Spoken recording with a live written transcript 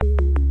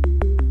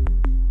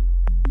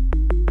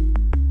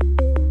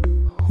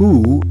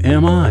Who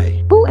am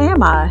I? Who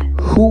am I?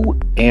 Who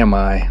am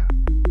I?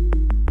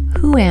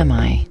 Who am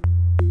I?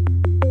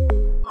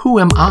 Who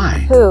am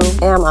I? Who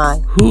am I?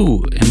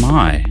 Who am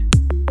I?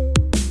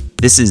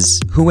 This is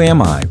Who Am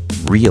I,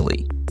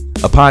 Really?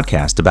 A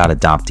podcast about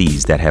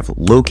adoptees that have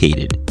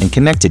located and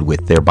connected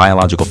with their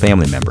biological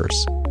family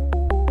members.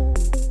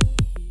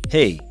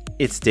 Hey,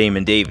 it's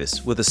Damon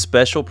Davis with a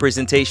special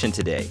presentation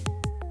today.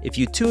 If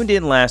you tuned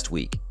in last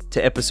week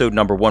to episode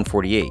number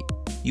 148,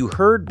 you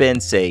heard Ben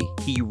say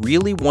he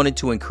really wanted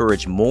to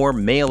encourage more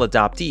male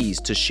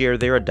adoptees to share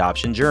their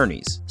adoption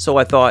journeys. So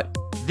I thought,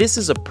 this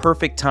is a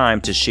perfect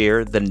time to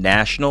share the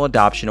National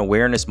Adoption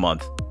Awareness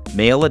Month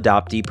Male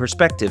Adoptee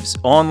Perspectives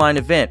online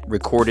event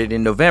recorded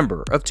in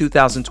November of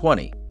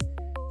 2020.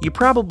 You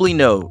probably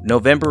know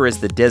November is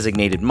the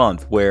designated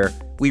month where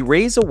we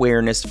raise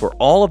awareness for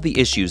all of the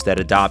issues that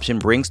adoption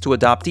brings to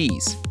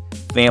adoptees,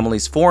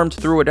 families formed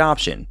through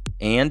adoption,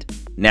 and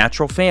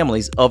natural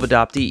families of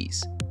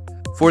adoptees.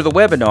 For the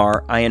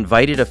webinar, I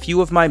invited a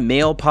few of my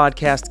male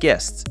podcast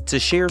guests to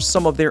share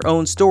some of their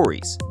own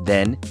stories,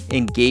 then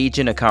engage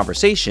in a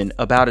conversation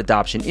about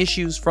adoption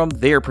issues from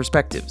their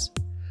perspectives.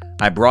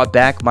 I brought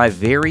back my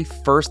very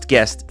first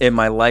guest and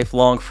my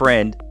lifelong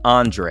friend,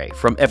 Andre,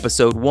 from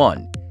episode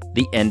 1,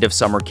 The End of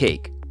Summer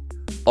Cake.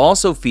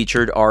 Also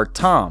featured are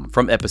Tom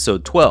from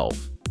episode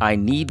 12, I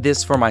Need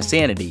This for My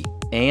Sanity,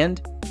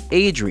 and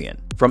Adrian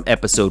from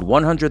episode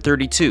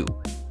 132,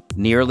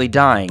 Nearly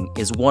Dying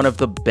is one of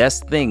the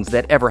best things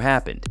that ever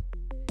happened.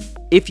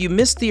 If you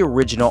missed the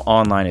original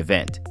online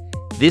event,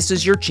 this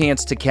is your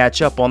chance to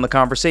catch up on the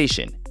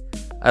conversation.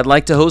 I'd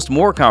like to host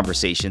more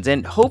conversations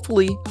and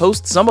hopefully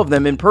host some of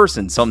them in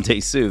person someday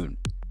soon.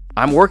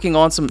 I'm working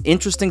on some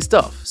interesting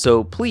stuff,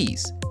 so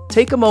please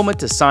take a moment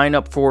to sign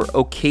up for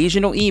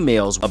occasional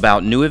emails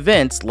about new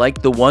events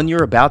like the one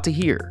you're about to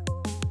hear.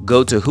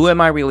 Go to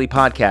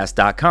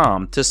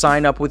whoamireallypodcast.com to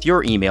sign up with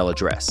your email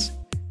address.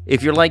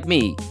 If you're like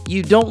me,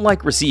 you don't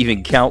like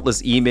receiving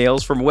countless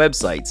emails from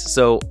websites,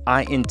 so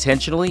I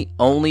intentionally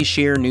only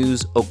share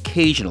news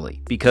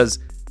occasionally because,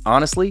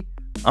 honestly,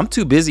 I'm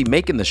too busy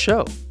making the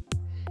show.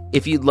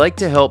 If you'd like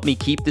to help me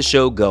keep the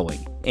show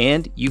going,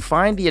 and you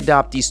find the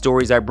adoptee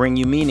stories I bring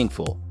you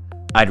meaningful,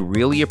 I'd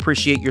really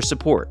appreciate your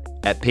support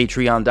at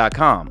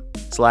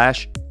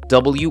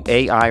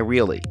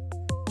patreon.com/WAIReally.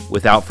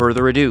 Without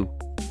further ado,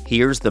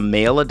 here's the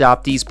Male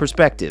Adoptees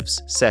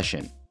Perspectives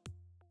session.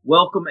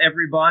 Welcome,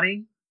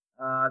 everybody.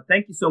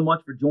 Thank you so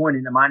much for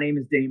joining. My name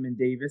is Damon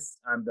Davis.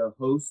 I'm the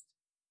host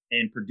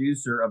and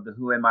producer of the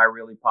Who Am I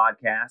Really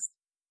podcast.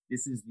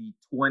 This is the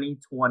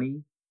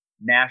 2020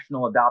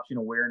 National Adoption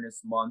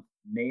Awareness Month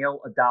Male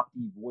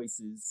Adoptee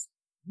Voices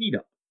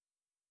Meetup.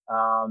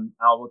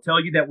 I will tell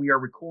you that we are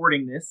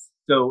recording this,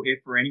 so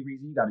if for any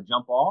reason you got to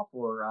jump off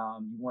or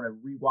you want to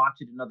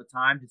rewatch it another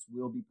time, this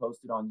will be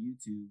posted on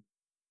YouTube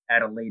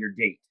at a later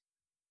date.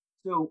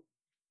 So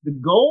the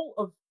goal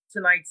of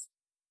tonight's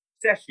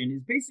session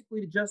is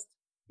basically to just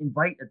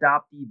invite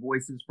adoptee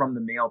voices from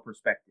the male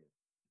perspective.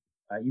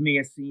 You may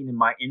have seen in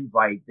my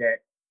invite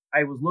that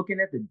I was looking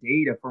at the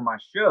data for my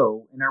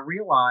show and I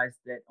realized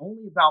that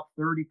only about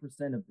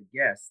 30% of the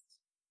guests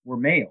were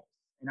males.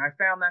 And I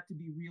found that to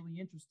be really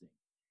interesting.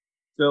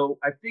 So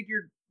I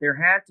figured there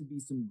had to be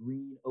some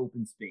green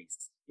open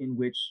space in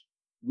which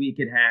we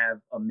could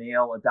have a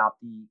male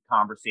adoptee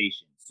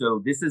conversation. So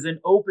this is an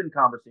open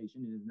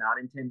conversation. It is not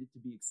intended to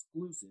be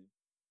exclusive,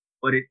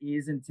 but it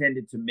is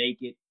intended to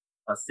make it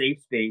a safe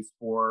space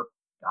for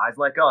guys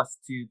like us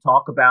to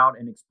talk about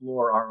and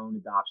explore our own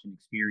adoption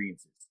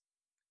experiences.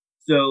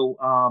 So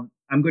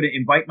I'm going to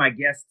invite my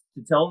guests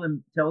to tell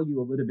you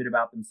a little bit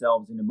about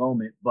themselves in a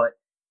moment. But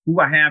who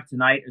I have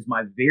tonight is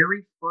my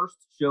very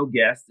first show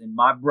guest and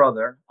my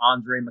brother,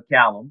 Andre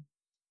McCallum.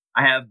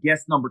 I have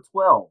guest number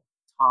 12,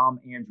 Tom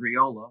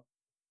Andriola.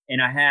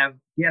 And I have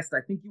guest, I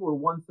think you were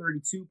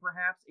 132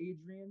 perhaps,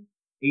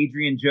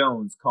 Adrian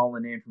Jones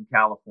calling in from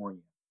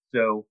California.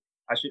 So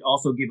I should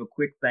also give a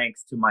quick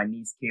thanks to my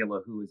niece,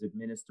 Kayla, who is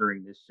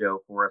administering this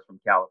show for us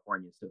from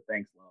California. So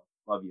thanks, love.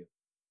 Love you.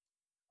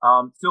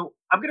 So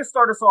I'm going to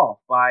start us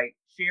off by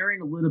sharing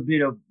a little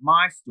bit of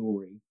my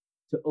story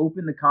to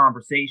open the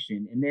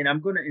conversation. And then I'm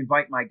going to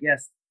invite my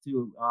guests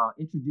to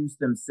introduce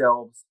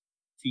themselves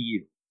to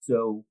you.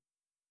 So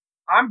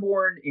I'm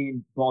born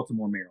in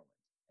Baltimore, Maryland,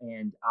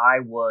 and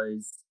I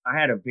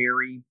had a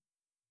very,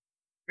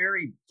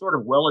 very sort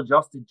of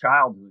well-adjusted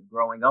childhood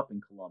growing up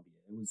in Columbia.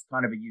 It was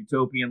kind of a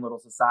utopian little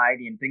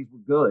society and things were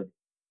good.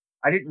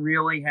 I didn't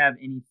really have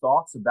any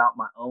thoughts about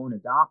my own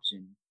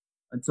adoption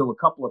until a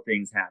couple of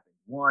things happened.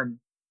 One,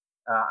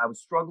 I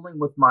was struggling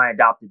with my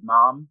adopted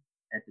mom.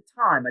 At the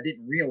time, I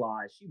didn't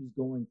realize she was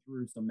going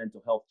through some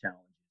mental health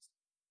challenges.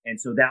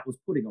 And so that was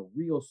putting a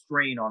real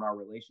strain on our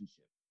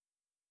relationship.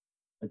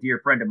 A dear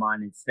friend of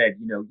mine had said,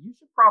 you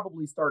should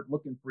probably start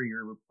looking for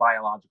your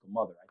biological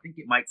mother. I think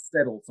it might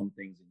settle some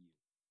things in you.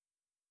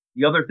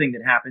 The other thing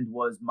that happened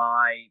was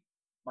my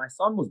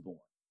son was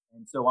born.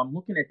 And so I'm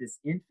looking at this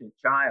infant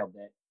child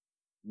that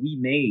we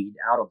made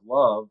out of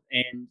love.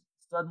 And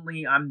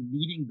suddenly I'm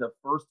meeting the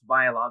first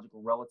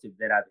biological relative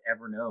that I've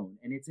ever known.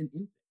 And it's an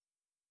infant.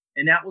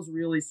 And that was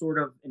really sort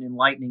of an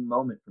enlightening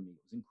moment for me. It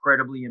was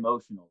incredibly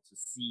emotional to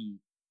see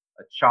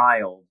a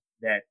child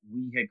that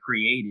we had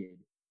created,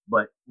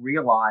 but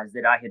realized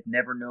that I had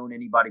never known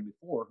anybody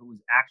before who was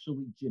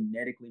actually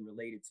genetically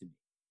related to me.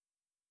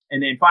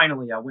 And then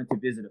finally, I went to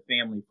visit a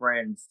family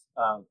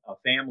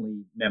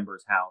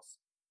member's house,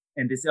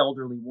 and this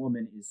elderly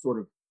woman is sort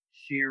of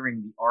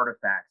sharing the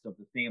artifacts of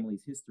the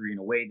family's history in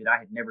a way that I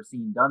had never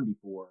seen done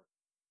before.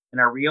 And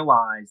I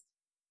realized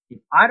if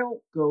I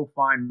don't go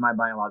find my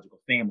biological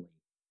family,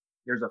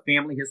 there's a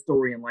family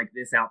historian like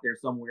this out there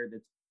somewhere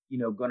that's,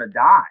 going to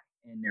die,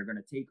 and they're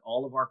going to take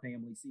all of our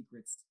family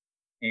secrets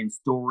and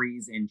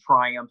stories and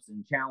triumphs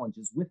and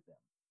challenges with them.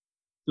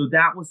 So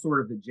that was sort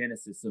of the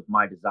genesis of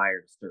my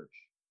desire to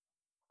search.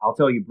 I'll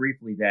tell you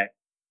briefly that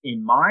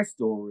in my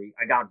story,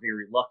 I got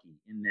very lucky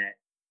in that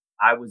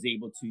I was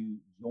able to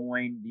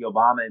join the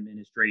Obama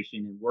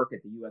administration and work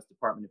at the U.S.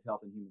 Department of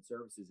Health and Human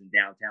Services in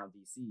downtown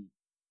D.C.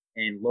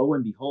 And lo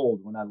and behold,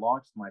 when I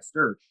launched my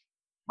search,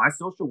 my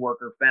social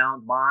worker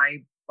found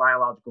my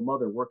biological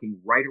mother working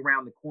right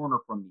around the corner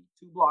from me,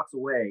 2 blocks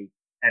away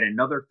at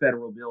another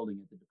federal building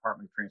at the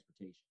Department of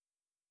Transportation.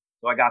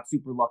 So I got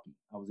super lucky.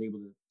 I was able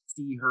to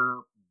see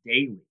her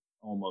daily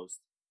almost,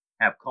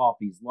 have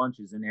coffees,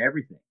 lunches, and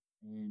everything.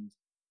 And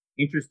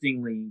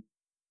interestingly,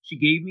 she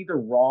gave me the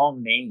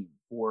wrong name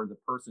for the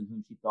person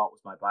whom she thought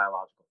was my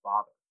biological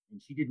father.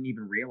 And she didn't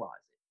even realize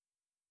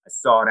it. I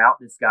sought out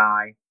this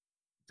guy.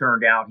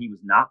 Turned out he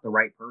was not the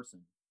right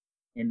person.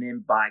 And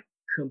then by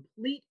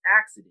complete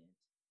accident,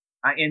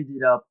 I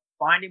ended up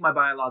finding my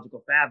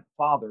biological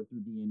father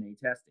through DNA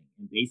testing.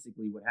 And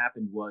basically what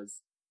happened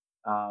was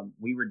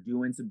we were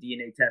doing some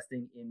DNA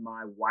testing in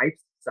my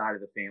wife's side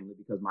of the family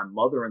because my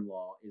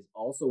mother-in-law is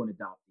also an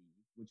adoptee,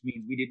 which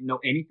means we didn't know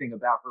anything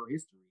about her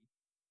history.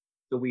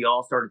 So we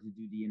all started to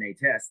do DNA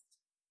tests,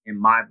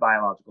 and my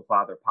biological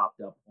father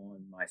popped up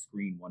on my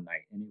screen one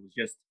night. And it was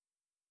just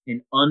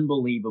an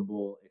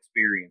unbelievable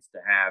experience to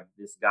have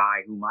this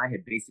guy whom I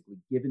had basically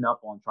given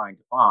up on trying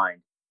to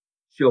find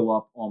show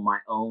up on my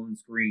own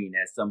screen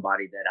as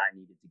somebody that I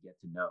needed to get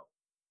to know.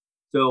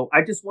 So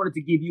I just wanted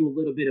to give you a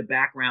little bit of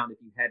background if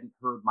you hadn't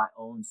heard my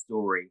own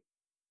story.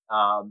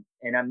 And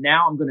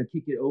I'm going to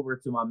kick it over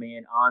to my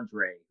man,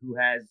 Andre, who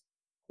has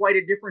quite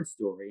a different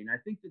story. And I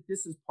think that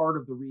this is part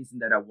of the reason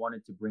that I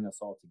wanted to bring us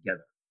all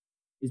together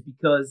is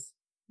because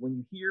when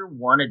you hear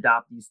one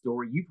adoptee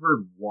story, you've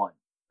heard one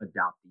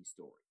adoptee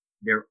story.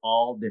 They're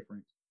all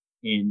different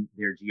in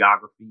their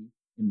geography,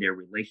 in their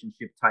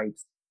relationship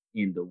types,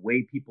 in the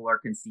way people are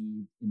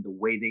conceived, in the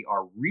way they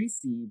are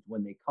received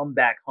when they come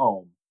back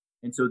home.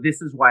 And so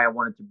this is why I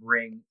wanted to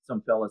bring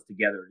some fellas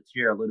together to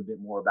share a little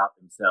bit more about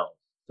themselves.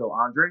 So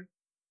Andre, if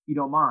you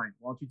don't mind,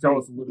 why don't you tell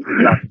us a little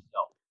bit about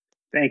yourself?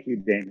 Thank you,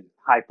 Damon.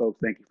 Hi, folks.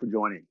 Thank you for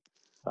joining.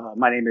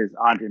 My name is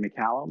Andre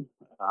McCallum.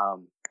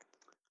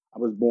 I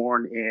was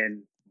born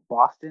in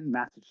Boston,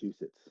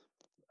 Massachusetts,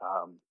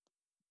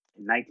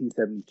 in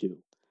 1972.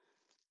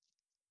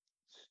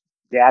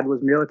 Dad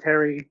was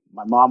military.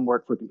 My mom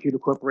worked for Computer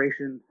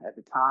Corporation at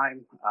the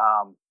time.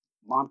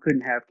 Mom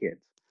couldn't have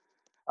kids.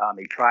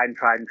 They tried and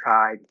tried and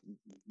tried,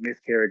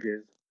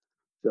 miscarriages.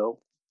 So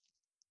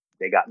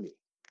they got me.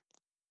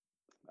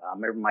 I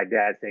remember my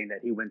dad saying that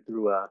he went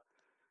through a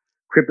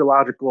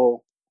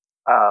cryptological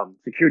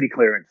security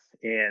clearance,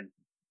 and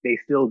they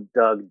still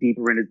dug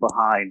deeper in his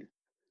behind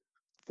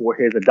for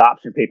his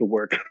adoption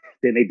paperwork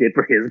than they did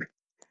for his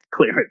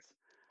clearance.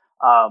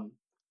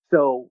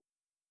 So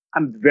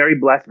I'm very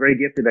blessed, very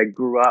gifted. I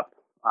grew up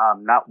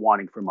not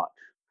wanting for much.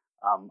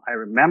 I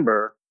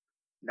remember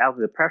now that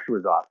the pressure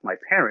was off, my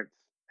parents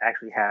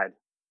actually had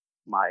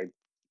my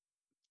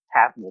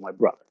my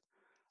brother.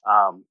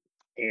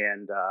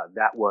 And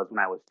that was when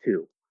I was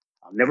 2.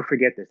 I'll never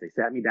forget this. They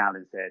sat me down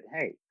and said,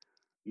 hey,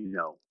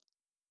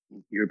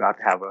 you're about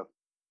to have a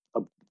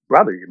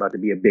brother. You're about to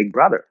be a big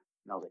brother.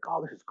 And I was like,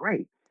 oh, this is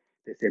great.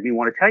 They said, we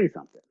want to tell you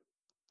something.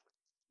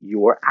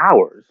 You're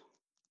ours,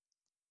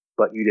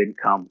 but you didn't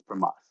come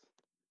from us.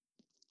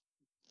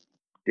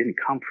 Didn't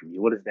come from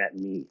you. What does that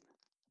mean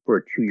for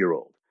a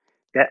 2-year-old?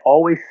 That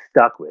always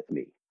stuck with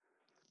me.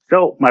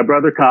 So my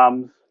brother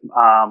comes,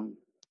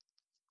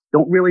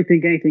 don't really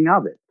think anything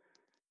of it.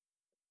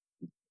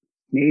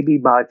 Maybe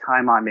by the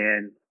time I'm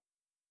in,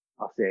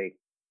 I'll say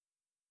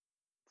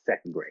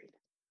 2nd grade,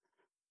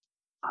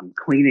 I'm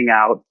cleaning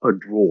out a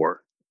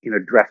drawer in a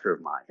dresser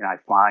of mine, and I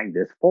find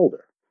this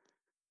folder.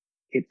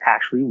 It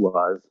actually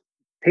was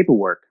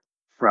paperwork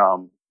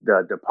from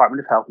the Department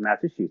of Health in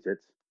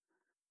Massachusetts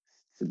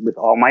with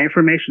all my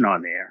information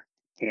on there,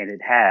 and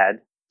it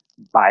had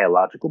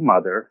biological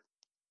mother,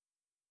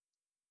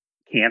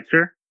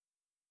 cancer,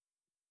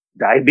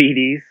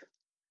 diabetes,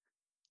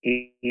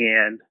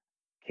 and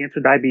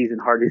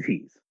heart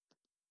disease.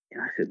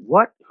 And I said,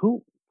 what?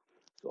 Who?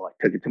 So I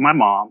took it to my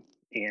mom,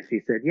 and she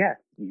said, yeah,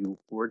 you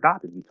were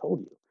adopted. We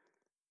told you.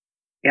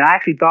 And I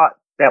actually thought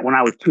that when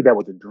I was 2, that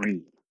was a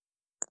dream.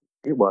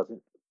 It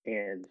wasn't.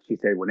 And she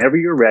said, whenever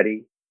you're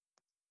ready,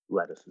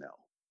 let us know.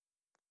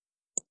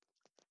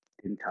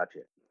 Didn't touch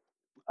it.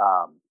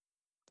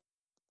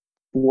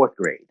 4th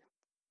grade.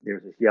 There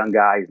was this young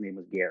guy. His name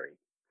was Gary.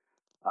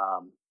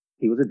 Um,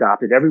 he was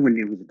adopted. Everyone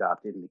knew he was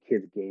adopted, and the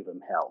kids gave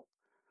him hell.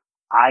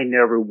 I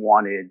never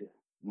wanted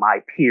my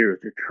peers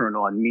to turn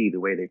on me the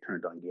way they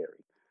turned on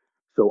Gary.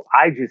 So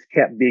I just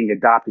kept being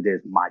adopted as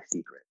my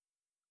secret.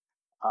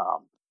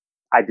 Um,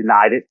 I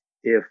denied it.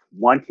 I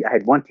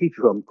had one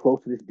teacher who I'm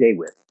close to this day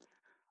with.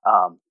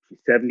 She's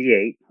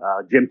 78,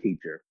 gym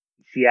teacher.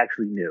 She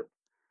actually knew.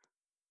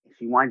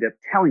 She wound up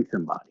telling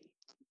somebody,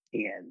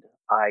 and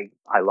I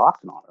lost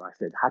it on her. I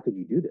said, "How could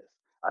you do this?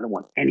 I don't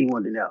want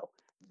anyone to know.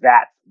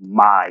 That's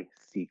my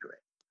secret."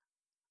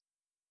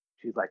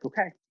 She's like,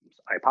 "Okay,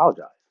 I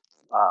apologize."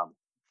 Um,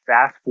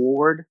 Fast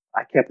forward,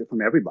 I kept it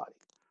from everybody.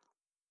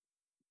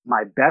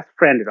 My best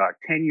friend at our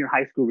 10-year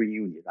high school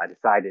reunion, I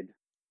decided,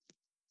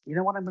 you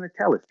know what, I'm going to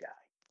tell this guy.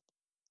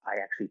 I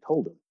actually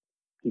told him.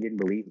 He didn't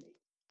believe me.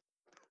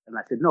 And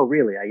I said, "No,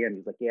 really, I am."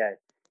 He's like, "Yeah,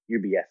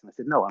 you're BS." And I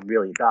said, "No, I'm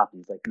really adopted."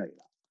 He's like, "No, you're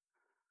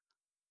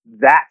not."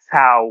 That's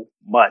how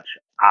much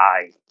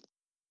I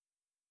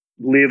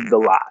lived the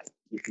lie,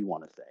 if you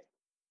want to say.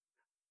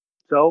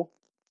 So,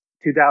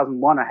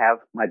 2001, I have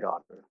my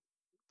daughter.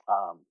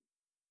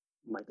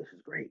 I'm like, this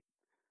is great.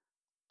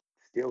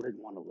 Still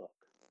didn't want to look.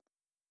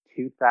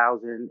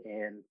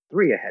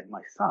 2003, I had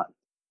my son.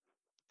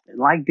 And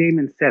like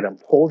Damon said, I'm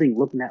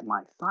looking at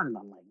my son, and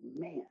I'm like,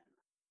 man,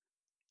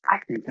 I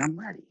think I'm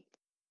ready.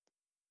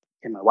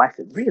 And my wife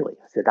said, really?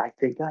 I said, I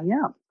think I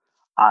am.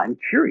 I'm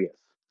curious.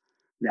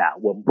 Now,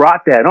 what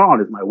brought that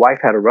on is my wife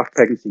had a rough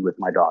pregnancy with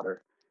my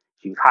daughter.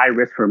 She was high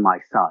risk for my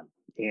son.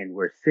 And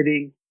we're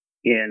sitting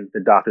in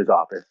the doctor's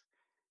office,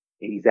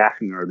 and he's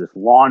asking her this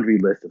laundry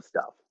list of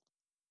stuff.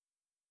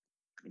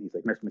 And he's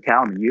like, "Mr.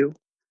 McCallum, and you?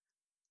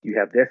 Do you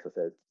have this?" I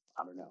said,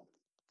 "I don't know."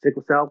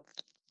 "Sickle cell?"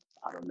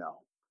 "I don't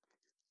know."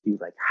 He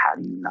was like, "How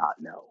do you not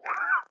know?"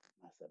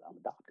 I said, "I'm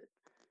adopted."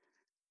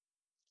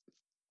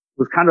 It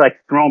was kind of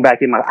like thrown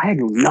back in I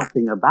knew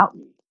nothing about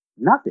me.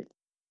 Nothing.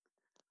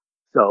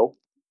 So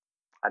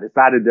I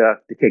decided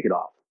to kick it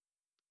off.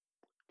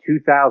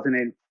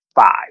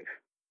 2005,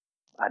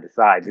 I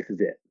decided this is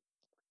it.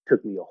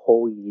 Took me a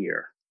whole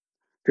year.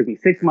 Took me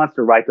 6 months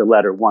to write the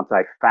letter once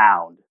I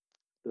found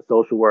the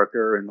social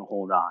worker and the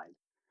whole nine.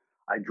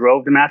 I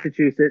drove to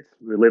Massachusetts.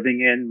 We were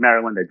living in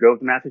Maryland. I drove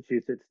to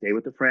Massachusetts, stayed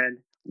with a friend,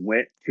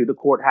 went to the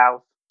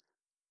courthouse,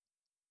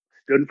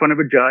 stood in front of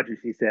a judge, and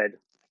she said,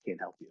 "I can't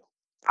help you.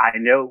 I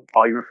know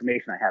all your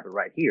information. I have it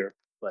right here,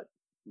 but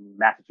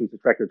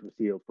Massachusetts records were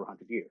sealed for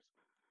 100 years."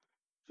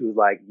 She was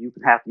like, you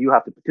have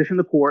to petition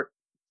the court,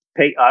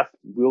 pay us,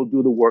 we'll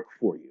do the work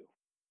for you."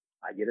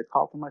 I get a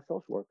call from my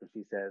social worker.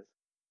 She says,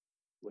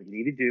 "What you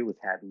need to do is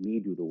have me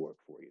do the work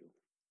for you."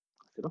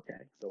 I said,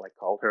 "Okay." So I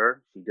called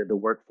her. She did the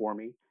work for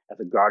me as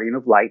a guardian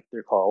of light,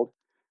 they're called.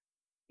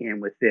 And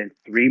within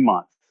 3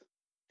 months,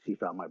 she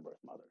found my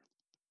birth mother.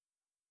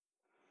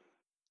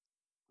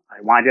 I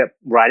wind up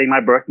writing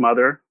my birth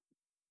mother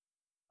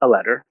a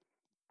letter,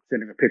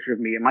 sending a picture of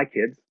me and my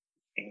kids.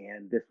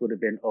 And this would have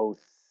been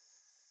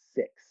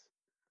 '06.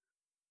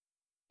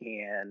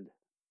 And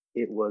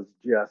it was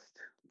just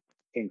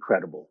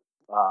incredible.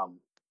 Um,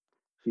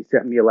 she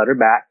sent me a letter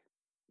back,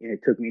 and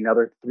it took me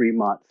another 3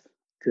 months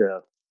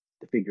to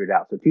figure it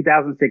out. So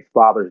 2006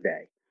 Father's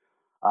Day,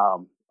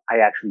 I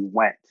actually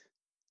went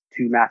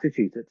to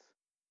Massachusetts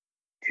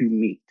to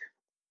meet,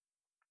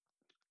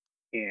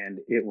 and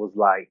it was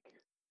like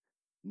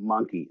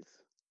monkeys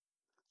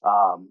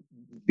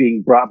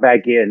being brought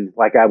back in,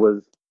 like I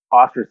was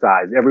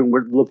ostracized. Everyone,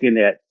 we're looking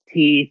at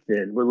teeth,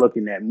 and we're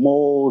looking at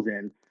moles,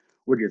 and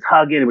we're just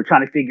hugging, and we're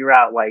trying to figure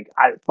out, like,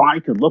 I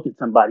finally could look at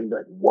somebody and be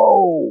like,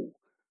 "Whoa,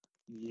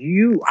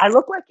 I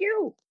look like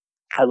you."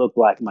 I look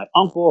like my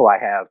uncle. I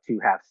have two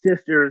half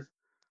sisters.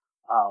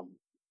 Um,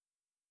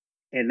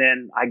 and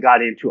then I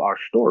got into our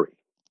story.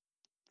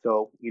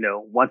 So,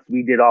 once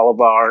we did all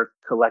of our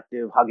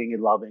collective hugging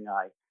and loving,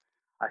 I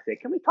said,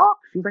 "Can we talk?"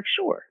 She was like,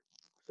 "Sure."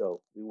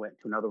 So we went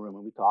to another room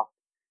and we talked.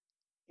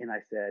 And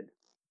I said,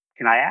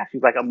 "Can I ask?"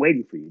 She's like, "I'm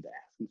waiting for you to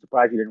ask. I'm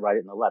surprised you didn't write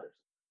it in the letters."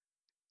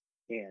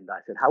 And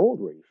I said, "How old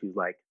were you?" She was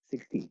like,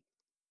 16.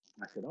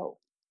 And I said, "Oh,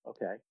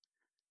 okay."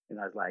 And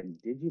I was like,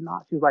 "Did you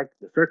not?" She was like,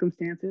 "The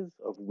circumstances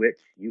of which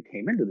you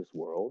came into this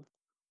world,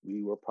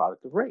 we were a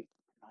product of rape."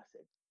 And I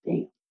said,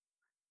 "Damn."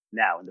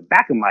 Now, in the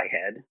back of my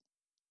head,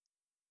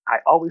 I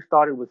always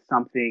thought it was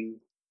something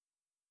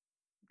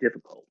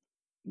difficult.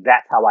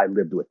 That's how I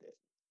lived with it.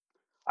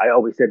 I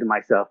always said to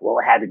myself, well,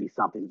 it had to be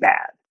something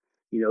bad.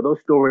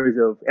 Those stories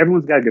of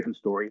everyone's got a different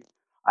story.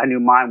 I knew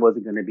mine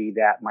wasn't going to be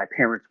that my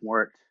parents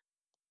weren't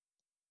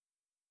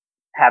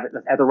having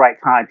at the right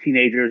time,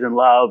 teenagers in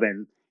love,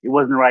 and it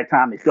wasn't the right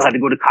time. They still had to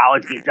go to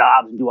college, get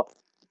jobs, and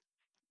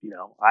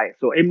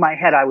so in my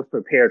head I was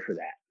prepared for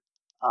that.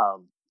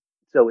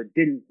 So it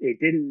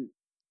didn't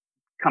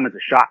come as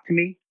a shock to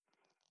me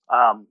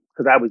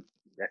because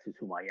that's just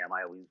who I am.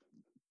 I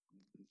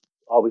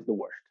always the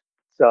worst.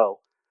 So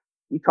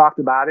we talked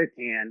about it,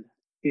 and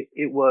she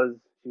was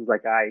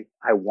like, I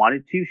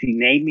wanted to. She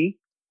named me.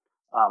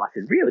 I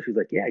said, "Really?" She was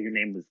like, "Yeah, your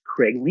name was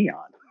Craig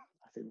Leon."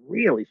 I said,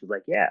 "Really?" She was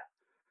like, "Yeah."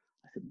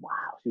 I said,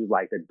 "Wow." She was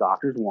like, "The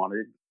doctors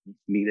wanted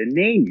me to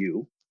name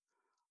you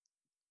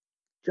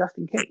just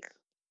in case.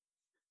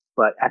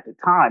 But at the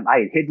time, I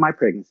had hid my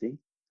pregnancy.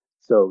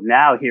 So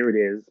now here it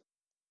is,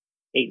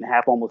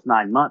 8.5, almost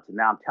 9 months, and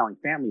now I'm telling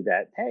family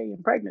that, hey,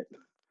 I'm pregnant.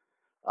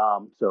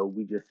 So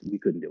we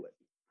couldn't do it.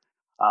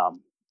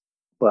 Um,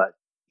 but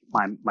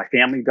my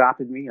family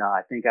adopted me.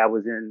 I think I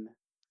was in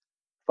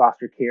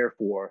foster care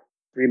for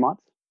 3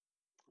 months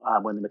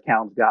when the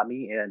McCallums got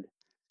me, and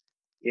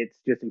it's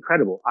just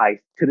incredible.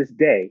 To this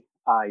day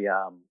I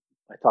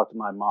talk to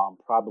my mom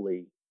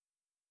probably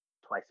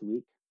twice a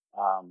week.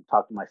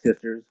 Talk to my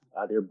sisters.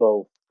 They're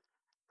both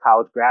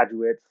college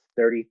graduates,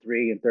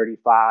 33 and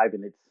 35,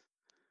 and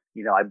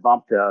I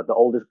bumped the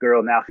oldest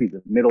girl. Now she's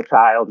a middle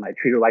child, and I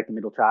treat her like the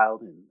middle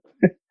child, and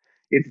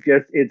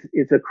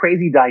it's a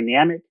crazy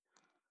dynamic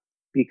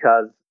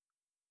because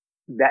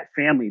that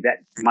family,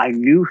 that my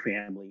new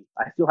family,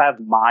 I still have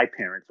my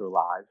parents are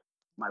alive,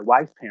 my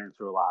wife's parents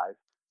are alive,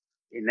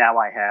 and now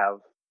I have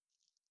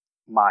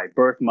my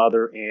birth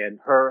mother and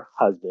her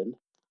husband.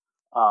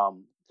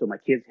 So my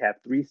kids have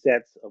three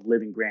sets of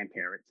living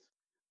grandparents,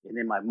 and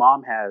then my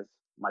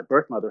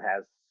birth mother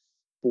has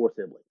four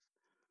siblings.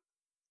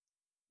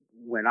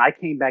 When I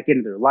came back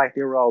into their life,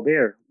 they were all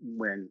there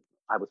when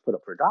I was put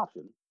up for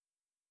adoption.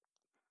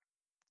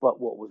 But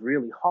what was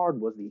really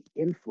hard was the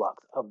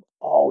influx of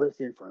all this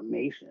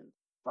information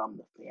from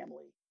the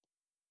family.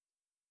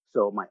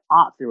 So my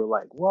aunts, they were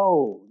like,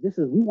 "Whoa,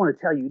 we want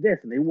to tell you this,"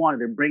 and they wanted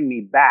to bring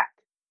me back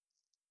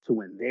to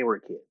when they were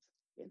kids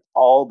and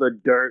all the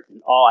dirt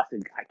and all. I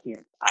said,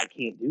 I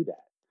can't do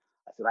that.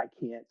 I said,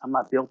 I'm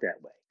not built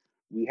that way.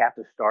 We have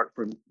to start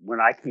from when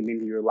I came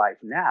into your life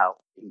now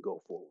and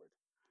go forward.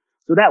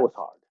 So that was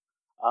hard.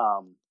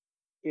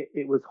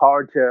 It was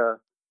hard to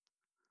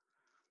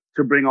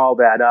bring all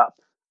that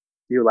up.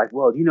 You're like,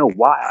 well, you know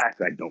why? I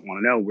said, I don't want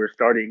to know. We're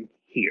starting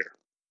here.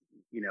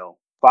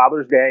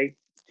 Father's Day,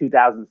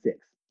 2006.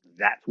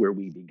 That's where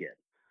we begin.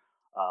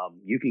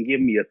 You can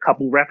give me a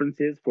couple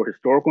references for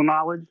historical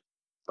knowledge,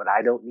 but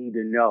I don't need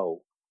to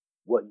know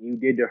what you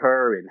did to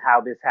her and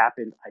how this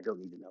happened. I don't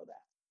need to know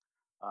that.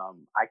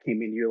 I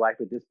came into your life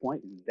at this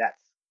point, and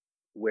that's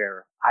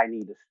where I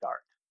need to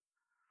start.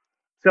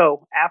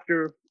 So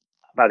after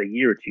about a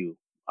year or two,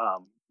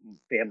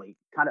 family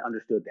kind of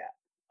understood that.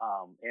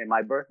 And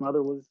my birth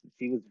mother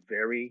she was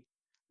very,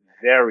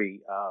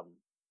 very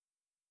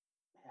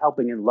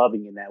helping and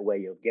loving in that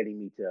way of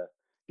getting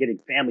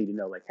family to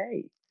know, like,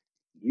 hey,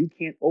 you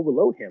can't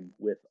overload him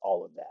with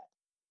all of that.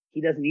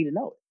 He doesn't need to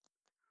know it.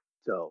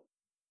 So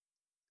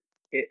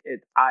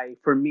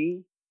for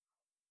me,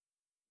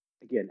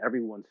 again,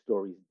 everyone's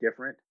story is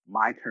different.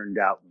 Mine turned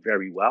out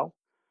very well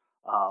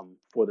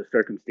for the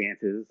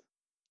circumstances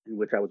in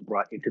which I was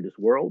brought into this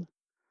world.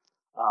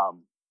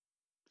 Um,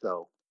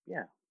 so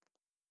yeah,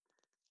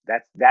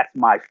 that's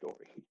my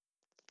story.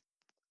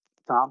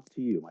 Tom,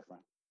 to you, my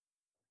friend.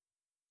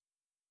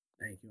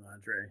 Thank you,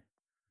 Andre.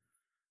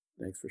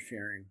 Thanks for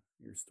sharing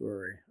your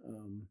story.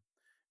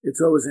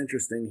 It's always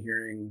interesting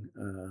hearing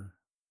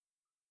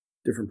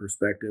different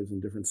perspectives and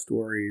different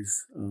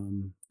stories.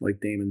 Like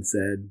Damon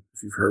said,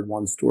 if you've heard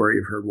one story,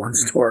 you've heard one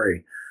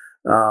story.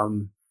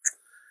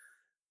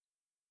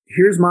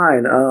 Here's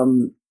mine.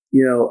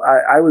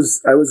 I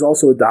was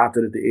also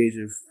adopted at the age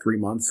of 3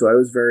 months, so I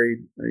was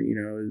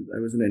I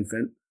was an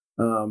infant.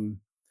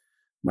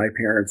 My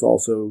parents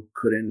also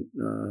couldn't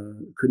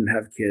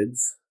have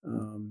kids,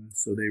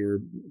 so they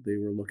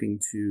were looking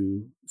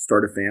to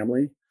start a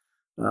family.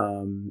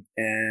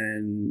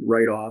 And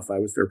right off, I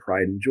was their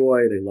pride and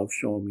joy. They loved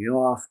showing me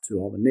off to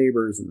all the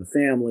neighbors and the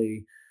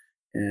family,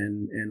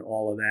 and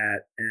all of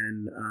that.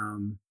 And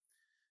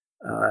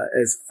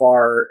as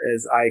far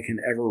as I can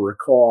ever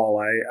recall,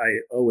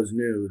 I always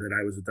knew that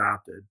I was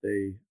adopted.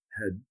 They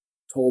had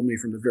told me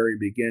from the very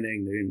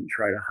beginning. They didn't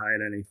try to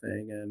hide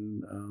anything,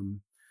 and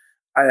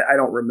I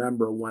don't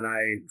remember when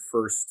I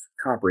first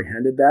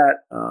comprehended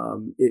that.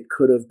 It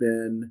could have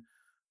been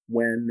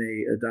when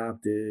they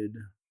adopted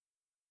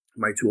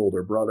my two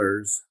older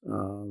brothers,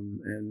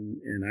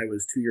 and I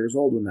was 2 years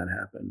old when that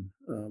happened.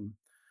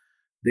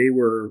 They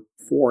were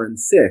 4 and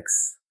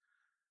 6,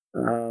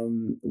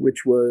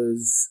 which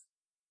was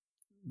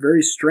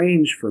very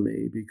strange for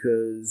me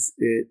because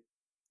it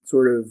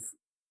sort of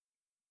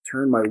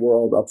turned my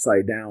world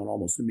upside down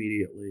almost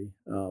immediately.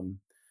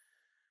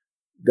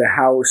 The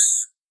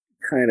house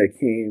kind of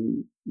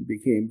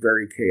became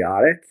very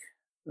chaotic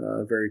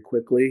very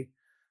quickly.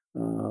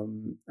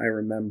 I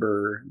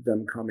remember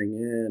them coming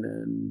in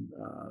and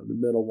the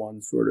middle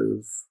one sort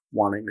of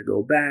wanting to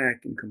go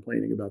back and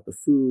complaining about the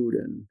food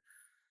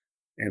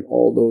and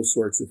all those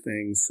sorts of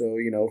things. So,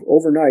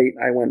 overnight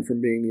I went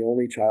from being the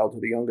only child to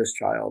the youngest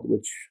child,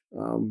 which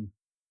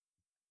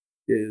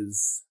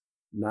is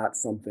not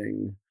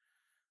something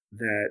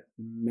that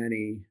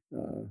many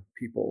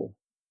people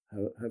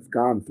have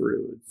gone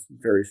through. It's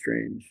very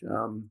strange.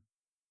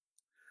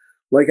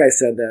 Like I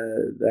said,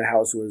 the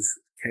house was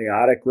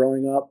chaotic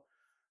growing up.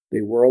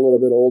 They were a little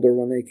bit older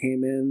when they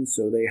came in,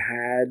 so they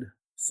had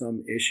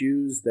some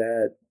issues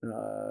that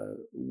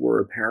were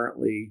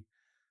apparently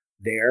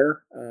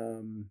there.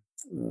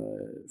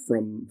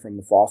 from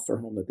the foster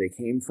home that they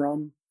came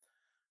from.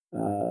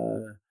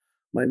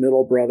 My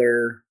middle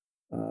brother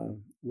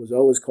was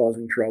always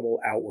causing trouble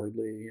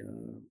outwardly.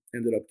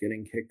 Ended up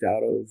getting kicked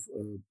out of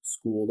a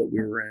school that we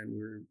were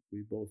in.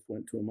 We both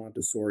went to a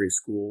Montessori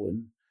school,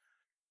 and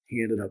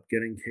he ended up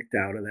getting kicked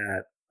out of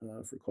that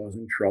for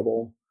causing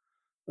trouble.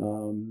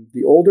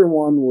 The older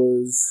one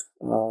was,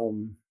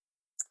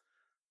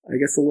 I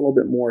guess, a little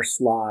bit more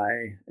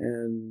sly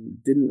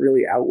and didn't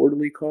really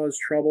outwardly cause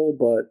trouble,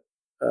 but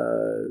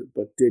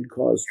did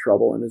cause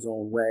trouble in his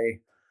own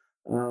way.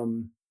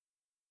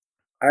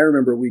 I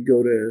remember we'd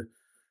go to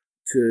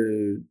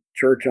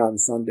church on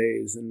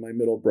Sundays, and my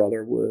middle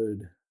brother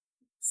would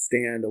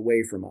stand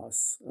away from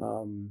us.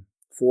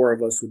 Four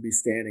of us would be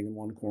standing in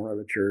one corner of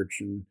the church,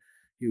 and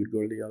he would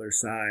go to the other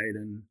side.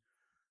 And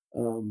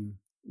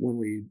when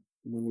we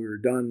were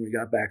done, we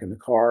got back in the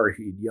car,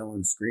 he'd yell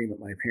and scream at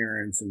my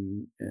parents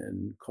and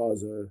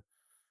cause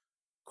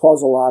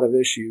a lot of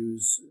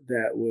issues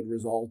that would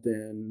result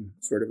in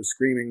sort of a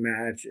screaming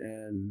match,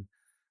 and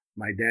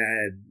my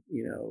dad,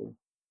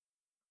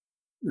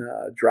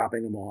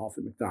 dropping him off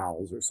at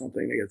McDonald's or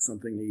something to get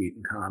something to eat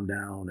and calm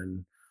down,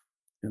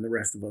 and the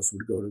rest of us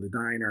would go to the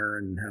diner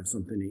and have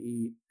something to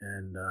eat,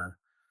 and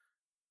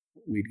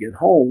we'd get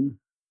home,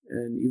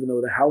 and even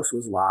though the house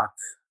was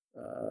locked,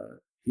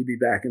 he'd be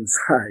back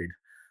inside.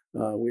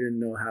 We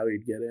didn't know how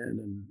he'd get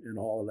in and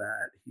all of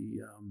that.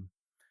 He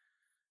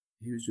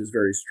was just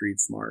very street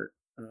smart.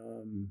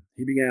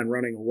 He began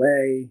running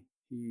away.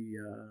 He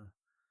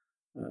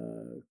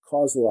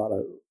caused a lot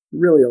of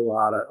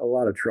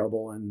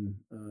trouble, and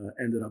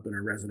ended up in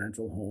a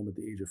residential home at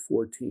the age of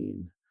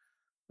 14.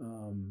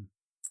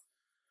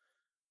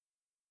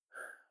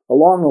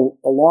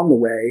 Along the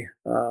way,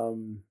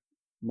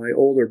 my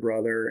older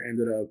brother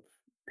ended up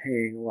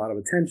paying a lot of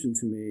attention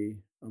to me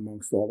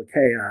amongst all the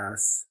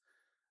chaos,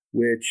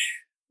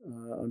 which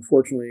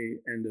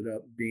unfortunately ended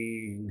up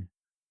being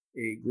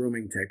a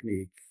grooming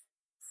technique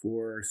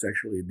for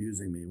sexually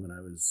abusing me when I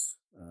was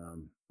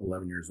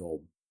 11 years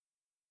old.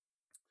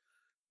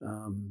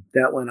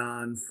 That went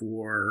on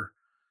for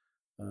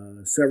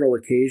several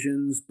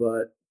occasions,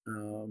 but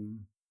I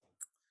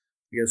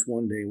guess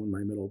one day when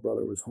my middle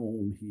brother was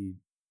home, he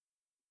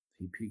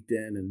peeked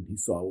in and he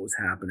saw what was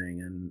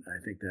happening, and I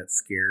think that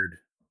scared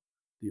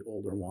the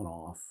older one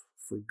off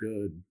for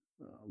good,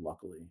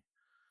 luckily.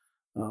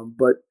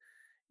 But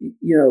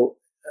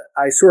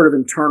I sort of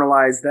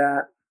internalized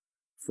that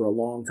for a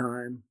long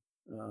time.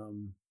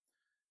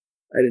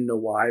 I didn't know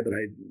why, but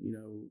I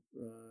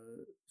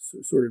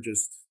sort of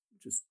just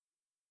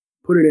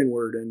put it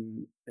inward,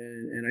 and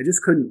I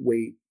just couldn't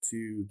wait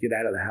to get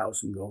out of the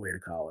house and go away to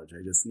college.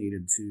 I just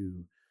needed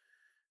to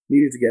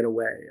get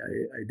away.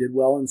 I did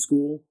well in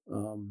school.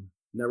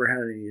 Never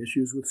had any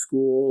issues with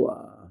school.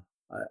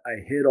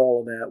 I hid all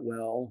of that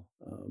well.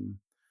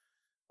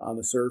 On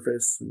the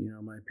surface,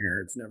 my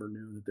parents never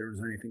knew that there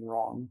was anything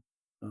wrong.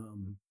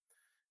 And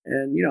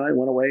I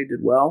went away,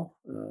 did well,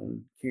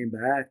 came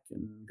back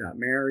and got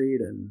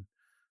married, and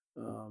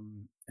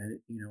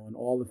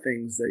all the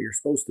things that you're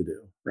supposed to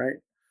do,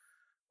 right?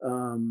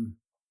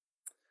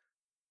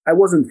 I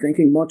wasn't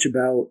thinking much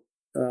about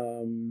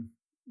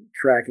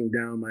tracking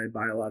down my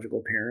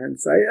biological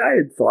parents. I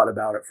had thought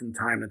about it from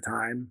time to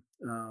time,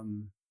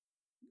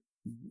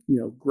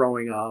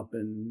 growing up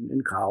and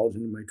in college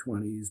and in my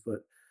 20s,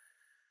 but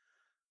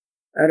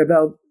at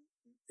about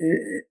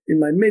in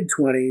my mid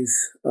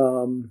 20s,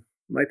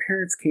 my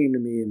parents came to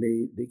me and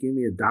they gave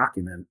me a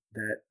document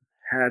that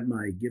had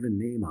my given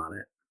name on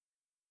it.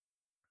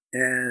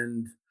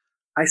 And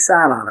I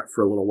sat on it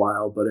for a little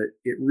while, but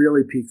it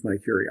really piqued my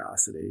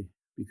curiosity,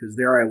 because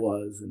there I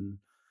was, and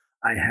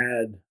I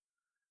had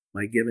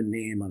my given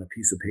name on a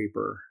piece of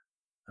paper.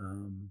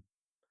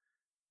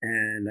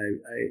 And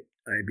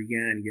I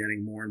began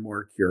getting more and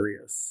more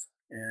curious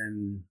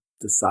and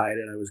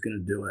decided I was going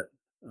to do it.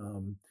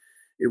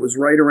 It was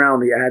right around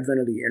the advent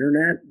of the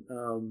internet.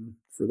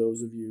 For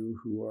those of you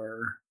who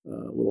are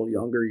a little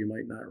younger, you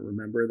might not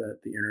remember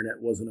that the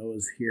internet wasn't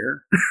always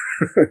here.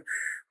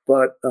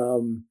 But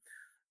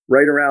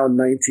right around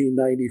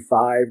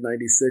 1995,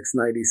 96,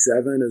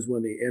 97 is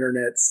when the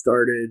internet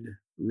started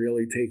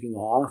really taking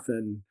off.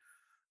 And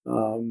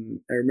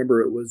I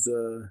remember it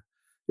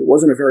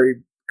wasn't a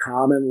very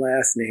common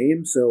last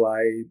name. So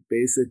I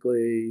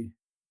basically,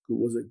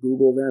 was it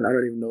Google then? I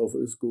don't even know if it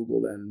was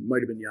Google then. It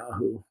might have been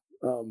Yahoo.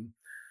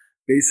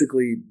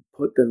 Basically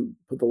put the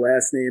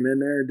last name in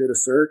there, did a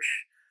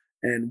search,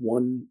 and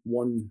one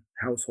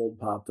household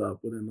popped up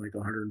within like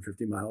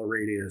 150-mile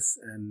radius,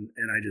 and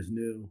I just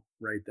knew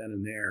right then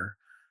and there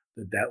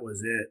that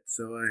was it.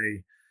 So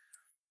I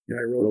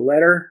wrote a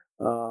letter,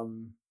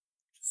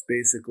 just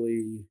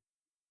basically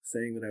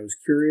saying that I was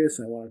curious.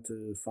 I wanted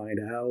to find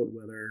out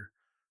whether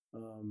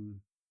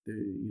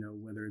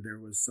whether there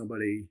was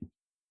somebody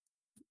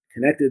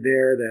connected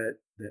there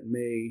that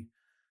may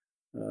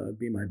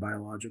be my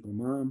biological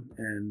mom.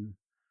 And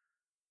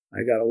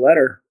I got a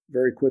letter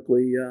very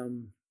quickly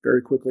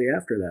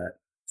after that,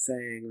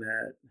 saying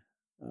that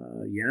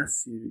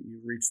yes,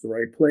 you reached the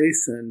right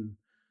place, and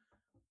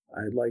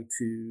I'd like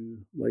to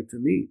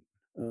meet.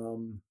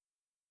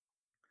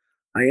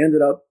 I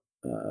ended up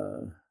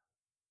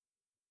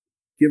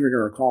giving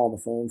her a call on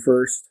the phone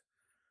first,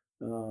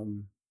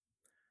 um,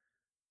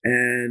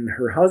 and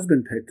her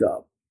husband picked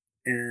up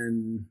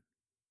and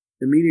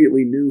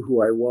immediately knew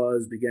who I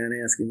was, began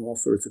asking all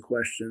sorts of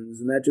questions,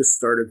 and that just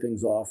started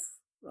things off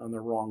on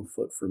the wrong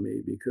foot for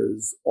me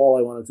because all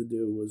I wanted to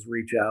do was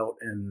reach out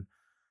and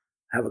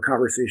have a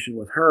conversation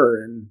with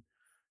her, and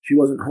she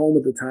wasn't home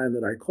at the time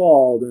that I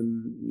called,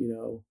 and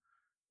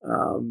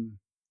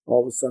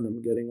all of a sudden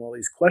I'm getting all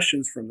these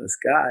questions from this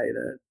guy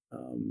that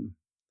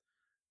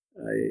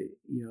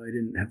I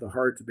didn't have the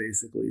heart to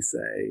basically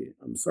say,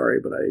 I'm sorry,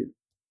 but I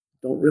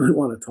don't really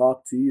want to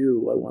talk to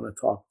you. I want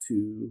to talk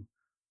to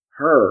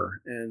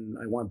her, and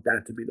I want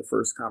that to be the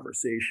first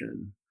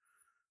conversation.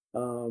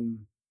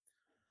 Um,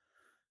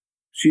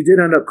 she did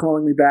end up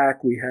calling me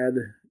back. We had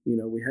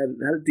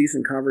a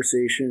decent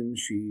conversation.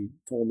 She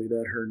told me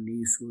that her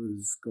niece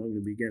was going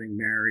to be getting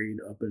married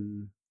up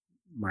in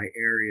my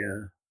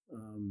area,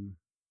 in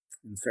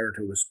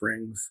Saratoga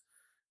Springs,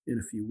 in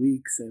a few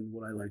weeks, and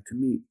would I like to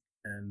meet?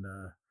 And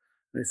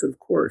I said, of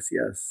course,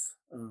 yes,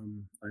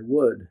 I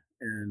would.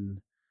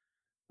 And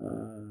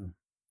uh,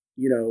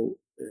 you know,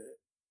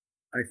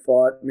 I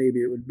thought maybe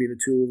it would be the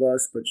two of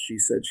us, but she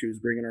said she was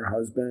bringing her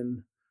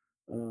husband.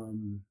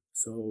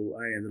 So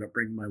I ended up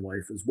bringing my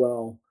wife as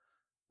well.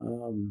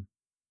 Um,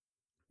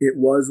 it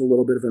was a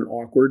little bit of an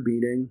awkward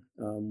meeting.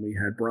 We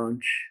had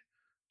brunch.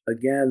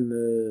 Again,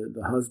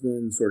 the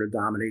husband sort of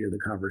dominated the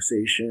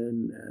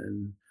conversation,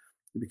 and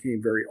it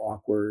became very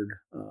awkward.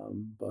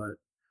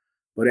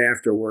 But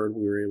afterward,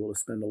 we were able to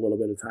spend a little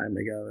bit of time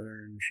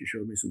together, and she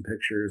showed me some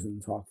pictures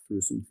and talked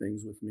through some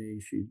things with me.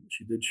 She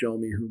did show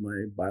me who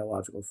my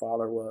biological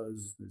father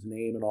was, his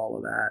name, and all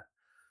of that.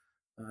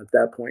 At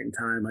that point in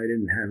time, I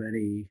didn't have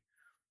any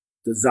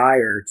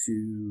desire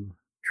to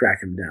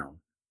track him down.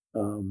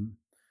 Um,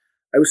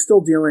 I was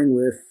still dealing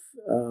with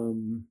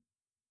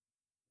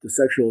the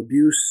sexual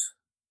abuse.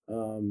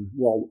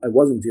 Well, I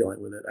wasn't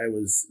dealing with it. I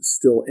was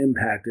still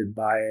impacted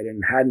by it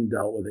and hadn't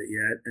dealt with it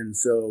yet. And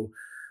so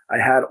I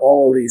had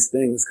all of these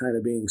things kind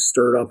of being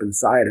stirred up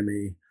inside of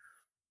me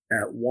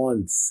at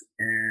once.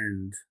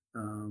 And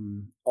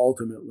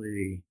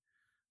ultimately,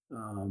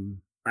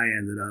 I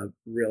ended up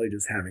really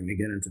just having to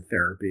get into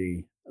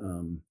therapy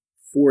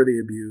for the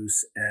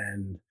abuse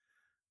and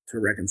to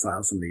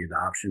reconcile some of the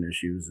adoption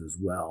issues as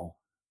well.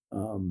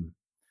 Um,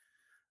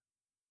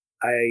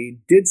 I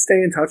did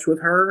stay in touch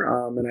with her,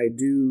 and I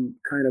do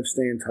kind of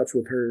stay in touch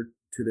with her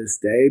to this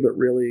day, but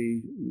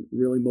really,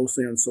 really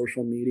mostly on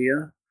social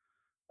media.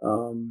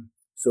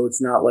 So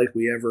it's not like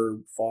we ever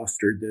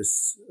fostered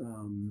this,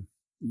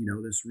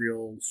 this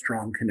real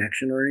strong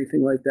connection or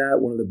anything like that.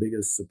 One of the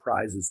biggest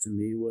surprises to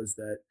me was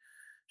that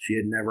she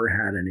had never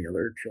had any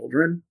other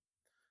children.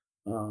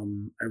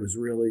 I was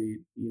really,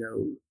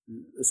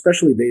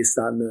 especially based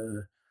on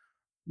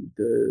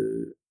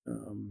the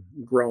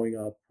growing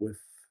up with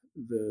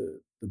the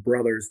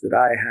brothers that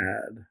I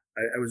had,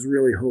 I was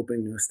really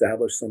hoping to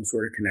establish some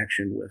sort of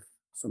connection with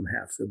some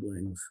half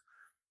siblings,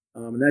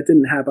 and that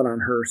didn't happen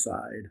on her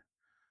side.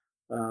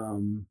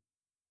 Um,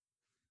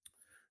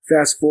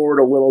 Fast forward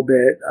a little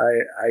bit,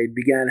 I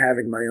began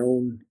having my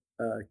own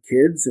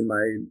kids in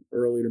my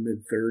early to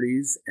mid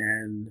 30s,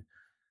 and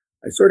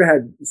I sort of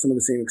had some of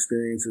the same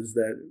experiences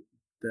that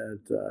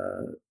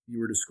you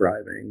were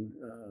describing,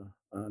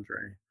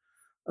 Andre.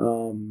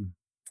 Um,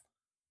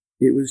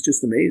 it was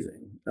just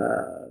amazing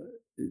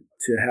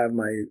to have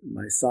my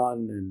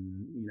son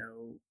and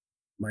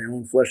my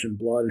own flesh and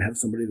blood, and have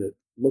somebody that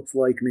looks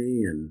like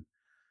me, and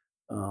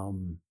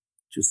um,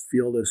 just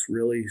feel this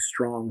really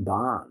strong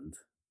bond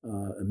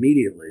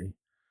immediately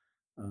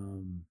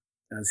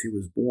as he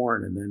was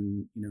born, and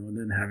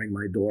then having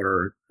my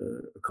daughter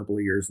a couple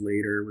of years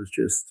later was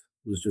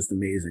just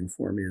amazing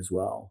for me as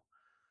well.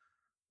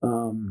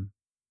 Um,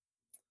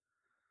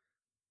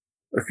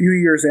 a few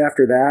years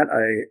after that,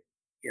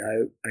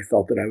 I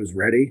felt that I was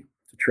ready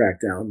to track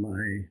down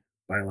my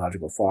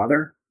biological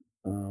father.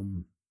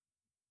 Um,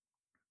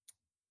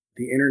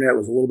 the internet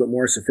was a little bit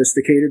more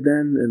sophisticated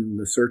then, and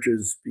the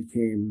searches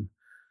became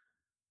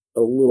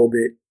a little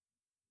bit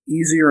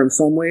easier in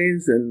some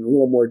ways and a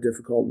little more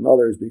difficult in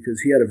others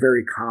because he had a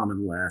very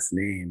common last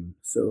name.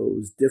 So it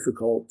was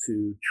difficult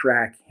to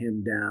track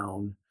him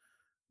down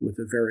with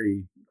a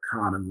very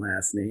common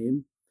last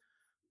name.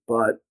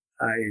 But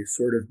I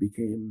sort of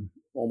became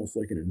almost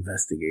like an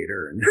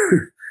investigator and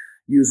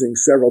using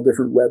several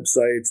different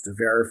websites to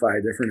verify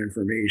different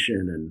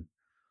information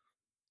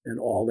and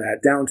all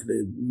that, down to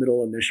the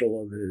middle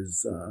initial of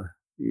his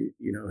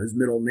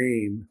middle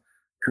name,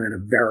 kind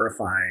of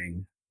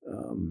verifying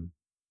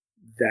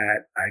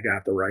that I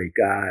got the right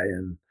guy.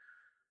 And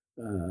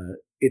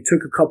it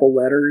took a couple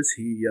letters.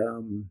 He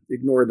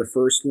ignored the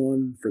first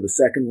one. For the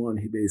second one,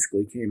 he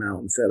basically came out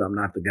and said, "I'm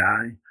not the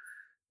guy."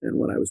 And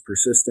when I was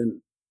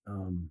persistent,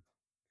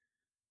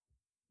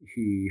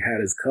 he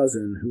had his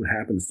cousin, who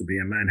happens to be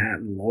a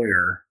Manhattan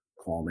lawyer,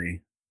 call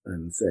me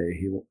and say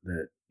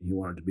that he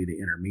wanted to be the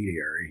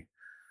intermediary.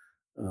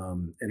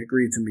 and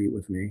agreed to meet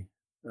with me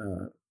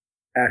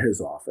at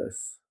his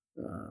office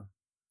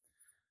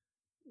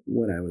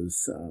when I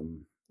was,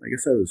 I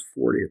guess I was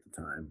 40 at the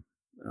time.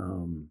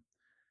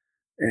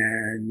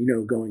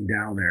 And going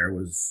down there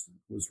was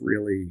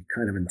really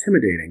kind of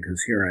intimidating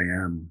because here I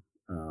am,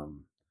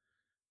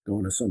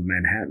 going to some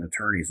Manhattan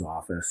attorney's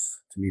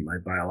office to meet my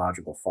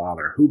biological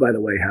father, who, by the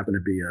way, happened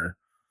to be a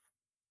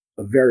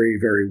very,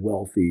 very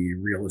wealthy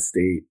real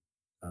estate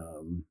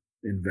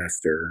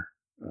investor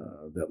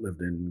that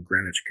lived in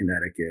Greenwich,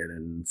 Connecticut,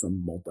 in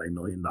some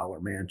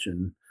multi-million-dollar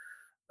mansion.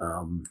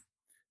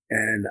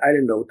 And I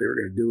didn't know what they were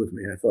going to do with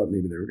me. I thought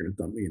maybe they were going to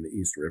dump me in the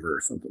East River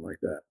or something like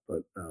that.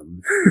 But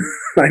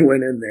I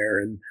went in there,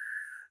 and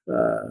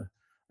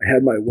I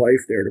had my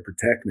wife there to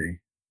protect me.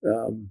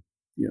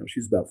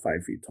 She's about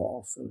 5 feet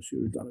tall, so she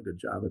would have done a good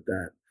job at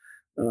that.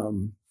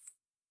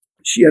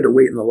 She had to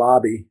wait in the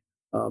lobby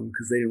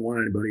because they didn't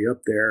want anybody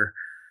up there.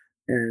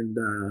 And,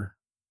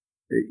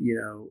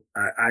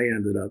 I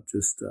ended up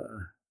just,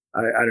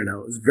 I don't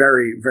know, it was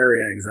very,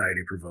 very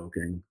anxiety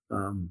provoking.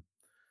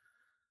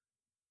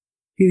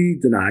 He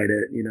denied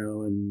it,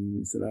 and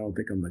he said, "I don't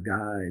think I'm the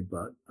guy,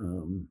 but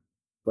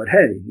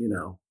hey,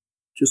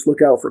 just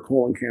look out for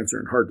colon cancer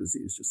and heart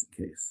disease just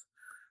in case."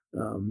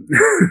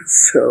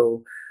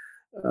 So,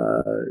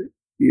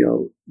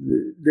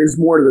 there's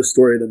more to the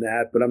story than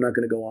that, but I'm not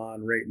going to go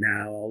on right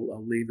now.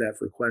 I'll leave that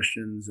for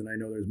questions, and I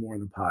know there's more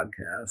in the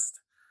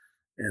podcast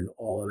and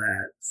all of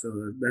that.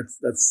 So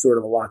that's sort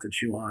of a lot to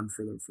chew on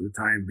for the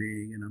time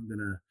being, and I'm going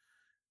to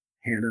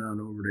hand it on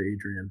over to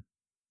Adrian.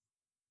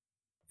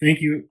 Thank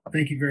you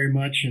very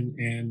much,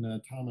 and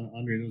Tom and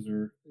Andre, those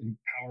are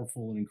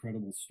powerful and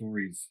incredible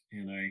stories,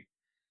 and I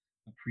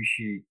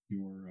appreciate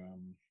your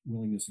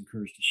willingness and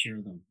courage to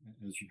share them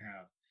as you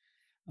have,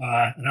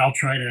 and I'll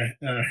try to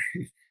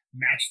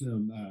match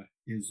them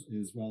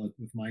as well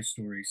with my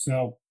story.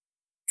 So,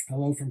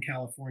 hello from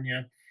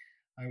California.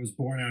 I was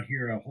born out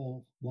here a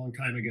whole long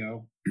time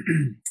ago,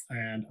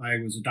 and I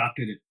was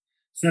adopted at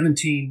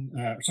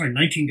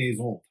 19 days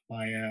old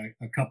by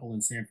a couple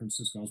in San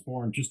Francisco. I was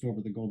born just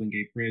over the Golden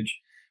Gate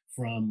Bridge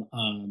from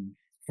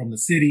the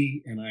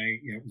city, and I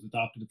was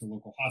adopted at the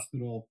local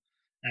hospital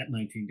at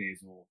 19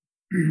 days old.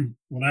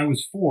 When I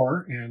was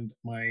 4 and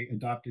my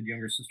adopted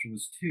younger sister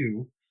was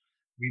 2,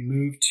 we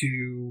moved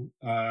to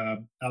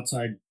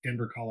outside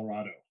Denver,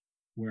 Colorado,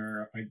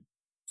 where I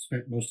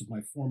spent most of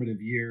my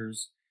formative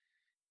years.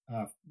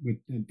 With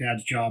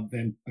Dad's job,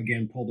 then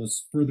again pulled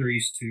us further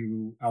east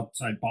to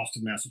outside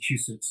Boston,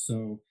 Massachusetts.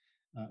 So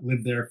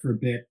lived there for a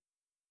bit.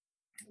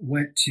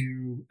 Went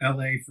to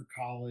LA for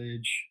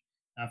college.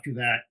 After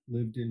that,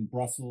 lived in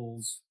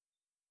Brussels.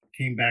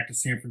 Came back to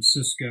San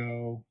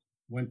Francisco.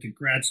 Went to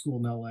grad school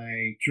in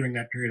LA. During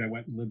that period, I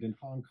went and lived in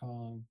Hong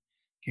Kong.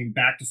 Came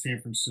back to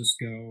San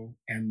Francisco,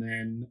 and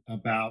then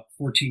about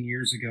 14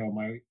 years ago,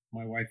 my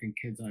wife and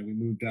kids and I, we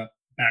moved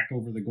back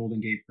over the Golden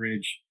Gate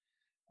Bridge.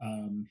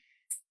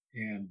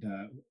 And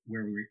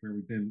where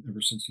we've been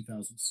ever since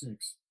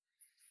 2006.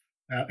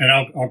 And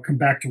I'll come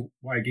back to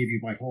why I gave you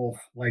my whole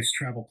life's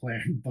travel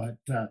plan, but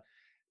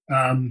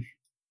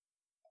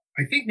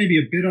I think maybe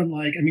a bit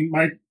unlike. I mean,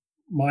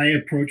 my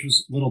approach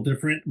was a little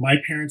different. My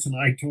parents and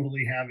I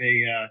totally have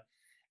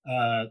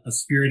a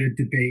spirited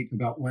debate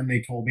about when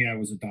they told me I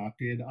was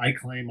adopted. I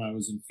claim I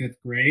was in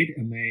 5th grade,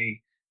 and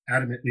they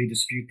adamantly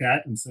dispute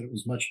that and said it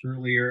was much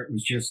earlier. It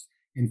was just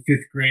in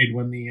 5th grade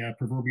when the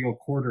proverbial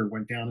quarter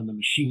went down in the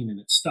machine and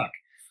it stuck.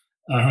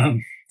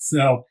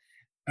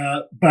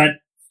 But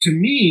to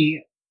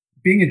me,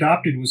 being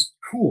adopted was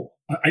cool.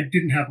 I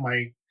didn't have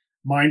my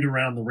mind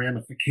around the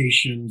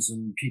ramifications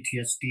and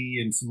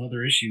PTSD and some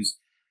other issues.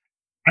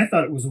 I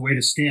thought it was a way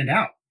to stand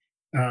out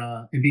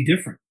and be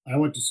different. I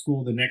went to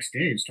school the next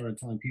day and started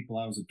telling people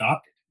I was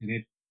adopted, and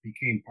it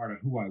became part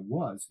of who I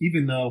was,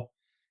 even though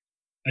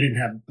I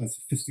didn't have a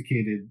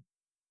sophisticated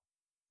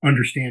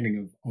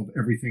understanding of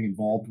everything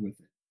involved with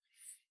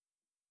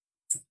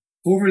it.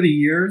 Over the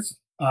years,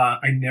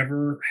 I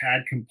never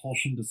had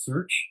compulsion to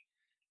search.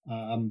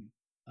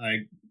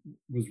 I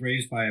was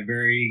raised by a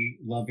very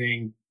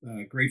loving,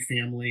 great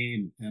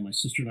family, and my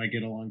sister and I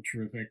get along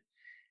terrific.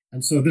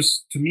 And so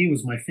this, to me,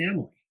 was my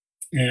family.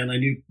 And I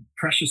knew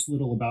precious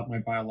little about my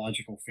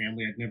biological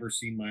family. I'd never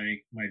seen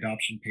my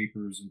adoption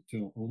papers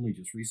until only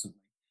just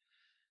recently.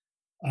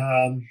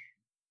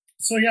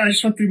 So yeah, I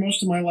just went through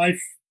most of my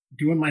life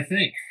doing my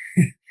thing.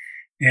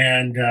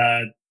 And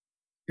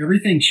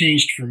everything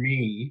changed for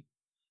me,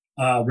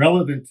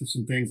 relevant to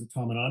some things that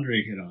Tom and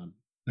Andre hit on.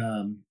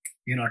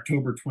 In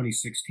October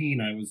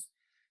 2016, I was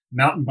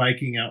mountain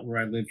biking out where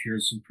I live here,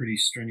 some pretty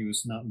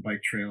strenuous mountain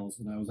bike trails.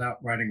 And I was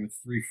out riding with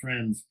 3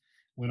 friends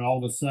when all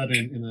of a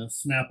sudden, in a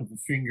snap of a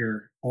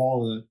finger,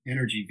 all the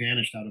energy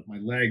vanished out of my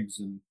legs.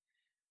 And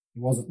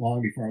it wasn't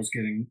long before I was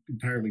getting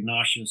entirely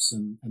nauseous.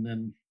 And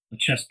then a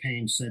chest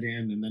pain set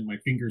in, and then my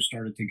fingers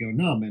started to go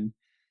numb. And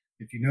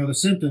if you know the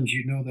symptoms,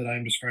 you know that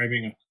I'm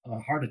describing a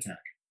heart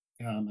attack.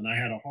 And I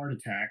had a heart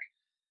attack.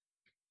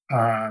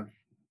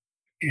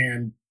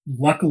 And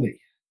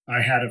luckily,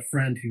 I had a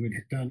friend who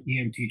had done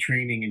EMT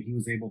training, and he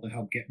was able to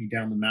help get me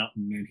down the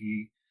mountain, and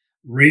he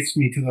raced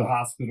me to the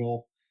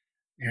hospital.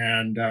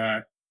 And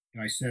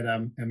I said,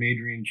 I'm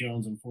Adrian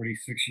Jones. I'm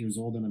 46 years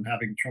old and I'm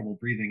having trouble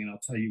breathing. And I'll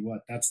tell you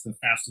what, that's the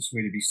fastest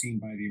way to be seen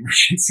by the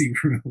emergency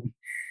room.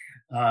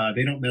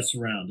 They don't mess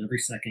around. Every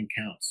second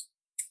counts.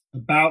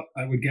 About,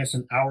 I would guess,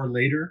 an hour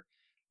later,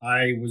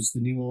 I was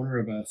the new owner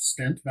of a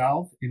stent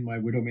valve in my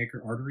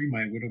widowmaker artery.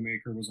 My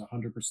widowmaker was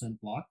 100%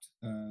 blocked.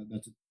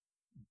 That's a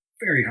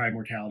very high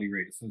mortality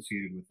rate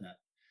associated with that.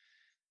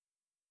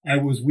 I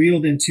was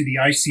wheeled into the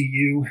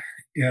ICU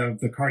of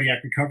the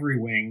cardiac recovery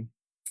wing,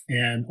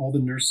 and all the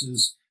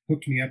nurses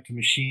hooked me up to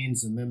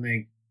machines, and then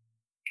they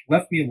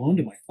left me alone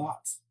to my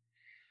thoughts.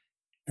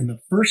 And the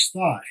first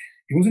thought,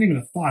 it wasn't even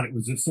a thought, it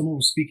was if someone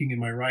was speaking in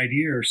my right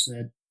ear,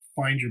 said,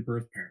 "Find your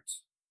birth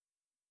parents."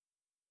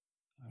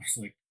 I was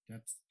like,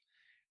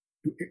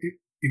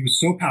 it was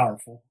so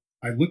powerful.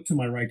 I looked to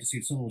my right to see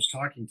if someone was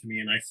talking to me,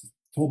 and I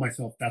told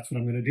myself, that's what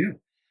I'm going to do.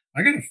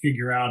 I got to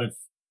figure out if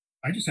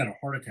I just had a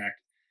heart attack,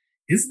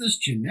 is this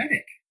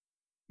genetic?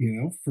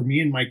 For me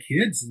and my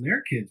kids and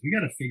their kids, we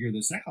got to figure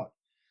this out.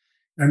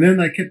 And then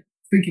I kept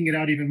thinking it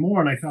out even more.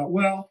 And I thought,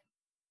 well,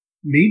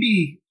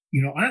 maybe,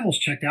 I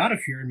almost checked out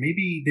of here, and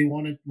maybe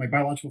my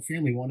biological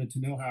family wanted to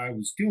know how I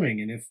was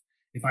doing. And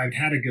if I've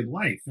had a good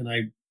life, and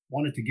I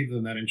wanted to give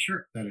them that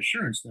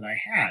assurance that I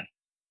had.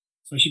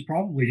 So I should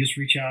probably just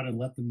reach out and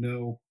let them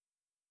know.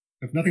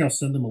 If nothing, I'll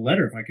send them a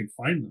letter if I can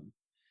find them.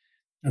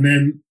 And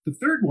then the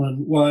third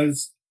one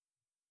was,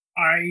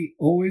 I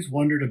always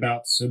wondered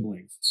about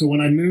siblings. So when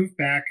I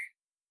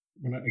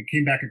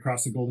came back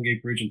across the Golden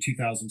Gate Bridge in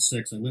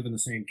 2006, I live in the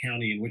same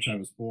county in which I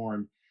was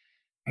born.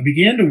 I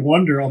began to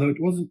wonder, although it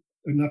wasn't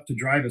enough to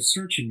drive a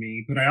search in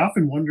me, but I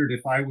often wondered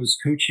if I was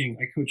coaching.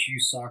 I coach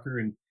youth soccer,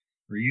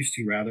 or used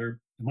to rather.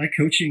 Am I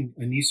coaching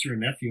a niece or a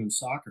nephew in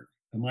soccer?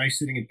 Am I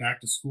sitting at back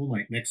to school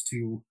night next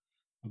to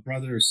a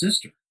brother or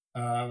sister?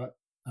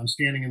 I'm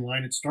standing in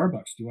line at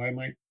Starbucks.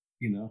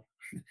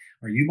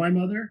 Are you my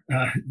mother?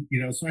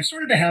 So I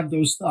started to have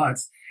those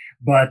thoughts,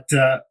 but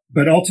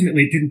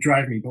ultimately it didn't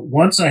drive me. But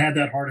once I had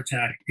that heart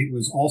attack, it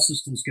was all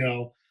systems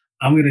go.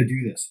 I'm going to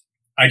do this.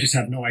 I just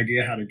have no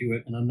idea how to do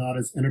it. And I'm not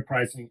as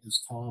enterprising as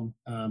Tom.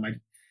 I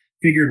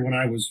figured when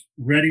I was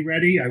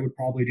ready, I would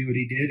probably do what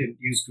he did and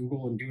use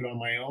Google and do it on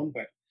my own.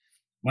 But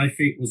my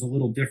fate was a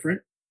little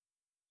different.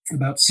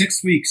 About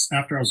 6 weeks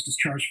after I was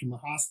discharged from the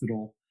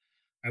hospital,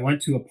 I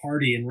went to a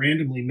party and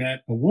randomly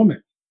met a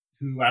woman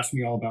who asked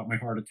me all about my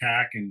heart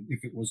attack and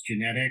if it was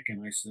genetic.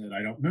 And I said,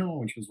 I don't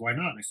know. And she goes, why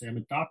not? And I say, I'm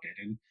adopted.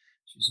 And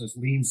she says,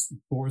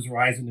 bores her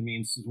eyes into me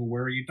and says, well,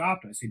 where are you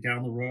adopted? I say,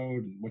 down the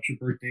road. And what's your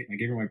birthday? And I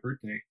gave her my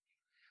birthday.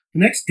 The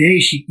next day,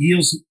 she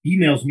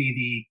emails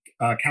me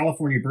the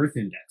California Birth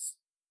Index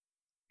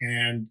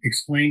and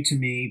explained to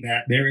me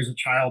that there is a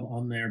child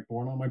on there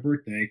born on my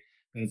birthday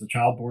that is a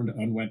child born to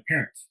unwed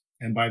parents.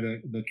 And by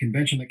the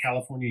convention that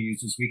California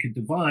uses, we could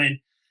divine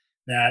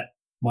that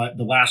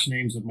the last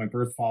names of my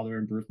birth father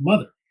and birth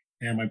mother.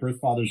 And my birth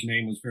father's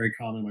name was very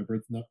common. My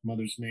birth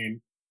mother's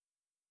name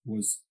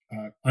was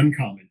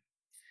uncommon.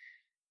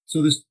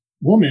 So this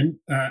woman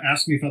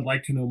asked me if I'd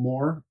like to know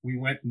more. We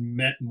went and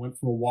met and went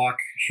for a walk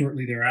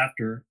shortly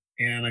thereafter.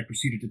 And I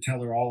proceeded to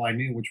tell her all I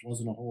knew, which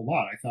wasn't a whole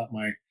lot. I thought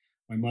my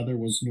mother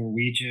was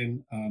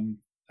Norwegian,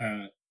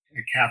 a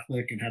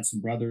Catholic, and had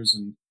some brothers.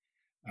 And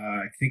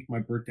I think my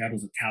birth dad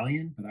was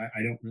Italian, but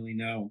I don't really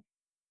know.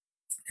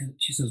 And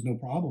she says, no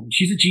problem.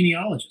 She's a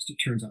genealogist, it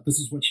turns out. This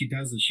is what she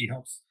does, is she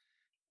helps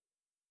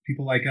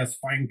people like us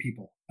find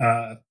people.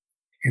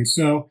 And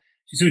so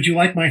she said, would you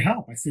like my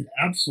help? I said,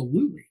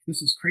 absolutely.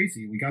 This is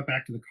crazy. We got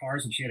back to the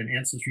cars and she had an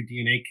Ancestry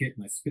DNA kit,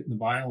 and I spit in the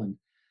vial and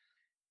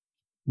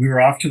we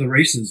were off to the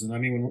races. And I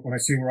mean, when I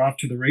say we're off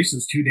to the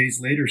races, 2 days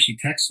later, she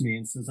texts me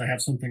and says, I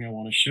have something I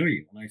want to show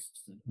you. And I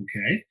said,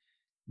 okay.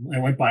 I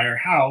went by her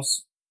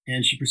house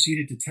and she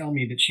proceeded to tell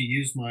me that she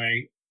used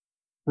my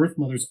birth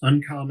mother's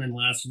uncommon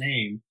last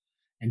name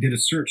and did a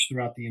search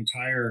throughout the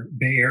entire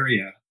Bay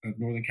Area of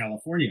Northern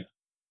California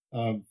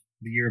of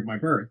the year of my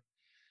birth,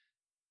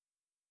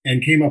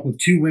 and came up with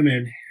two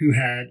women who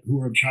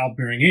were of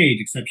childbearing age,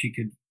 except she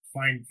could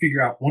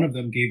figure out one of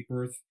them gave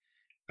birth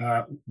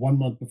 1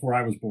 month before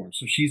I was born.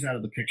 So she's out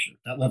of the picture.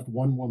 That left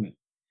one woman.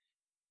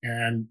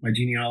 And my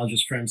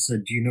genealogist friend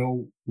said, do you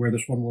know where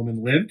this one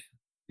woman lived?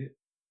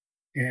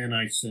 And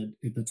I said,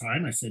 at the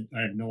time,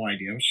 I have no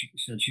idea. She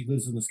said she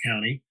lives in this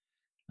county.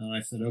 And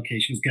I said, okay.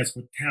 She goes, guess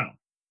what town?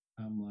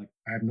 I'm like,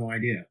 I have no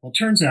idea. Well, it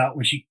turns out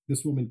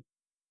this woman,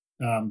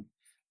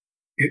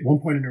 at one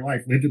point in her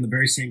life, lived in the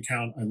very same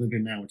town I live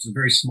in now, which is a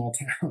very small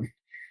town.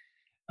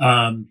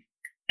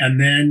 And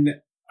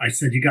then I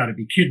said, you got to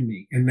be kidding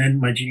me. And then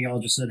my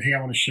genealogist said, hey, I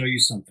want to show you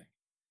something.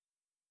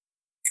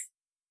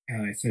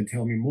 And I said,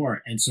 tell me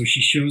more. And so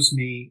she shows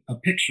me a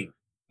picture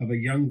of a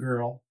young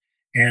girl,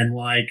 and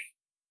like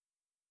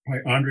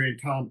Andre and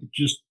Tom, it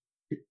just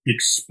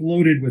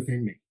exploded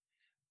within me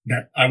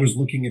that I was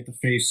looking at the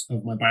face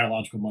of my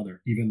biological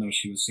mother, even though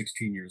she was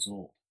 16 years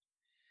old.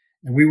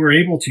 And we were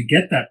able to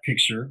get that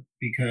picture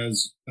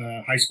because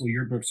high school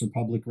yearbooks are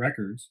public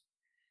records.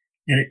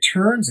 And it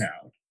turns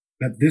out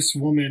that this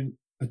woman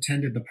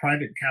attended the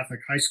private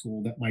Catholic high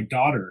school that my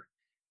daughter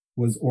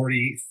was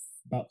already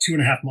about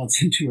 2.5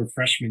 months into her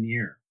freshman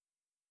year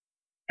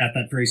at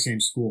that very same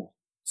school.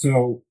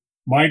 So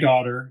my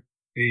daughter,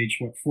 age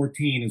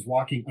 14, is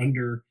walking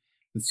under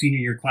the senior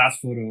year class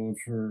photo of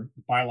her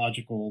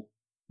biological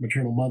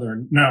maternal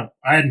mother. Now,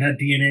 I hadn't had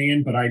DNA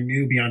in, but I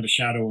knew beyond a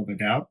shadow of a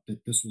doubt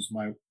that this was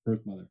my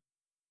birth mother.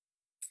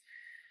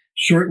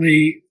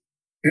 Shortly,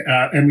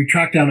 and we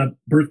tracked down a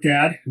birth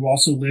dad who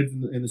also lived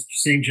in the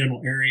same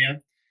general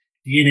area.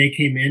 DNA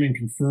came in and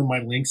confirmed my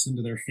links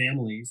into their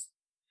families.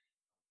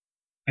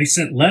 I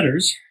sent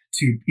letters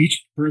to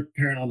each birth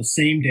parent on the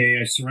same day.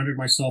 I surrendered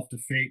myself to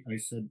fate. I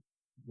said,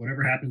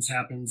 whatever happens,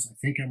 happens. I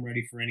think I'm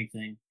ready for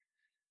anything.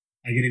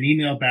 I get an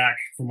email back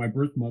from my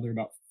birth mother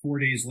about 4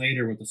 days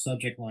later with the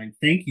subject line,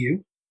 "Thank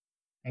you.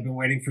 I've been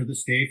waiting for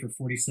this day for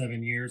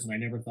 47 years and I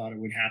never thought it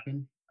would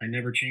happen. I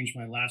never changed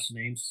my last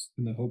names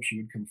in the hope she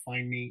would come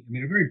find me." I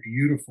mean, a very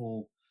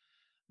beautiful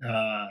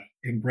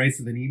embrace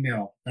of an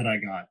email that I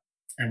got.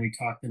 And we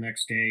talked the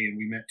next day and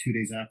we met 2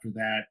 days after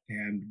that.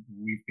 And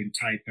we've been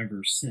tight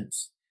ever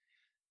since.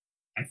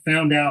 I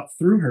found out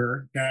through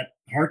her that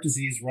heart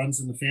disease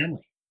runs in the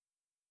family.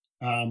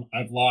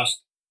 I've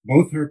lost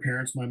both her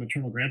parents. My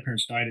maternal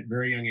grandparents died at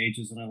very young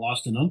ages, and I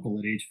lost an uncle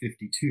at age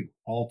 52,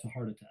 all to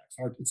heart attacks.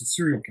 It's a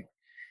serial killer.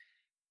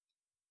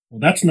 Well,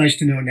 that's nice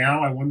to know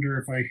now. I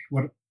wonder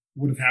what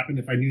would have happened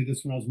if I knew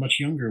this when I was much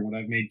younger. Would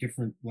I have made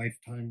different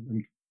lifetime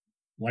and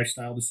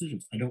lifestyle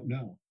decisions? I don't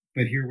know.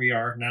 But here we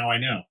are. Now I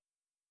know.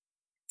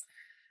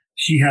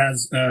 She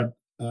has a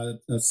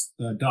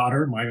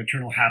daughter, my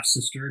maternal half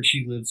sister, and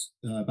she lives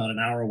about an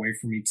hour away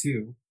from me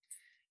too.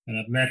 And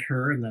I've met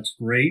her, and that's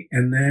great.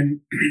 And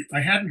then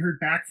I hadn't heard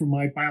back from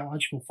my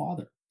biological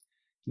father.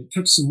 It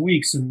took some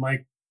weeks, and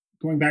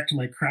going back to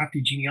my crafty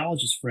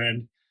genealogist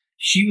friend,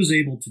 she was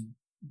able to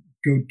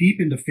go deep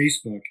into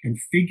Facebook and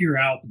figure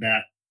out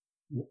that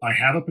I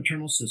have a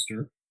paternal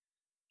sister,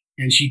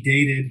 and she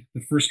dated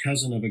the first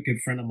cousin of a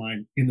good friend of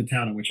mine in the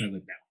town in which I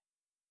live now.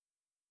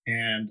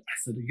 And I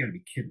said, "You got to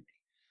be kidding me."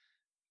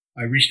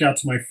 I reached out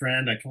to my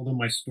friend. I told him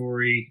my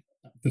story.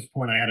 At this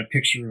point, I had a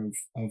picture of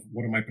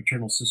one of my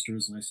paternal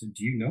sisters, and I said,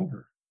 "Do you know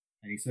her?"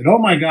 And he said, "Oh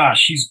my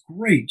gosh, she's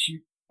great.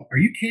 Are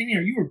you kidding me?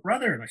 Are you her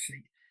brother?" And I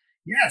said,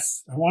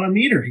 "Yes, I want to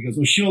meet her." He goes,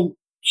 "Well,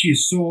 she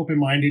is so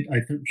open-minded.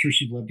 I'm sure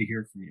she'd love to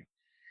hear from you."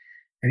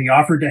 And he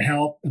offered to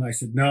help, and I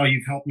said, "No,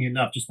 you've helped me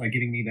enough just by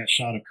giving me that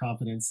shot of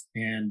confidence."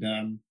 And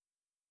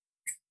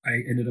I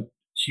ended up.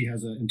 She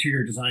has an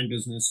interior design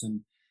business,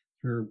 and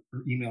her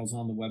email's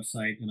on the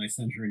website. And I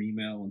sent her an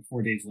email, and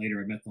 4 days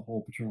later, I met the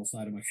whole paternal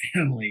side of my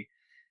family,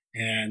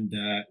 and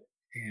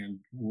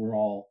we're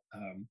all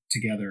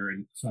together.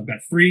 And so I've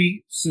got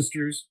 3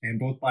 sisters, and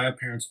both bio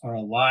parents are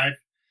alive.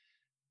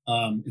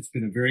 It's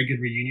been a very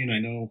good reunion. I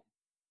know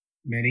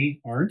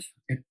many aren't,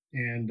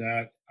 and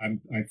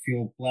I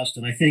feel blessed.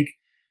 And I think,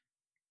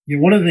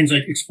 one of the things I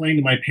explained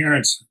to my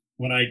parents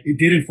when I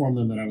did inform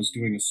them that I was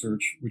doing a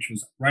search, which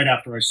was right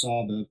after I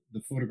saw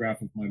the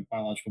photograph of my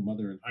biological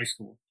mother in high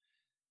school,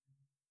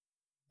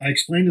 I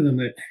explained to them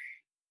that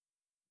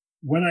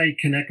when I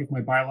connect with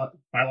my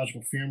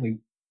biological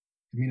family,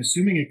 I mean,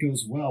 assuming it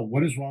goes well,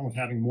 what is wrong with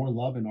having more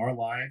love in our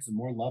lives and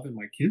more love in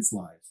my kids'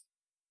 lives?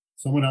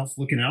 Someone else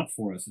looking out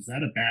for us. Is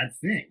that a bad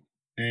thing?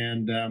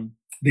 And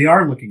they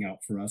are looking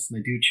out for us, and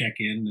they do check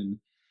in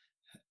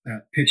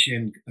and pitch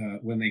in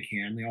when they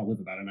can. They all live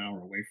about an hour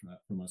away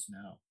from us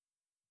now.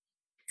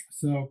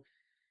 So,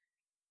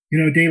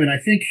 Damon, I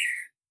think,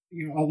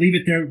 I'll leave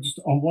it there. Just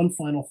on one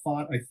final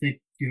thought, I think,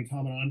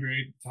 Tom and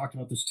Andre talked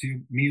about this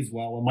too, me as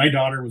well. When my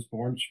daughter was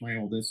born, she's my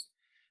oldest,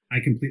 I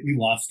completely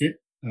lost it.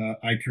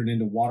 I turned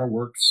into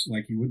waterworks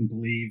like you wouldn't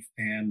believe,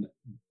 and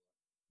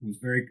I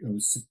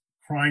was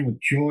crying with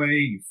joy,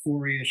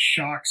 euphoria,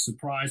 shock,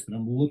 surprise, but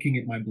I'm looking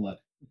at my blood.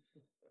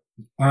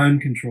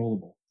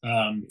 Uncontrollable.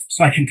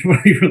 So I can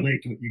totally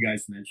relate to what you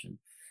guys mentioned.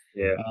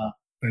 Yeah.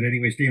 But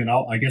anyways, Damon,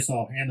 I guess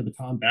I'll hand the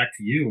baton back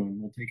to you,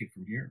 and we'll take it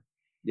from here.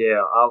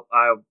 Yeah,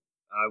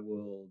 I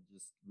will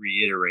just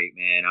reiterate,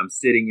 man. I'm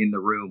sitting in the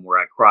room where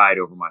I cried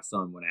over my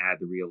son when I had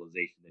the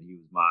realization that he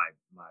was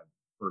my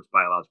first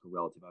biological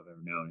relative I've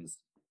ever known.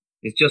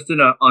 It's just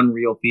an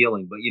unreal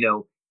feeling. But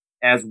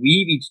as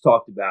we've each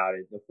talked about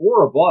it, the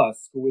 4 of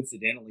us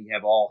coincidentally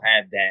have all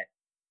had that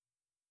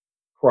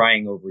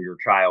crying over your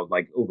child,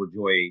 like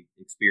overjoyed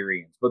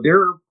experience. But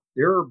there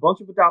are a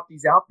bunch of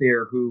adoptees out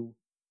there who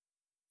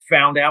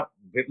found out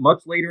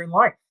much later in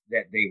life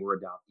that they were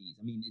adoptees.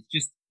 I mean,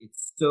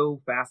 it's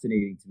so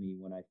fascinating to me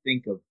when I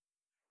think of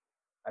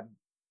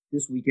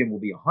this weekend will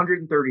be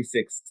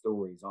 136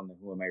 stories on the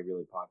Who Am I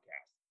Really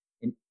podcast.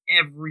 And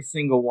every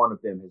single one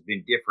of them has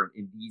been different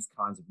in these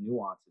kinds of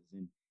nuances.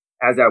 And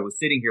as I was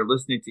sitting here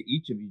listening to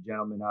each of you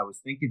gentlemen, I was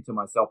thinking to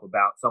myself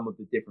about some of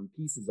the different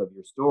pieces of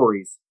your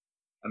stories.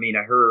 I mean,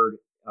 I heard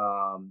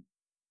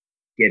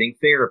getting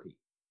therapy.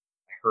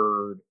 I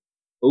heard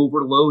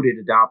overloaded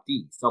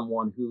adoptee,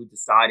 someone who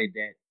decided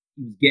that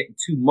he was getting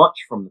too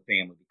much from the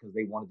family because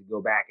they wanted to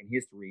go back in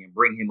history and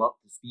bring him up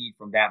to speed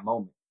from that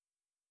moment.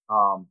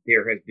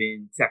 There has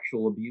been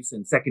sexual abuse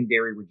and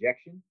secondary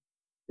rejection.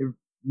 There are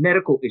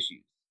medical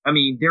issues. I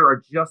mean, there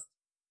are just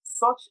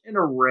such an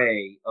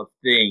array of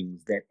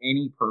things that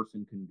any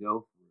person can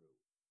go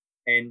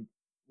through. And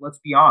let's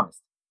be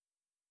honest,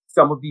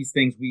 some of these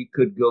things we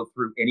could go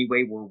through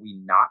anyway were we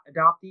not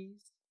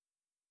adoptees.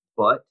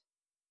 But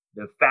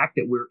the fact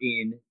that we're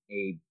in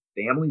a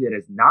family that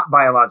is not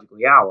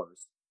biologically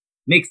ours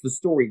makes the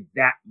story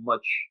that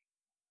much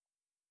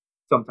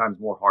sometimes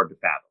more hard to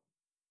fathom.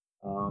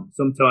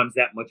 Sometimes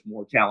that much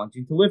more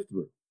challenging to live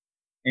through.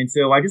 And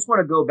so I just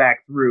want to go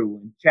back through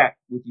and chat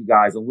with you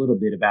guys a little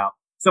bit about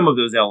some of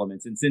those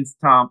elements. And since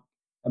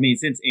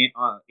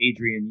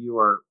Adrian, you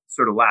are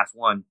sort of last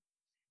one,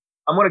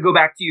 I want to go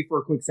back to you for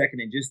a quick second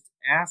and just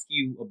ask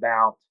you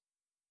about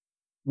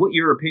what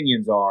your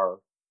opinions are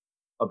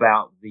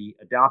about the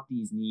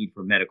adoptee's need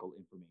for medical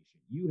information.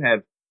 You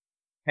have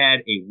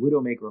had a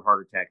widowmaker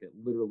heart attack that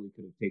literally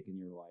could have taken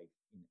your life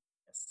in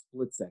a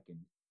split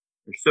second.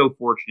 You're so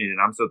fortunate,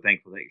 and I'm so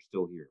thankful that you're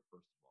still here,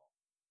 first of all.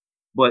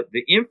 But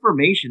the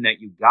information that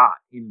you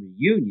got in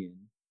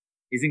Reunion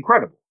is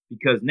incredible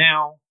because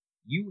now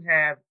you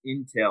have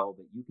intel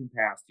that you can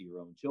pass to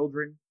your own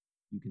children.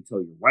 You can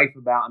tell your wife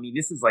about. I mean,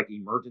 this is like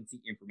emergency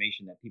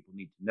information that people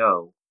need to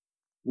know,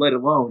 let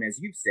alone, as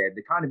you've said,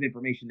 the kind of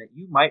information that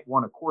you might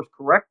want to course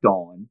correct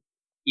on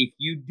if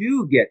you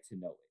do get to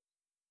know it.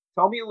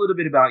 Tell me a little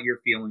bit about your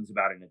feelings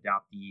about an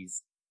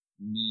adoptee's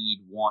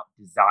need, want,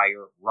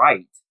 desire,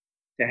 right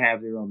to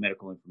have their own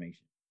medical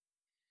information.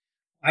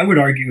 I would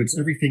argue it's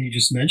everything you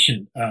just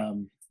mentioned.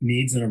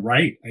 Needs and a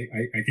right.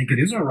 I think it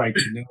is our right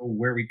to know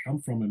where we come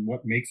from and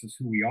what makes us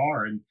who we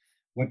are and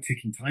what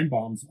ticking time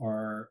bombs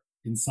are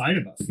inside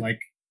of us. Like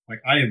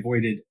I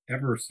avoided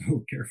ever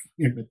so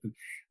carefully, but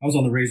I was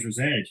on the razor's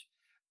edge.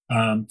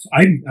 So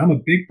I'm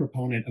a big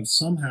proponent of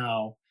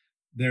somehow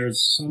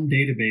there's some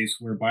database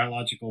where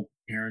biological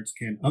parents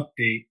can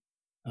update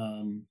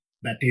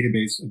that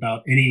database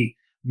about any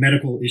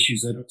medical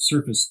issues that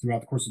surface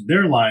throughout the course of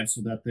their lives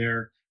so that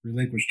their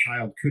relinquished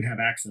child could have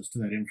access to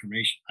that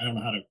information. I don't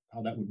know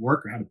how that would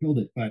work or how to build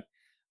it, but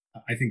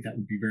I think that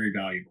would be very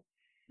valuable.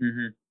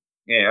 Mm-hmm.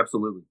 Yeah,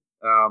 absolutely.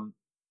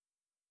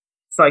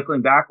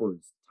 Cycling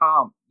backwards,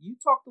 Tom, you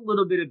talked a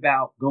little bit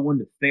about going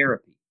to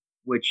therapy,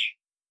 which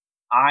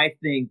I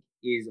think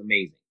is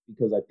amazing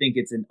because I think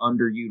it's an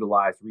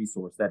underutilized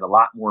resource that a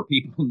lot more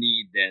people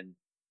need than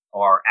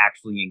are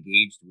actually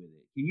engaged with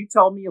it. Can you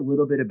tell me a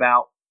little bit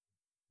about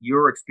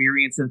your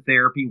experience in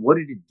therapy? What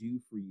did it do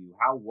for you?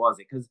 How was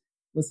it? Because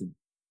listen,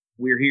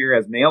 we're here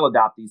as male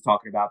adoptees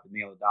talking about the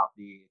male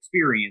adoptee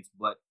experience,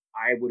 but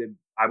I would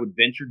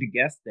venture to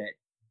guess that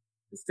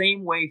the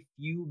same way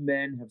few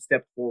men have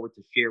stepped forward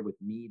to share with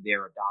me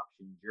their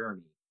adoption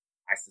journey,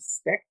 I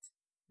suspect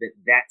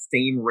that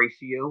same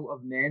ratio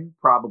of men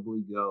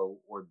probably go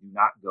or do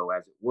not go,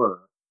 as it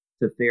were,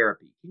 to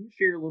therapy. Can you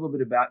share a little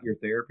bit about your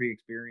therapy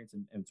experience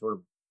and sort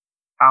of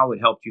how it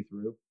helped you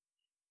through?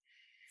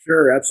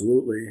 Sure,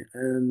 absolutely.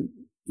 And,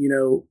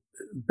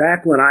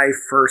 back when I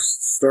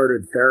first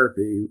started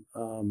therapy,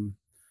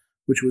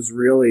 which was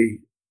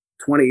really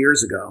 20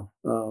 years ago,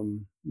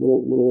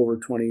 little over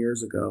 20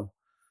 years ago,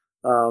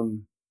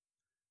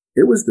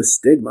 it was the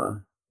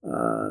stigma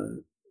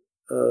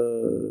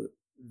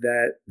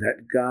that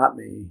got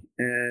me,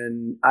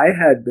 and I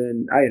had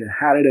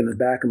it in the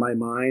back of my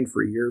mind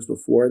for years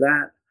before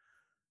that,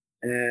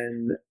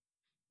 and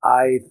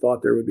I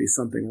thought there would be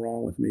something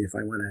wrong with me if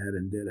I went ahead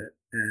and did it.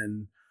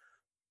 And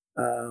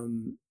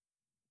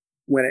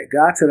when it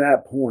got to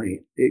that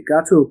point, it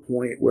got to a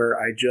point where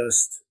I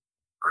just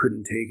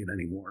couldn't take it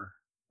anymore.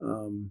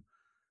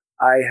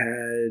 I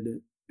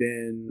had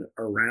been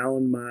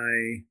around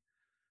my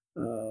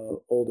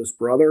oldest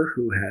brother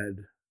who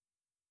had,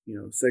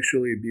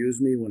 sexually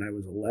abused me when I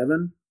was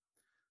 11.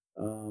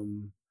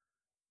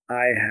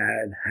 I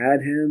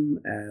had him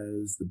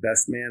as the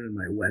best man in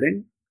my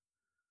wedding.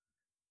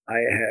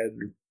 I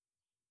had,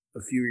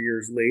 a few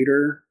years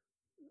later,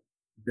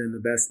 been the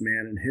best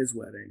man in his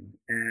wedding.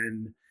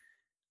 And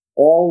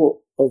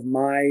all of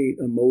my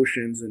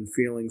emotions and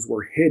feelings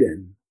were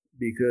hidden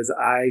because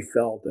I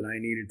felt that I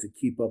needed to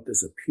keep up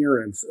this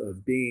appearance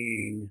of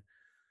being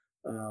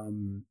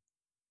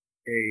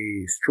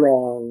a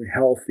strong,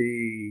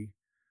 healthy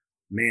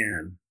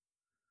man.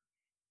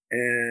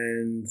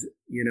 And,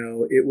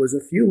 it was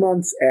a few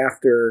months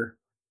after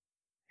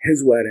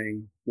his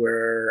wedding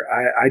where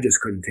I just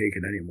couldn't take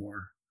it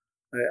anymore.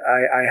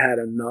 I had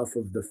enough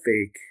of the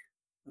fake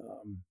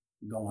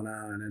going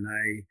on. And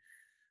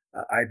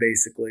I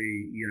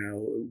basically,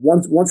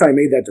 once I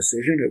made that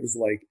decision, it was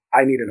like,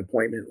 I need an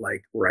appointment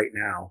like right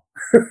now.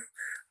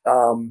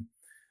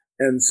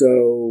 And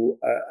so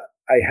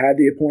I had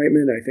the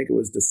appointment. I think it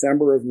was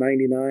December of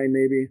 99,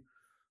 maybe,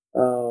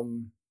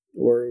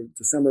 or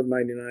December of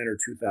 99 or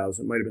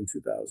 2000, might have been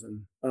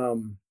 2000.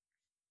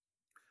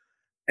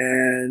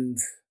 And,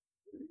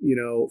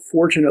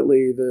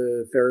 fortunately,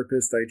 the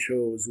therapist I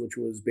chose, which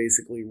was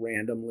basically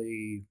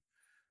randomly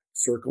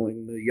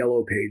circling the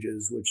yellow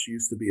pages, which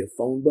used to be a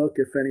phone book,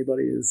 if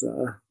anybody is,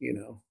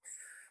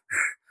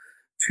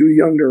 too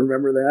young to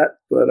remember that,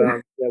 but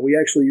yeah, we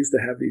actually used to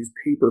have these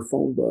paper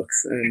phone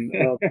books, and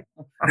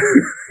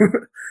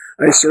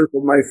I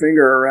circled my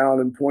finger around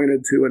and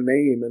pointed to a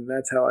name, and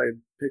that's how I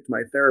picked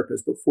my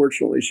therapist. But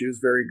fortunately, she was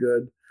very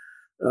good,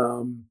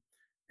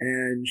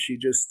 and she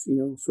just,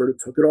 sort of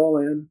took it all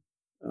in,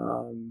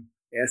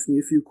 asked me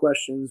a few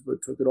questions,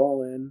 but took it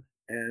all in,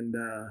 and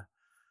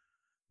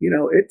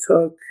it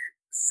took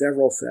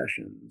several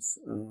sessions.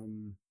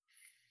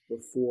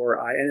 Before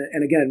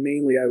and again,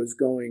 mainly I was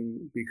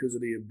going because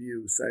of the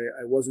abuse.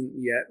 I wasn't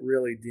yet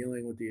really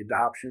dealing with the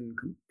adoption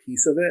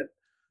piece of it.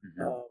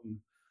 Mm-hmm.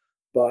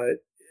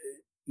 But,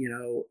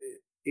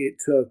 it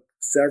took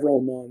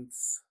several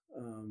months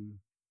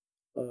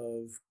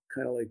of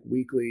kind of like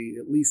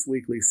at least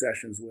weekly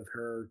sessions with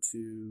her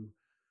to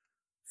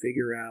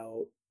figure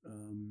out,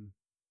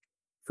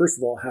 first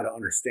of all, how to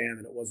understand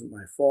that it wasn't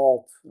my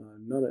fault.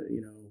 None of,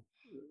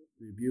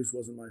 the abuse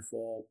wasn't my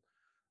fault.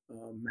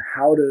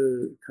 How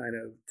to kind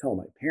of tell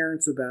my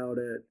parents about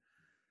it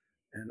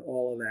and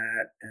all of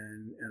that.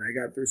 And I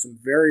got through some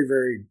very,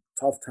 very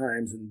tough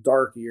times and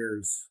dark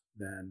years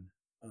then.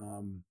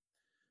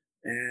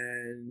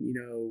 And,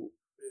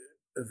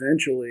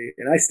 eventually,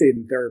 and I stayed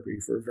in therapy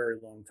for a very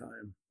long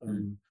time.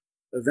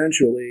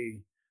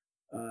 Eventually,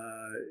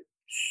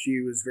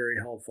 she was very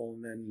helpful.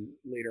 And then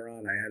later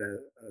on, I had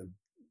a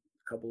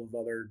couple of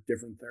other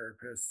different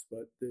therapists,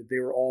 but they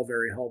were all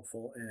very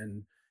helpful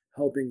in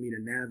helping me to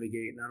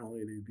navigate not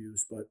only the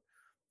abuse but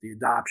the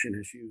adoption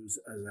issues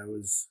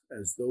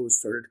as those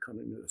started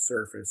coming to the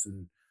surface,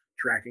 and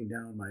tracking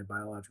down my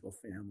biological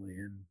family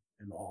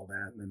and all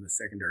that, and then the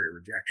secondary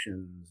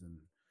rejections and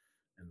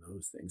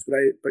those things.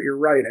 But you're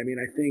right. I mean,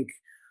 I think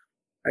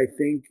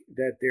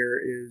that there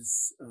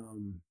is,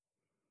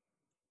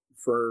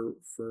 for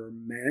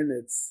men,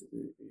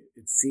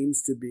 it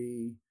seems to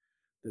be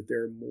that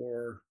they're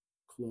more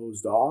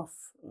closed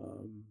off.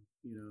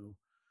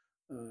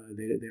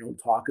 They don't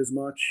talk as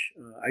much.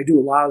 I do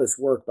a lot of this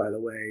work, by the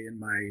way, in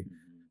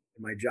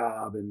my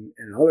job and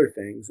other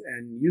things.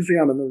 And usually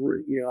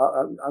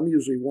I'm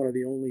usually one of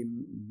the only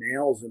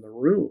males in the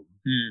room,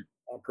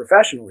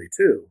 professionally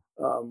too,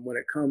 when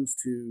it comes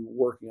to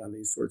working on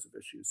these sorts of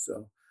issues.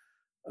 So,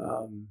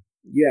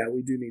 yeah,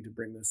 we do need to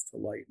bring this to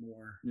light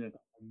more. Yeah.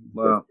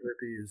 Wow.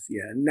 Therapy is,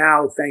 and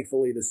now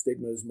thankfully the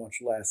stigma is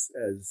much less,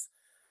 as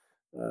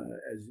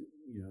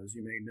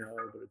you may know,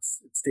 but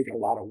it's taken a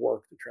lot of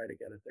work to try to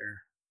get it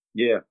there.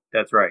 Yeah,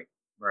 that's right.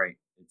 Right.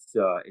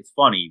 It's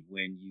funny,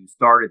 when you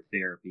started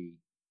therapy,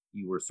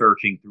 you were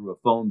searching through a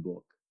phone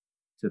book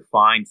to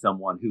find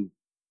someone who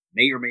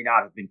may or may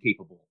not have been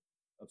capable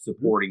of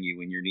supporting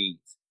you in your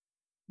needs.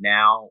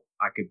 Now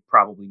I could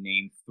probably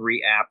name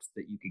 3 apps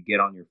that you could get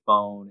on your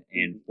phone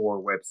and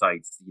 4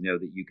 websites,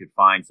 that you could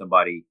find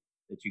somebody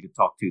that you could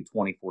talk to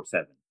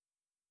 24/7.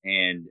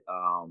 And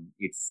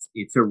it's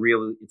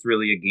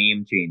really a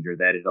game changer,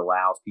 that it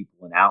allows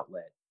people an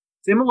outlet,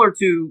 similar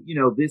to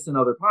this and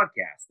other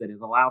podcasts, that it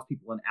allows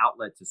people an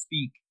outlet to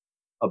speak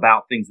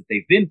about things that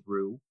they've been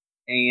through,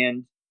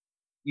 and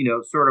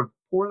sort of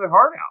pour their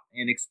heart out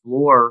and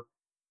explore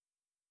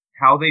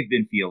how they've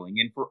been feeling,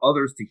 and for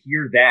others to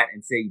hear that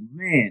and say,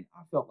 man,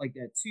 I felt like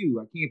that too.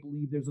 I can't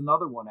believe there's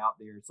another one out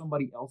there,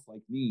 somebody else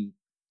like me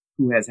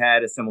who has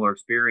had a similar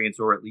experience,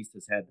 or at least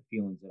has had the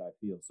feelings that I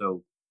feel.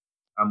 So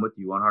I'm with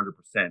you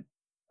 100%.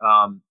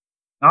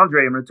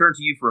 Andre, I'm going to turn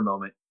to you for a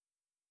moment,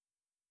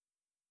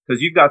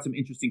 because you've got some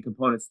interesting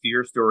components to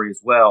your story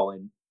as well.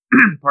 And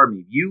pardon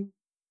me, you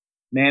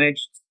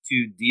managed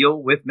to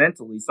deal with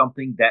mentally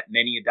something that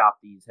many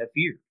adoptees have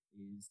feared,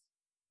 is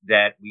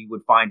that we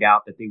would find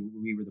out that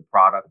we were the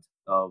product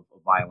of a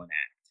violent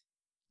act.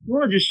 You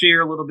want to just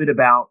share a little bit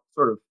about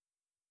sort of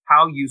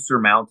how you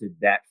surmounted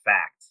that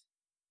fact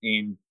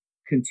and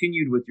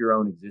continued with your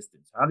own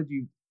existence? How did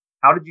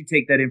you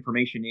take that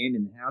information in,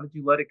 and how did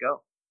you let it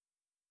go?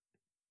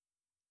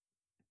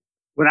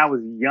 When I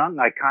was young,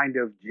 I kind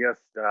of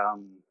just,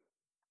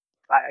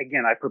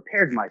 I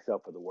prepared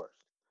myself for the worst.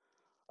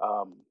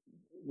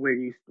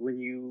 When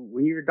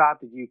you're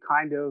adopted, you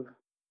kind of,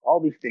 all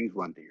these things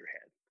run through your head.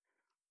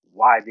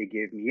 Why they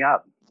give me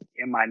up?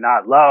 Am I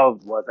not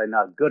loved? Was I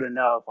not good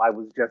enough? I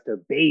was just a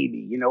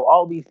baby.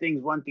 All these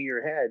things run through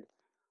your head.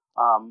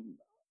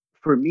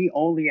 For me,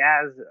 only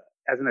as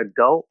an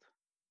adult,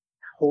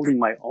 holding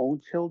my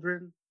own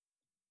children,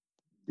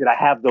 did I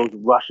have those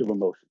rush of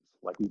emotions,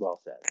 like we've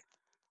all said.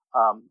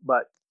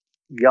 But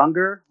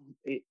younger,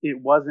 it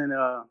wasn't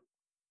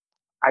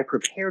I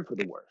prepared for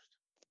the worst.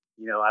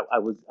 I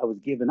was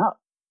giving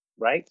up,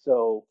 right?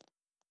 So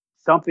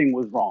something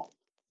was wrong.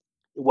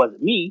 It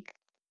wasn't me,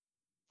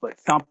 but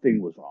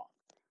something was wrong.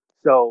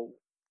 So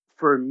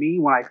for me,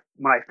 when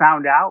I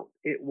found out,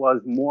 it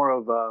was more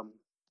of a,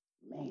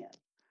 man,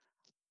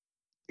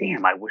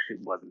 damn, I wish it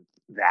wasn't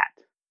that.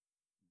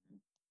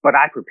 But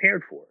I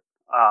prepared for it.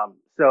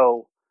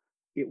 So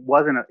it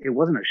wasn't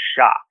a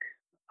shock.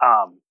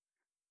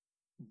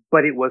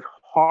 But it was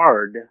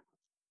hard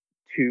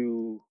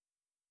to,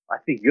 I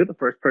think you're the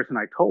first person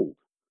I told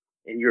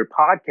in your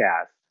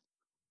podcast,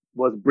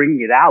 was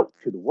bringing it out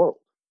to the world.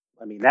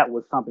 I mean, that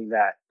was something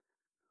that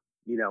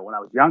when I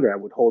was younger, I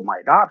would hold my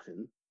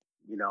adoption.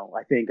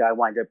 I think I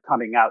wind up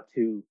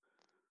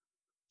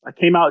I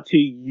came out to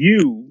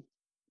you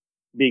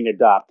being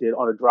adopted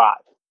on a drive.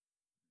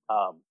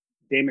 Um,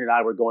 Damon and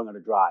I were going on a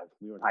drive.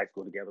 We were in high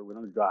school together. We went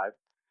on a drive,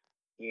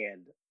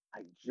 and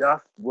I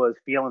just was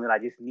feeling that I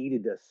just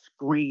needed to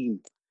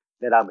scream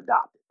that I'm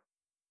adopted.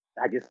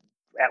 I just,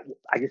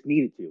 I just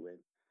needed to, and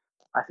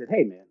I said,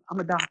 "Hey, man, I'm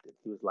adopted."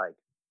 He was like,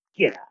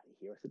 "Get out of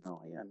here!" I said,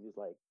 "No, I am." He was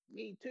like,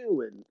 "Me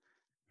too," and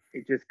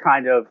it just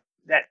kind of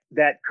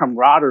that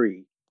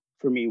camaraderie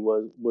for me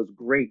was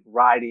great.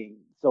 Riding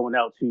someone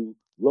else who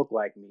looked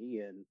like me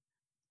and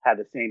had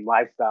the same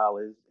lifestyle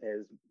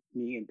as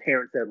me, and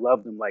parents that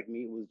loved them like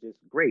me, was just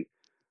great.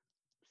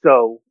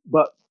 So,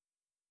 but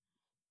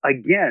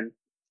again,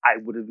 I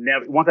would have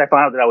never. Once I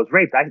found out that I was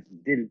raped, I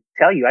didn't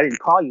tell you. I didn't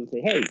call you and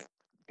say, "Hey,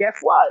 guess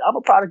what? I'm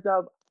a product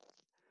of."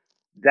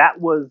 That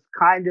was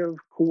kind of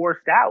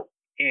coerced out,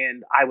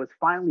 and I was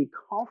finally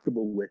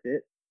comfortable with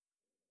it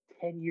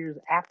 10 years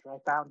after I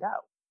found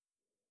out.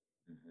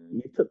 Mm-hmm.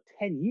 It took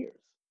 10 years.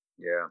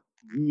 Yeah.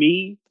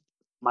 Me,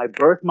 my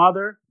birth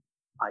mother,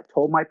 I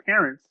told my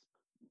parents,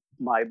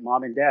 my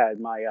mom and dad,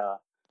 my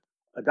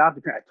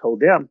adopted parents, I told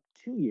them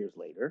 2 years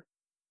later.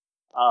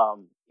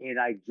 And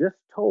I just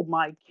told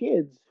my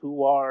kids,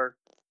 who are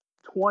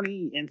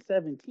 20 and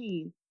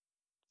 17,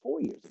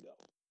 4 years ago.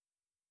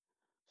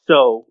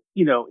 So,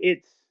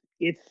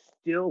 it's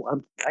still,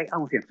 I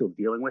don't say I'm still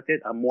dealing with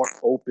it. I'm more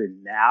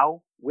open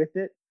now with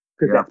it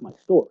because Yeah. that's my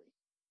story.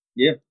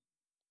 Yeah.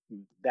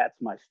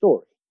 That's my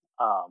story.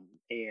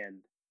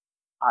 And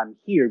I'm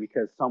here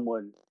because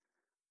someone,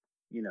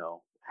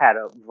 had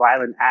a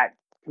violent act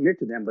committed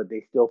to them, but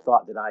they still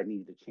thought that I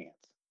needed a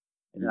chance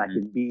and that I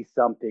could be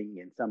something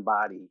and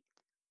somebody.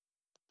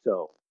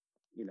 So,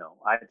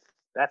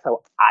 that's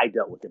how I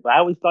dealt with it. But I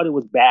always thought it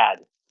was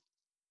bad,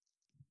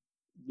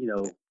 you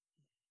know,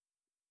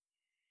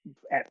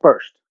 at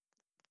first.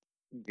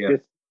 Yeah.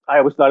 Just I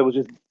always thought it was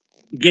just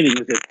beginning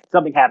was just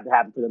something had to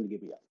happen for them to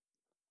give me up.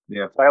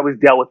 Yeah. So I always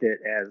dealt with it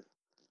as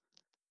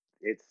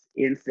it's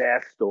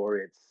incest or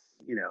it's,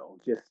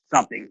 just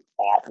something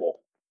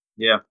awful.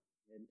 Yeah.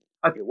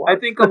 And it was. I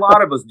think a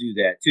lot of us do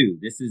that too.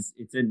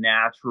 It's a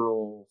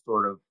natural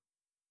sort of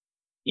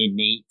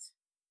innate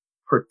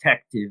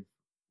protective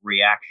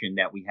reaction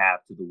that we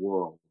have to the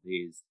world.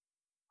 Is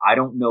I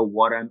don't know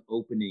what I'm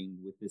opening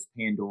with this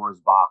Pandora's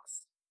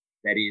box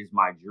that is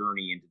my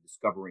journey into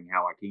discovering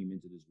how I came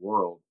into this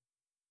world.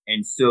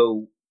 And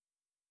so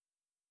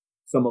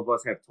some of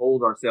us have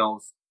told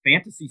ourselves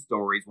fantasy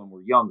stories when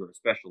we're younger,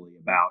 especially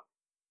about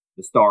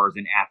the stars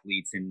and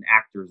athletes and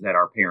actors that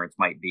our parents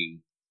might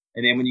be.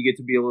 And then when you get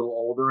to be a little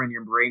older and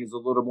your brain is a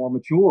little more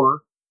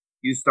mature,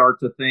 you start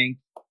to think,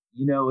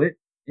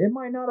 it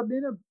might not have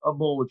been a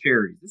bowl of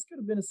cherries. This could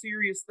have been a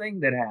serious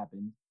thing that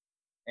happened.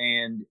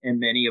 And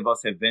many of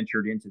us have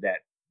ventured into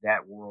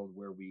that world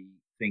where we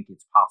think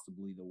it's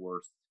possibly the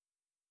worst.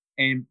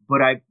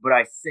 But I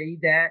say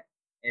that,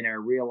 and I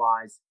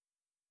realize,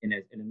 and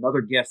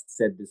another guest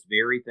said this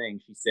very thing.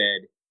 She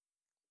said,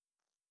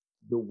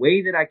 the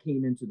way that I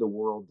came into the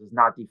world does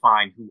not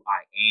define who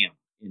I am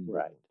in the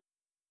world.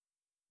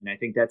 And I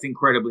think that's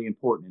incredibly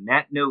important. And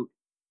that note,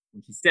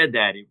 when she said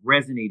that, it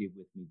resonated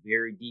with me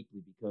very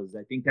deeply, because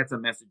I think that's a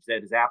message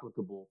that is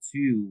applicable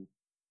to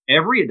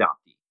every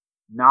adoptee,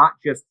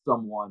 not just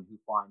someone who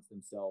finds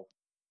themselves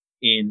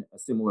in a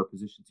similar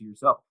position to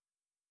yourself.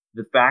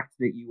 The fact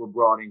that you were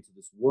brought into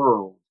this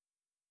world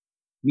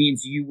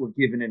means you were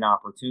given an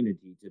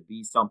opportunity to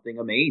be something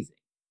amazing.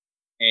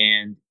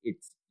 And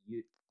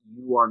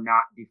you are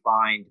not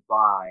defined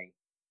by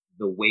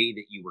the way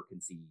that you were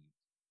conceived.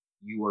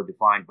 You are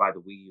defined by the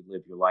way you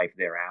live your life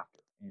thereafter.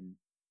 And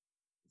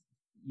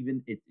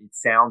even it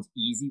sounds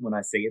easy when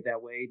I say it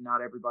that way.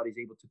 Not everybody's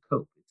able to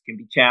cope. It can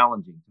be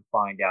challenging to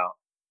find out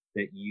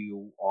that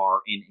you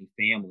are in a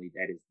family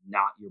that is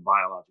not your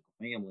biological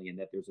family, and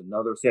that there's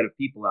another set of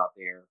people out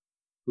there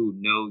who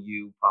know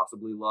you,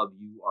 possibly love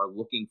you, are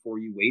looking for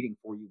you, waiting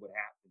for you, what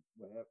have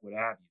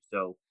you.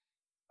 So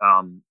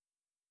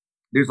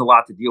there's a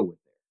lot to deal with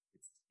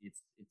there.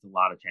 It's a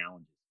lot of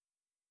challenges.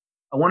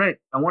 I want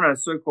to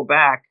circle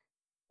back,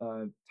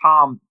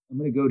 Tom. I'm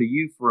going to go to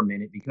you for a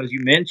minute, because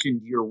you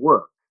mentioned your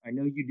work. I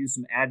know you do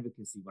some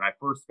advocacy. When I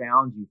first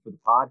found you for the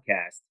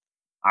podcast,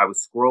 I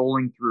was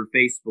scrolling through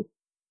Facebook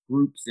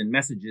groups and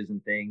messages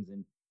and things,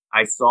 and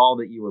I saw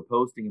that you were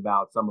posting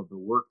about some of the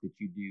work that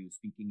you do,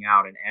 speaking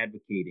out and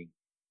advocating.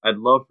 I'd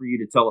love for you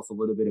to tell us a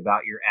little bit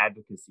about your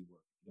advocacy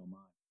work, if you don't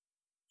mind.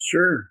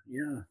 Sure.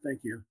 Yeah.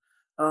 Thank you.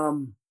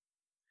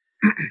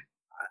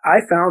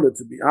 I found it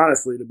to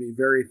be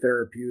very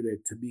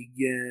therapeutic to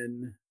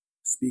begin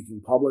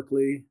speaking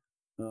publicly.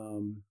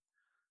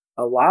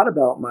 A lot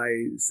about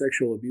my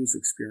sexual abuse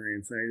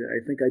experience.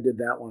 I think I did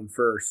that one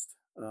first.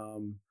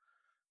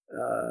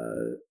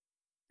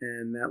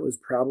 And that was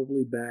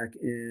probably back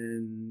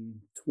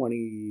in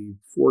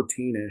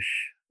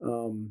 2014-ish.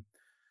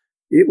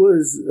 It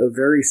was a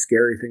very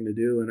scary thing to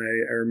do. And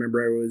I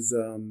remember I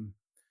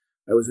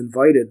was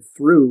invited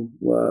through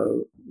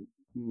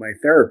my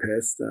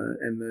therapist,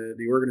 and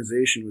the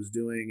organization was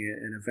doing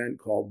an event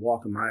called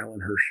Walk a Mile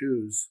in Her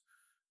Shoes,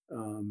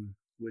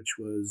 which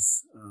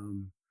was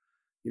an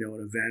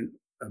event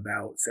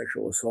about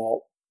sexual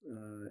assault,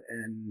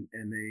 and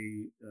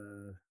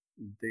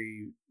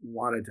they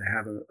wanted to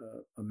have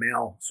a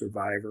male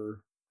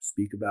survivor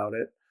speak about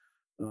it.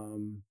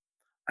 Um,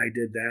 I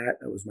did that.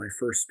 That was my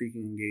first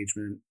speaking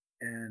engagement,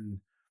 and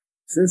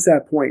since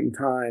that point in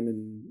time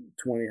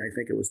I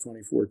think it was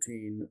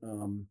 2014,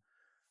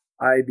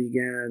 I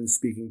began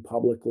speaking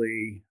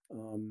publicly,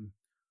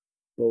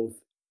 both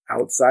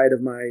outside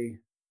of my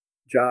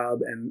job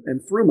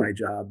and through my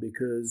job,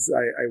 because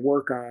I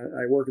work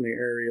in the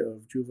area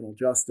of juvenile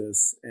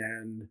justice,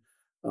 and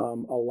a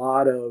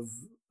lot of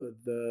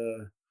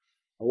the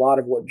a lot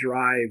of what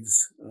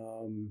drives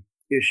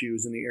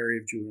issues in the area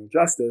of juvenile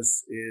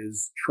justice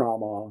is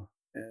trauma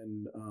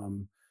and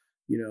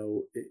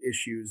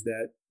issues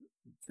that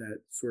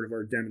sort of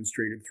are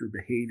demonstrated through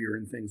behavior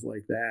and things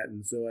like that.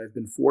 And so I've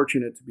been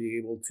fortunate to be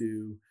able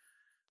to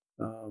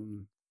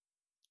um,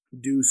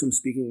 do some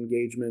speaking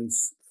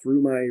engagements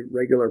through my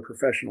regular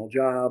professional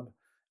job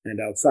and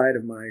outside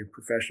of my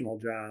professional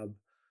job.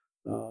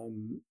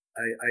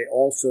 I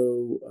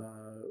also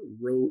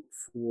wrote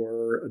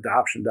for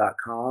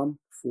adoption.com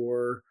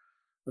for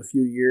a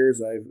few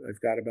years.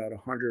 I've got about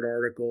 100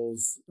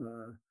 articles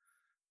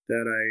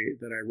that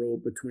I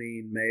wrote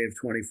between May of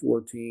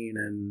 2014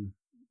 and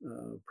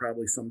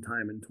probably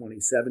sometime in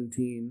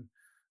 2017.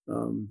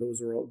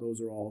 Those are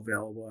all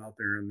available out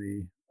there on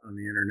the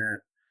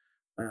internet.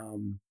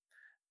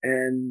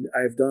 And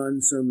I've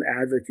done some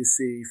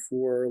advocacy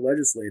for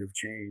legislative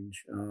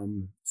change,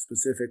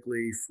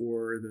 specifically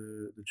for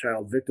the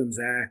Child Victims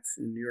Act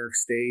in New York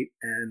State,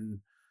 and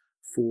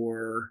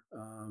for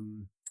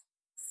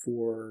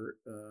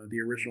the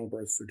original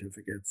birth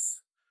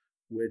certificates,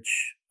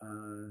 which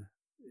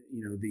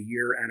the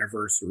year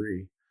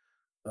anniversary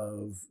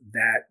of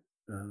that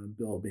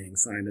bill being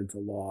signed into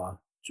law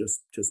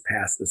just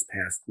passed this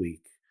past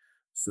week.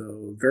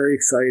 So very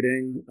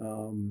exciting.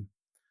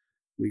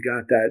 We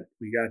got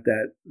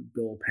that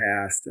bill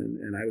passed,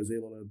 and I was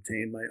able to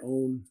obtain my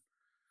own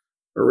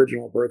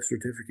original birth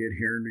certificate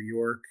here in New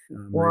York.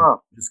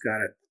 Wow. I just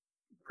got it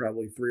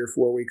probably 3 or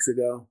 4 weeks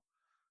ago.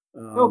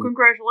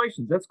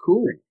 Congratulations. That's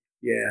cool.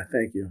 Yeah,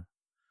 thank you.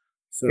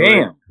 So,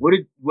 damn.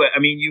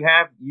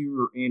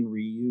 You're in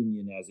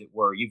reunion, as it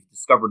were. You've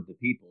discovered the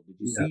people. Did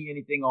you see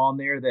anything on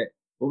there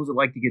what was it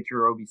like to get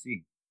your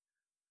OBC?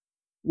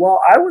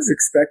 Well, I was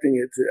expecting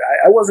it to.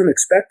 I wasn't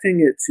expecting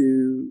it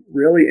to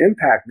really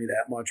impact me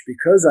that much,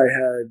 because I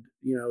had,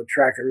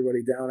 tracked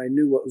everybody down. I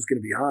knew what was going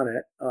to be on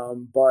it.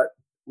 But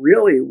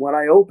really, when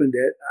I opened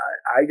it,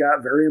 I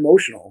got very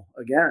emotional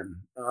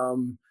again.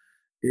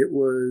 It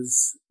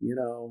was,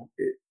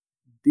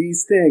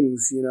 these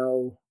things,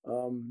 no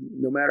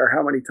matter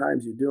how many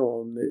times you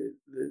do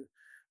them,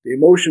 the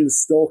emotions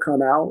still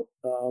come out.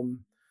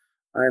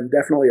 I am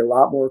definitely a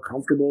lot more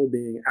comfortable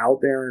being out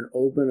there and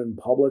open and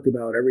public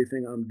about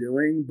everything I'm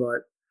doing,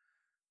 but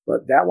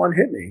that one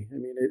hit me. I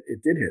mean,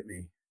 it did hit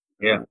me.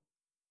 Yeah.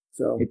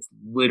 So it's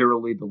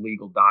literally the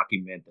legal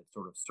document that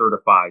sort of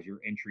certifies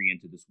your entry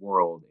into this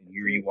world, and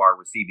here you are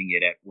receiving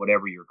it at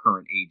whatever your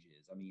current age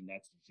is. I mean,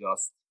 that's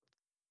just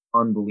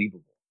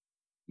unbelievable.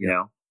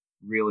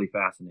 Really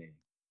fascinating.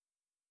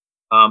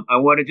 I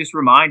want to just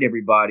remind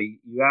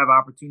everybody, you have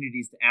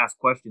opportunities to ask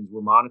questions.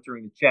 We're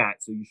monitoring the chat,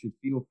 so you should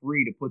feel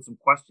free to put some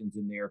questions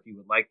in there if you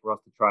would like for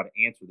us to try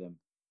to answer them.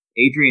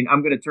 Adrian,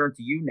 I'm going to turn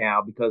to you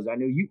now, because I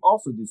know you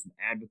also do some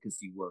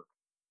advocacy work.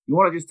 You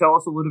want to just tell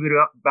us a little bit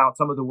about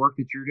some of the work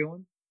that you're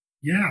doing?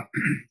 Yeah,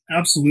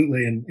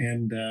 absolutely.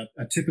 And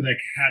a tip of that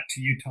hat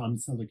to you, Tom.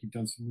 It sounds like you've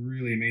done some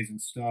really amazing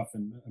stuff,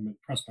 and I'm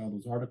impressed by all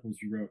those articles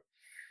you wrote.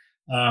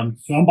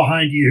 So I'm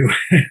behind you,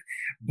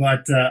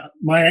 but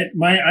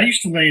I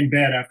used to lay in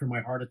bed after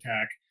my heart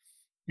attack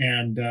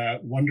and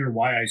wonder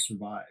why I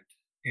survived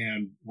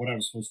and what I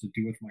was supposed to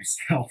do with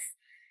myself.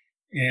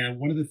 And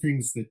one of the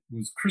things that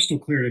was crystal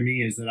clear to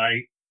me is that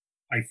I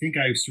think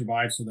I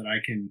survived so that I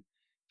can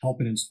help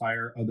and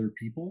inspire other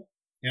people.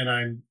 And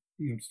I'm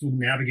still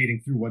navigating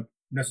through what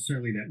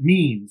necessarily that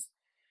means.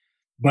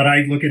 But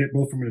I look at it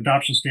both from an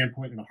adoption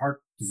standpoint and a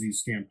heart disease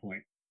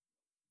standpoint.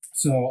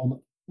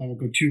 So I won't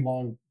go too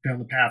long down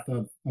the path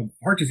of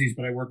heart disease,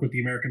 but I work with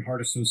the American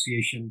Heart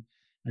Association.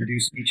 I do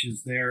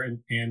speeches there,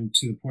 and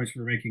to the points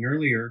we were making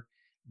earlier,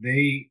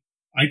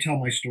 I tell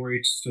my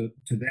stories to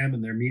them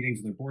in their meetings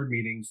and their board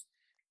meetings.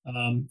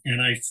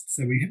 And I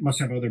said, we must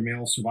have other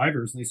male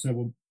survivors. And they said,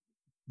 well,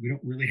 we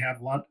don't really have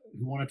a lot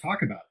who want to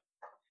talk about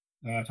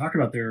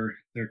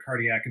their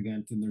cardiac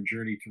event and their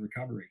journey to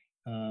recovery.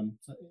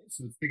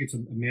 So I think it's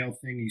a male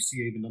thing you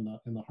see even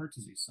in the heart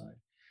disease side.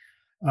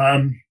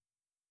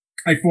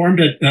 I formed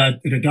an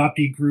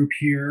adoptee group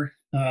here,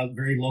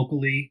 very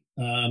locally.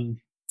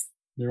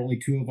 There are only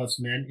 2 of us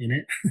men in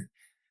it.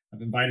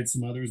 I've invited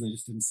some others, and they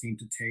just didn't seem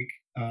to take.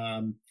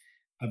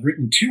 I've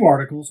written 2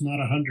 articles, not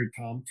 100,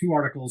 Tom, 2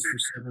 articles for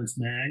Severance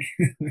Mag.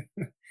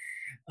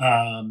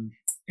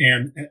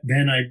 And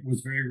then I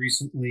was very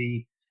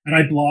recently And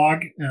I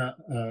blog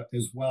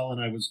as well. And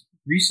I was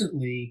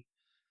recently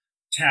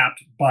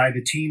tapped by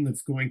the team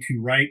that's going to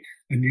write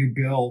a new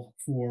bill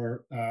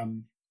for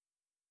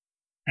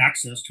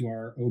access to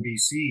our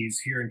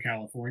OBCs here in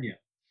California.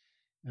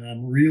 And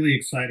I'm really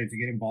excited to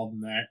get involved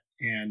in that.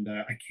 And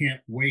I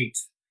can't wait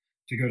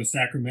to go to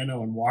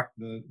Sacramento and walk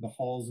the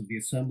halls of the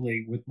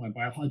assembly with my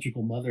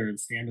biological mother and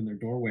stand in their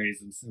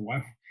doorways and say,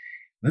 wow,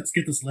 let's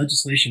get this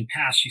legislation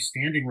passed. She's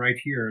standing right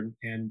here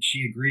and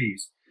she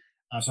agrees.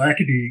 So that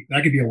could be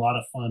a lot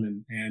of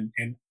fun.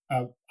 And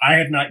I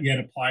have not yet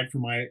applied for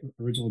my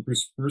original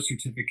birth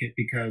certificate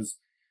because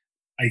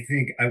I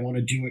think I want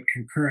to do it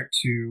concurrent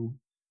to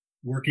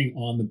working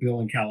on the bill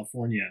in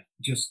California,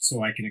 just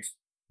so I can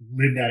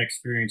live that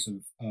experience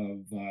of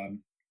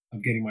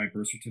getting my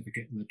birth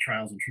certificate and the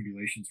trials and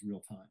tribulations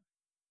real time.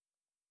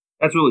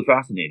 That's really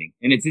fascinating.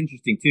 And it's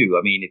interesting too.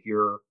 I mean, if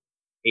you're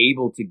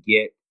able to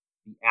get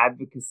the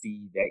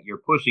advocacy that you're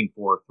pushing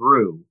for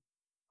through,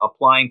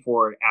 applying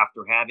for it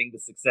after having the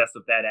success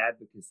of that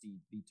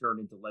advocacy be turned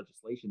into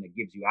legislation that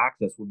gives you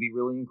access would be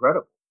really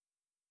incredible.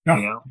 Oh,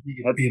 You know,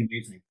 it'd be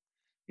amazing.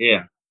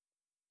 Yeah,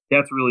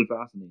 that's really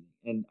fascinating.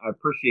 And I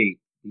appreciate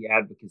the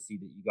advocacy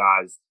that you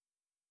guys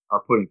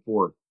are putting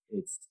forth.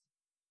 It's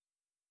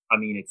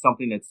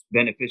something that's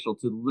beneficial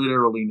to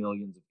literally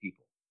millions of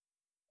people.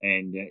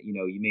 And,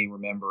 you may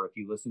remember if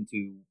you listened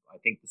to, I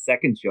think the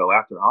second show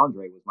after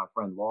Andre was my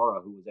friend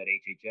Laura, who was at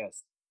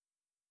HHS.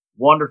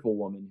 Wonderful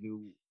woman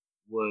who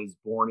was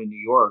born in New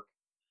York.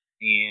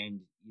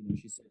 And,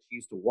 she said she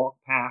used to walk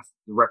past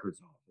the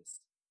records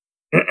office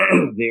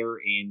there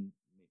in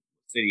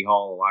City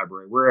Hall,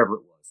 library, wherever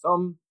it was.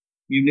 Some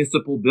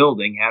municipal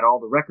building had all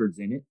the records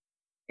in it.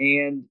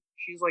 And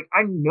she's like,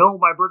 I know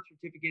my birth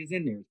certificate is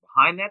in there. It's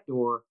behind that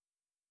door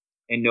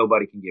and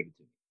nobody can give it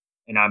to me.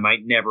 And I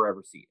might never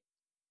ever see it.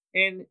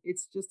 And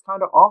it's just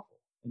kind of awful.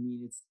 I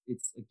mean,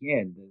 it's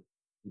again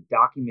the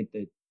document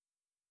that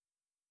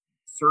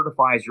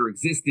certifies your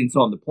existence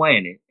on the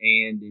planet,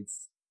 and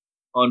it's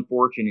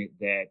unfortunate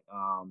that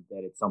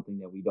that it's something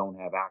that we don't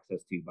have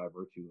access to by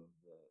virtue of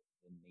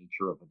the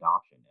nature of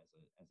adoption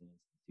as an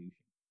institution.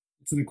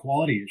 It's an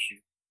equality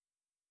issue.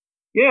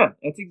 Yeah,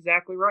 that's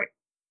exactly right.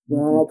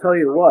 Well, I'll tell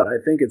you what. I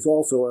think it's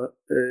also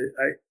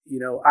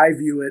I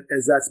view it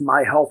as that's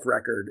my health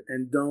record,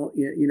 and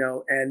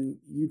and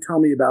you tell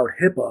me about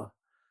HIPAA.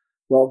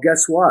 Well,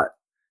 guess what?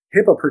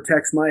 HIPAA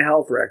protects my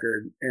health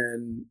record,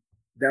 and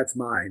that's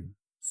mine.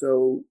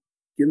 So,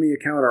 give me a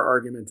counter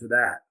argument to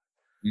that.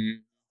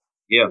 Mm-hmm.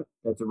 Yeah,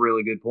 that's a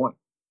really good point.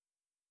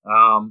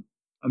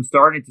 I'm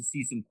starting to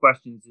see some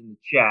questions in the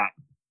chat,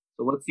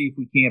 so let's see if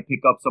we can't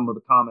pick up some of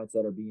the comments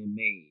that are being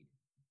made.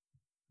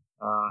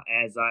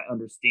 As I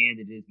understand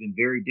it has been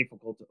very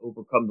difficult to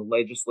overcome the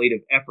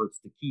legislative efforts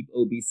to keep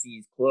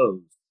OBCs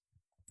closed.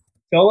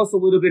 Tell us a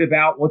little bit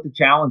about what the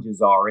challenges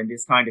are in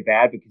this kind of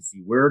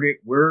advocacy. Why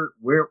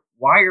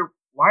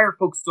are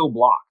folks so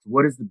blocked?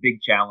 What is the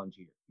big challenge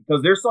here?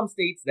 Because there's some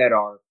states that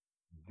are.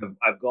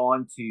 I've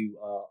gone to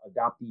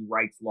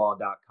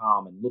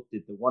adopteerightslaw.com and looked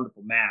at the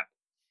wonderful map.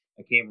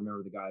 I can't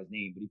remember the guy's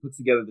name, but he puts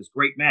together this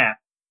great map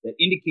that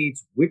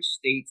indicates which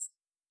states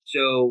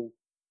show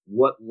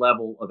what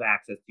level of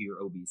access to your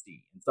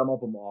OBC. And some of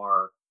them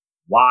are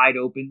wide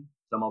open.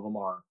 Some of them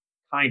are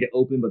kind of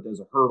open, but there's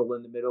a hurdle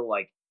in the middle.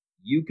 Like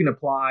you can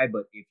apply,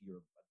 but if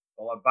your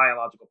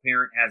biological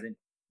parent hasn't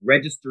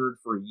registered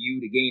for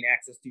you to gain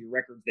access to your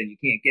records, then you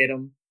can't get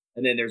them.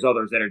 And then there's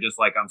others that are just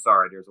like, I'm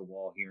sorry, there's a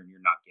wall here and you're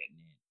not getting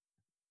in.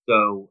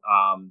 So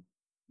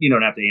you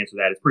don't have to answer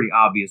that. It's pretty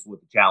obvious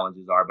what the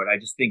challenges are, but I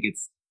just think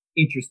it's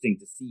interesting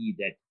to see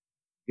that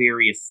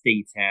various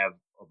states have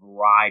a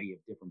variety of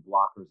different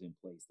blockers in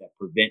place that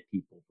prevent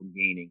people from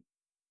gaining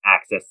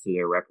access to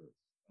their records.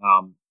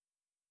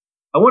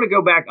 I want to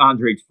go back,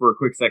 Andre, for a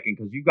quick second,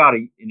 because you got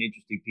an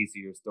interesting piece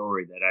of your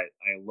story that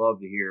I love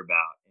to hear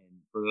about.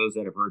 And for those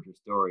that have heard your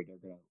story, they're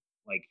going to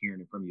like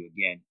hearing it from you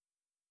again.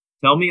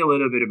 Tell me a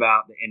little bit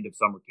about the end of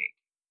summer cake.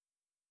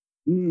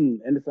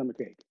 End of summer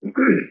cake.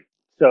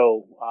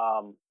 So,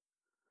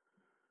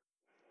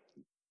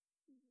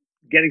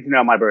 getting to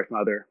know my birth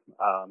mother.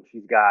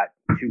 She's got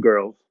 2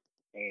 girls,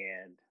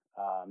 and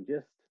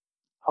just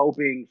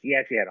hoping. She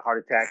actually had a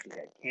heart attack. She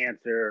had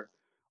cancer.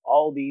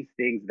 All these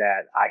things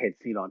that I had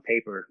seen on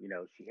paper,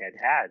 she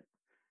had,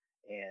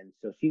 and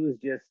so she was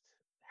just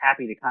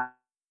happy to kind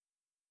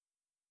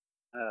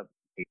of.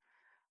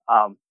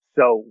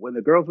 So when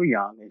the girls were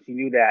young, and she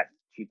knew that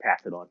she'd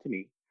pass it on to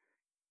me.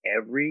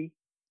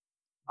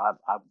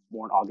 I'm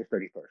born August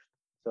 31st,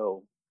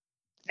 so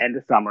end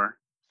of summer,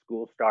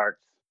 school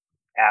starts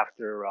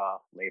after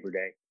Labor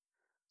Day.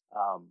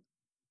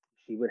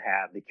 She would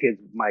have the kids,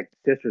 my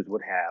sisters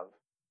would have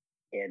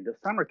end of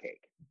summer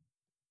cake.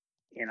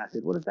 And I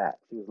said, what is that?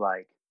 She was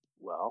like,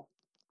 well,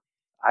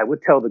 I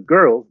would tell the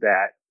girls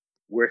that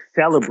we're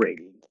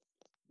celebrating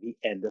the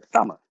end of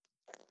summer.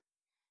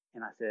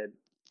 And I said,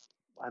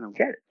 I don't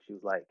get it. She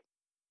was like,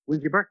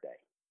 when's your birthday?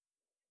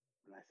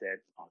 And I said,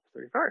 August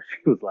 31st.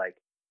 She was like,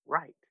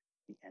 right,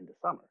 the end of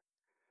summer.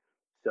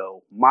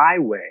 So my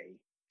way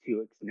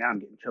to, now I'm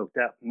getting choked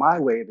up. My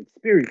way of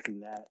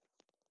experiencing that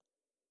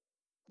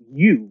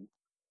you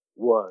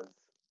was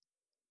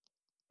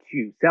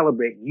to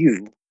celebrate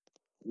you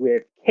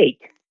with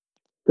cake,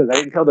 because I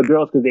didn't tell the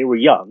girls because they were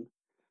young.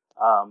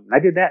 I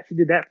did that. She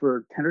did that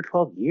for 10 or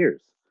 12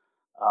 years.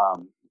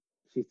 Um,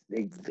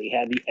 they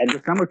had the end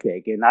of summer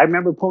cake, and I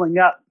remember pulling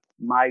up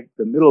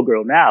the middle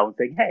girl now and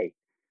saying, "Hey,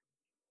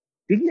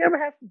 did you ever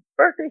have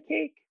birthday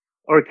cake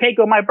or a cake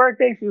on my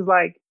birthday?" She was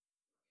like,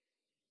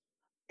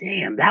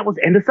 "Damn, that was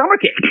end of summer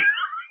cake."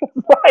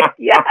 Like,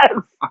 yes,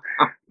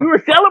 we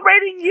were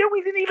celebrating you.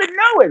 We didn't even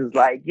know it. It's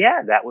like,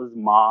 yeah, that was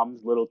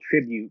mom's little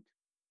tribute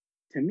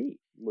to me.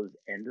 Was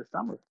end of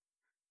summer.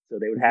 So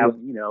they would have,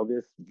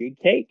 this big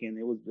cake, and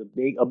it was a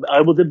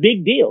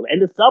big deal.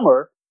 End of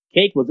summer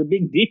cake was a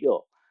big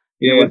deal.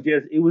 Yeah.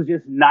 It was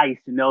just nice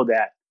to know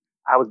that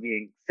I was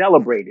being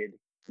celebrated,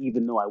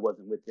 even though I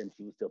wasn't with them.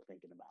 She was still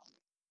thinking about me.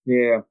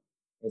 Yeah,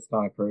 it's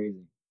kind of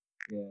crazy.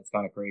 Yeah, it's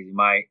kind of crazy. In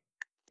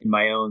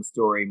my own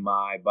story,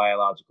 my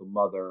biological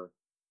mother,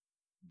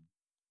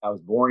 I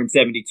was born in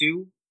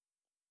 72.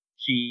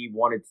 She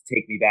wanted to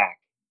take me back,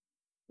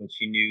 but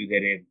she knew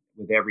that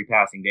with every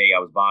passing day, I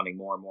was bonding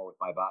more and more with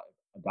my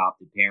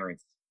adopted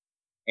parents.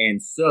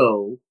 And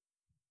so,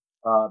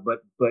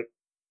 but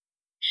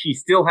she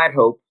still had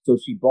hope. So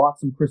she bought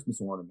some Christmas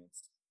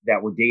ornaments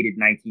that were dated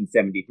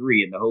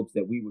 1973 in the hopes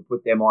that we would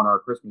put them on our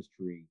Christmas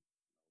tree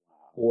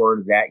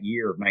for that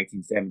year of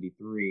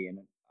 1973.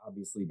 And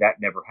obviously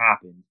that never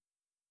happened.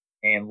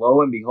 And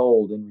lo and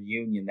behold, in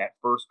reunion, that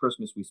first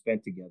Christmas we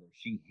spent together,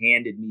 she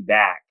handed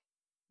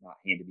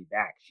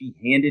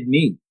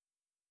me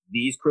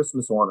these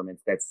Christmas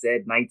ornaments that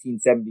said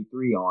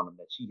 1973 on them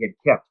that she had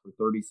kept for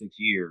 36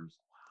 years.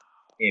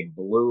 It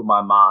blew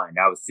my mind.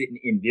 I was sitting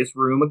in this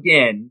room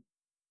again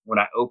when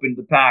I opened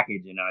the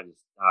package, and I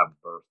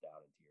burst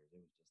out in tears. It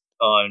was just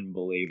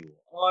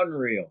unbelievable,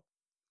 unreal.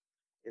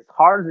 As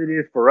hard as it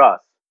is for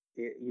us,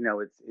 it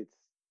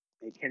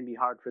can be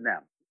hard for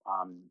them.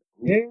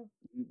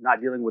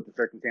 Not dealing with the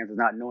circumstances,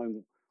 not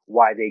knowing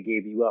why they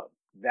gave you up.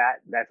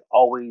 That's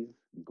always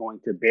going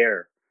to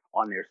bear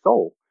on their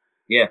soul.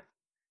 Yeah.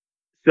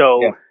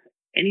 So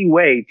any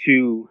way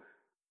to,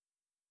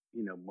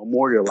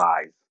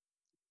 memorialize,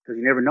 because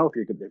you never know if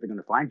they're going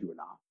to find you or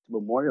not. To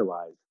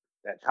memorialize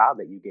that child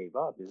that you gave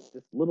up is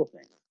just little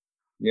things.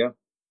 Yeah.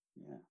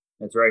 Yeah.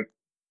 That's right.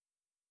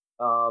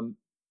 I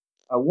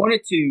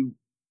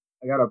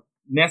got a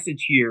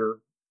message here.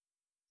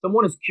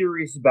 Someone is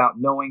curious about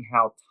knowing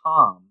how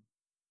Tom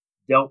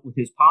dealt with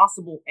his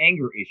possible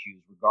anger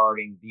issues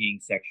regarding being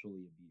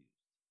sexually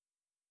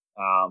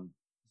abused.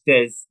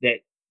 Says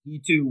that he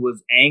too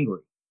was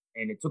angry,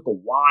 and it took a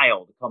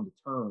while to come to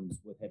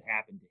terms with what had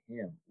happened to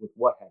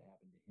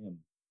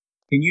him.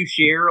 Can you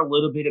share a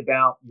little bit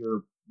about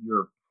your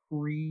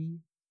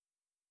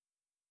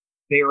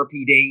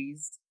pre-therapy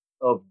days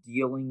of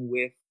dealing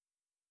with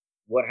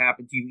what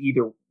happened to you,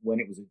 either when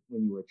you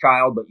were a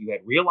child, but you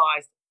had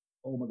realized,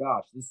 oh my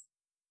gosh,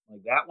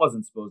 that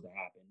wasn't supposed to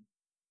happen,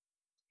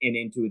 and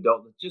into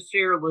adulthood? Just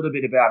share a little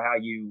bit about how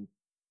you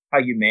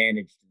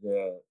managed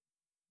the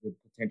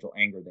potential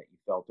anger that you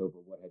felt over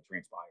what had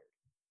transpired.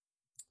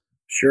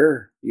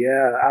 Sure.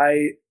 Yeah.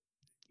 I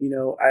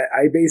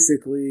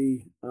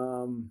basically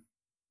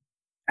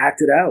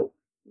acted out.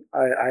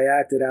 I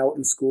acted out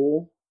in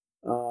school.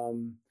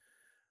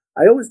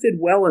 I always did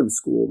well in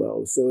school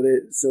though, so they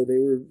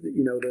were,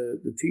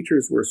 the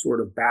teachers were sort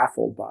of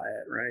baffled by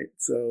it, right?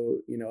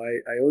 So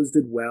I always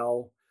did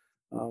well,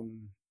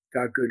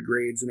 got good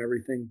grades and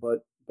everything,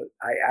 but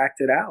I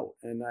acted out,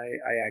 and I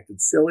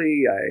acted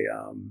silly. I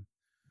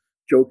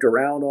joked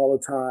around all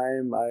the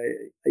time.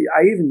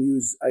 I even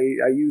use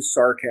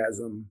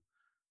sarcasm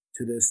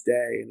to this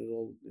day, and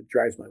it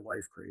drives my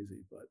wife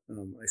crazy, but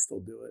I still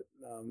do it.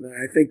 And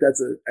I think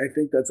that's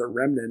a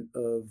remnant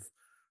of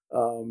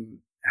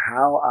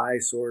how I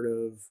sort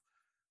of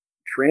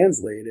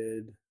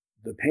translated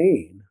the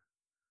pain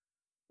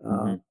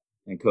and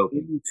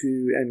coping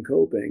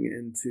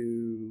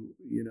into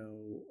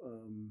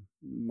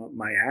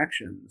my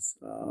actions.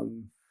 I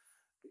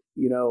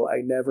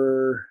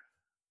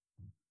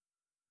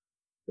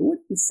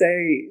wouldn't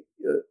say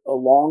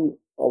along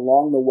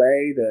the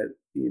way that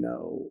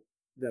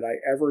that I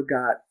ever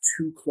got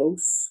too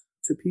close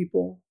to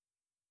people.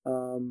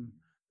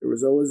 There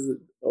was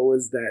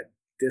always that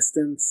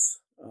distance.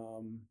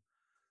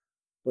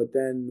 But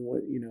then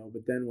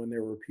when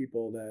there were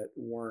people that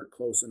weren't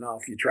close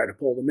enough, you try to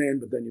pull them in,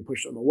 but then you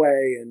push them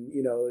away, and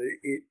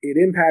it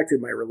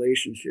impacted my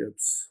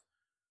relationships.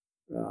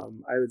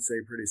 I would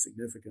say pretty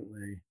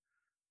significantly.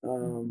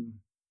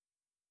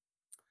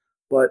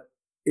 But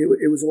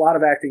it was a lot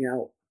of acting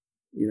out.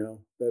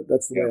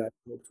 That's the way I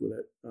coped with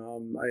it.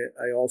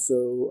 I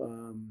also,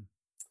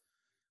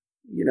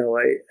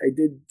 I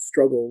did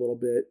struggle a little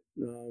bit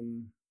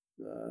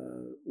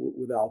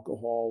with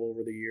alcohol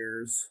over the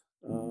years.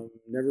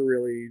 Never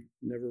really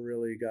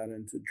got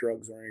into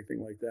drugs or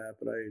anything like that,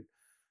 but I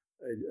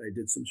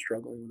did some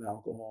struggling with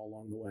alcohol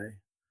along the way.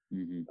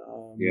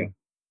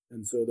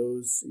 And so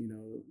those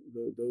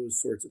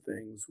sorts of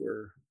things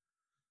were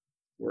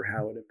or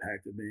how it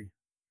impacted me.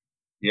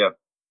 Yeah.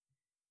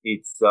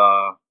 It's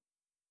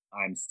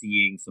I'm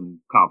seeing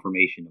some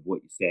confirmation of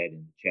what you said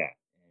in the chat,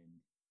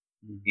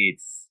 and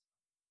it's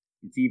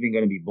even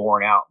going to be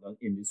borne out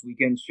in this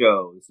weekend's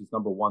show. This is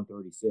number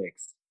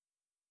 136,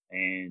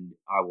 and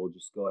I will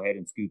just go ahead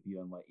and scoop you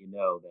and let you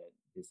know that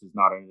this is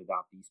not an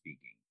adoptee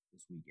speaking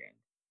this weekend,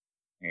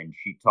 and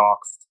she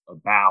talks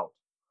about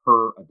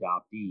her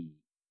adoptee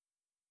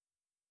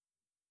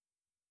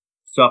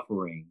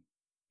suffering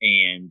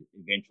and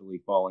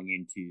eventually falling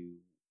into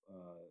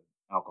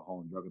alcohol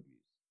and drug abuse.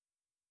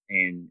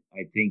 And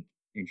I think,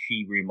 and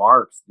she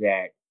remarks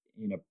that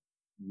in a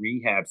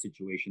rehab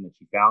situation that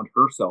she found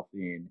herself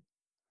in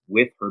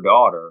with her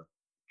daughter,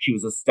 she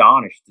was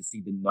astonished to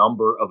see the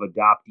number of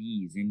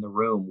adoptees in the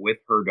room with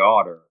her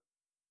daughter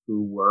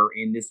who were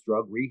in this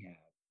drug rehab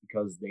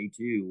because they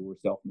too were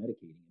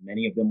self-medicating.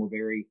 Many of them were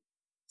very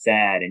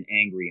sad and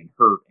angry and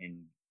hurt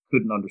and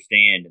couldn't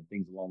understand and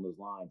things along those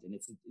lines. And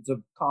it's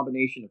a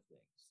combination of things.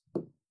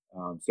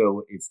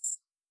 So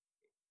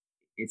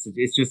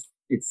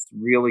it's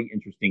really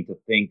interesting to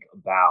think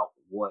about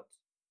what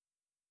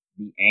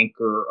the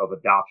anchor of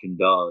adoption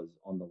does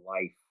on the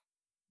life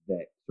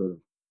that sort of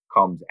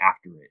comes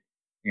after it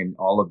and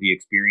all of the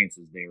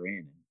experiences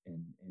therein.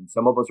 And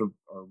some of us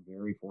are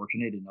very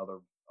fortunate, and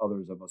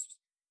others of us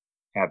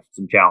have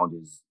some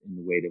challenges in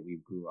the way that we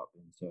grew up.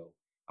 And so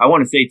I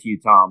want to say to you,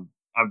 Tom,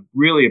 I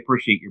really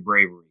appreciate your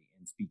bravery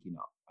in speaking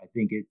up. I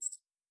think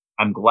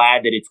I'm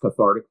glad that it's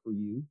cathartic for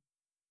you,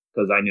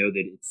 because I know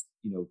that it's,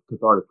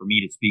 cathartic for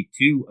me to speak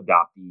to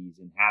adoptees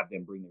and have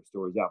them bring their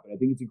stories out. But I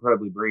think it's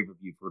incredibly brave of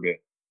you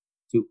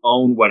to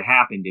own what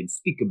happened and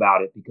speak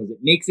about it, because it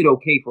makes it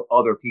okay for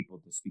other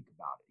people to speak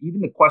about it. Even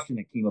the question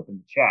that came up in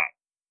the chat,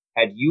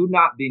 had you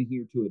not been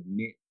here to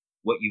admit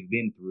what you've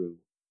been through,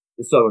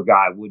 this other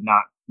guy would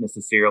not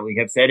necessarily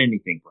have said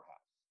anything, perhaps.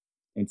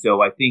 And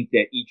so I think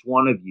that each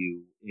one of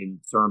you, in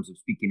terms of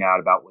speaking out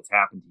about what's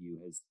happened to you,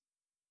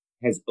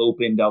 has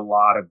opened a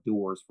lot of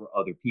doors for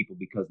other people,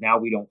 because now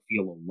we don't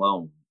feel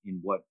alone in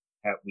what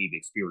we've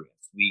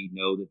experienced. We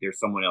know that there's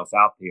someone else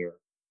out there.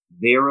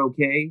 They're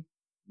okay.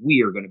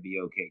 We are going to be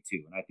okay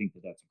too. And I think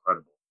that that's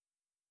incredible.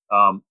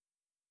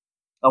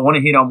 I want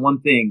to hit on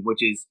one thing,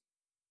 which is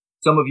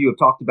some of you have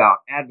talked about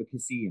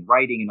advocacy and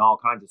writing and all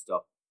kinds of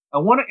stuff. I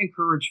want to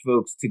encourage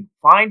folks to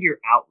find your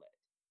outlet,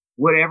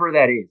 whatever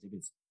that is. If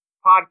it's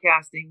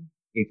podcasting,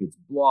 if it's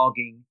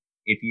blogging,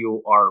 if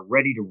you are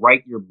ready to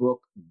write your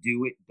book,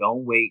 do it.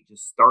 Don't wait.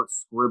 Just start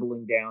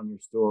scribbling down your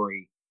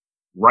story.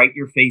 Write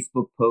your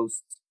Facebook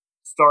posts.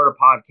 Start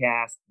a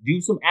podcast.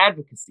 Do some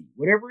advocacy.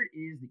 Whatever it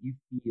is that you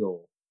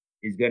feel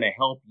is going to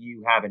help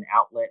you have an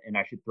outlet. And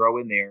I should throw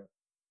in there,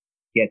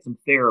 get some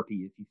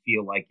therapy if you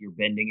feel like you're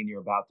bending and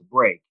you're about to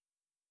break.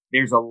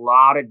 There's a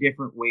lot of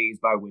different ways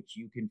by which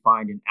you can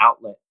find an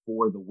outlet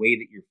for the way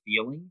that you're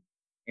feeling.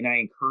 And I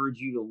encourage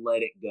you to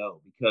let it go,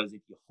 because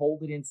if you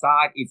hold it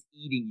inside, it's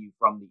eating you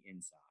from the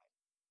inside,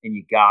 and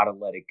you got to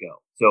let it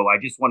go. So I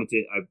just wanted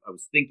to, I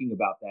was thinking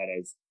about that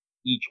as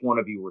each one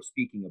of you were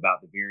speaking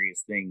about the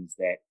various things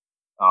that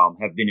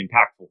have been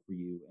impactful for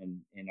you.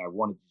 And I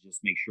wanted to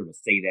just make sure to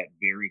say that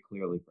very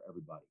clearly for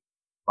everybody.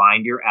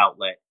 Find your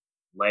outlet,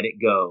 let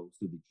it go,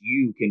 so that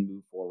you can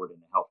move forward in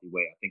a healthy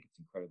way. I think it's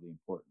incredibly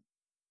important.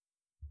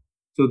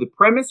 So the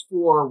premise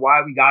for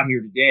why we got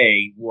here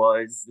today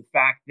was the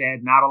fact that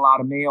not a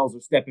lot of males are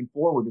stepping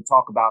forward to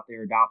talk about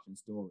their adoption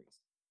stories.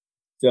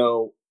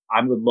 So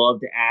I would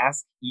love to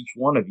ask each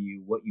one of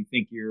you what you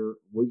think the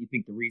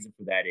reason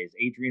for that is.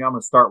 Adrian, I'm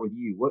going to start with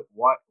you.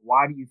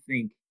 Why do you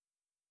think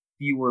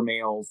fewer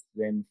males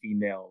than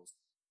females,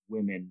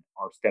 women,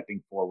 are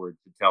stepping forward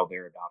to tell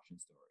their adoption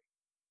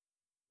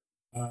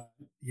story?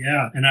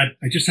 Yeah, and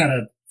I just had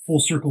a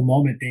full circle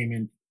moment,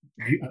 Damon.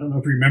 I don't know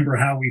if you remember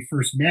how we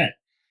first met.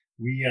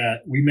 We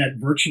met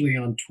virtually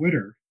on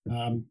Twitter.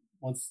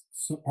 Once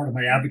part of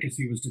my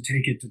advocacy was to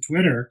take it to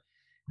Twitter,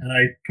 and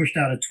I pushed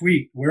out a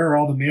tweet: "Where are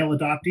all the male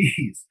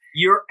adoptees?"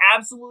 You're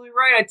absolutely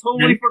right. I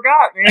totally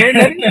forgot, man.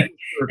 And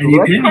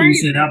you did. You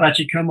said, "How about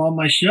you come on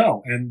my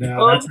show?" And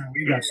that's how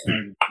we got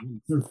started.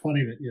 It's sort of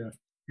funny that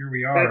here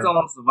we are. That's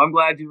awesome. I'm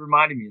glad you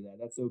reminded me of that.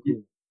 That's so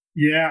cool.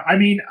 Yeah, I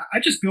mean, I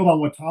just build on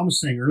what Tom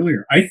was saying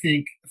earlier. I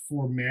think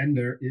for men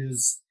there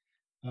is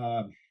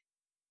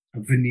a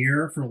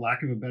veneer, for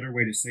lack of a better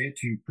way to say it,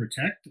 to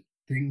protect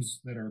things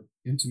that are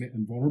intimate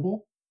and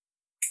vulnerable,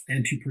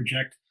 and to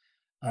project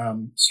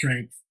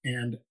strength.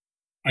 And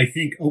I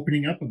think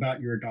opening up about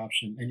your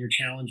adoption and your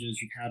challenges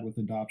you've had with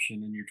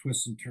adoption and your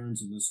twists and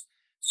turns in this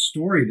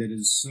story that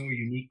is so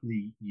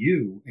uniquely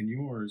you and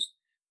yours,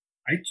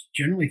 I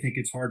generally think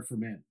it's hard for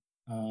men.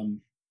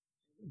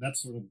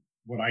 That's sort of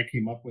what I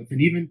came up with.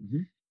 And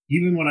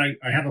even when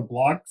I have a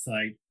blog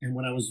site, and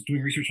when I was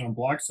doing research on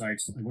blog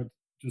sites, I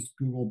just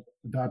Googled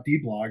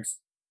adoptee blogs,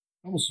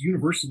 almost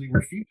universally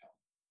were female.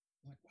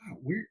 I'm like, wow,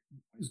 what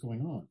is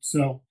going on?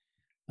 So,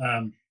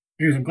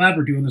 anyways, I'm glad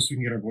we're doing this. We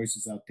can get our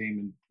voices out,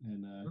 Damon,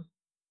 and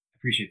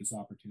appreciate this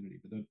opportunity.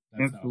 But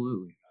that's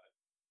absolutely.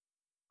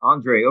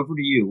 Andre, over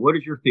to you. What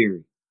is your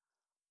theory?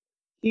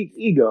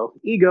 ego,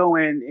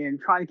 and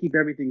trying to keep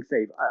everything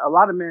safe. A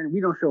lot of men, we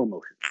don't show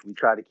emotions. We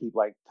try to keep,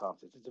 like Tom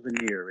says, it's a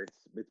veneer.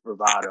 It's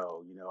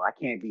bravado. You know, I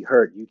can't be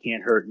hurt. You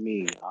can't hurt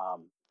me.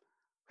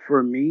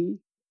 For me,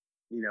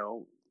 you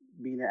know,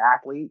 being an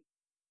athlete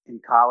in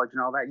college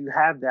and all that, you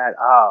have that.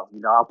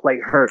 I'll play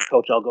hurt,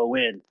 coach. I'll go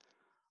in.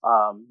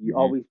 You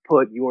always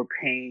put your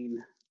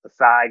pain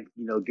aside.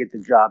 You know, get the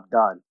job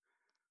done.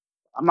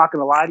 I'm not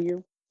gonna lie to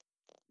you.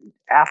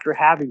 After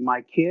having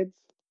my kids,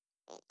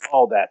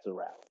 all that's a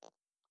wrap.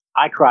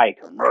 I cry at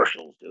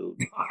commercials, dude.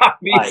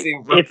 Me Like,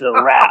 too, bro. it's a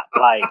wrap.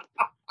 Like,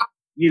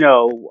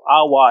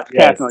 I'll watch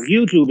Yes. cats on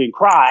YouTube and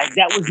cry.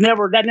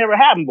 That never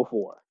happened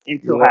before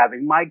until Yeah.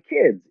 having my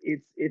kids.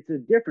 It's a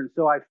difference.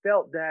 So I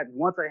felt that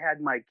once I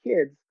had my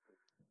kids,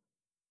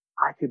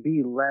 I could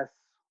be less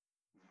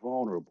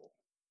vulnerable.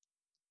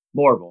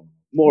 More vulnerable.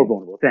 More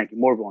vulnerable. Thank you.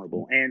 More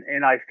vulnerable.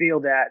 And I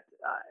feel that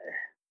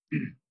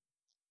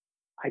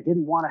I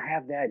didn't want to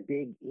have that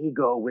big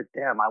ego with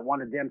them. I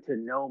wanted them to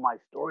know my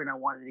story, and I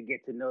wanted to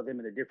get to know them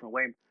in a different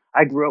way.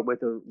 I grew up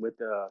with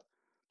a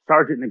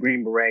sergeant in the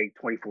Green Beret,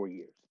 24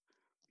 years.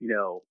 You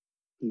know,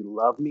 he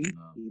loved me.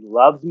 He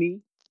loves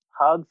me.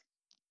 Hugs,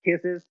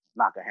 kisses,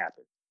 not gonna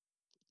happen.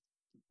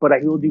 But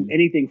he will do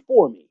anything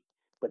for me.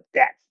 But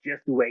that's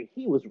just the way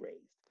he was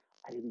raised.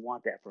 I didn't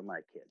want that for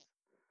my kids.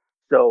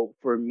 So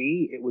for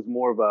me, it was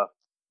more of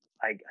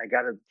I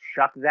gotta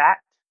shuck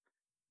that.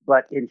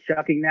 But in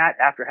shucking that,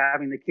 after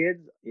having the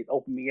kids, it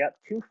opened me up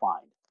to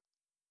find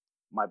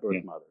my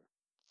birth mother.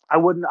 I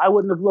wouldn't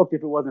have looked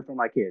if it wasn't for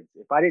my kids.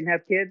 If I didn't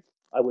have kids,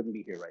 I wouldn't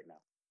be here right now.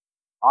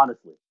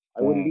 Honestly,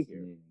 I wouldn't be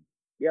here.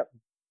 Yep.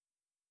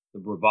 The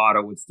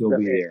bravado would still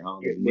be there, huh?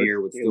 The veneer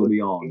would still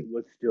be on. It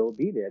would still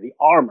be there. The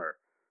armor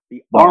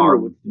would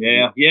still be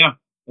on. Yeah.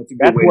 That's a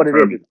good way what to it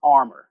term is. It's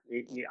armor.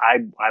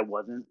 I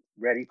wasn't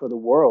ready for the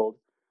world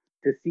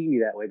to see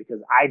me that way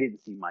because I didn't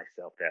see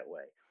myself that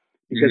way.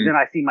 Because then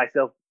I see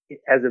myself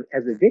as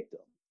a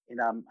victim,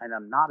 and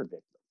I'm not a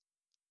victim.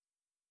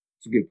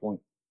 It's a good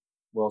point.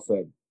 Well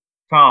said.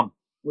 Tom,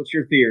 what's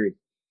your theory?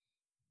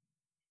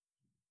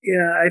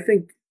 Yeah, I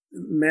think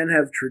men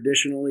have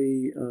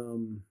traditionally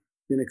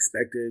been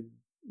expected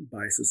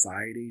by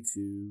society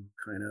to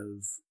kind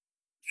of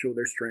show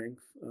their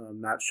strength,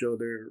 not show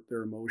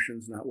their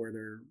emotions, not wear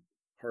their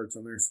hearts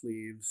on their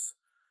sleeves.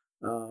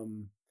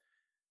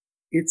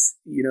 It's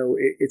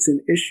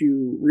an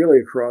issue really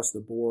across the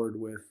board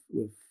with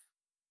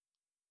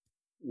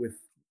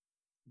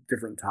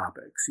different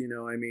topics.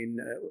 I mean,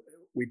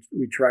 we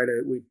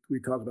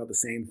talk about the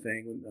same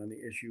thing on the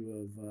issue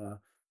of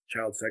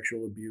child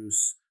sexual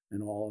abuse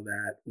and all of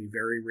that. We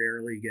very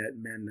rarely get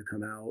men to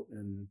come out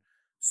and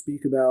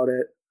speak about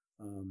it.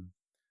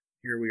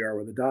 Here we are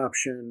with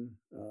adoption,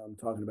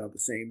 talking about the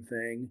same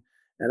thing.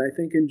 And I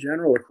think in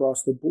general,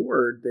 across the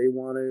board, they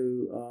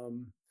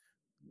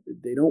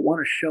don't want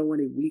to show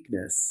any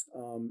weakness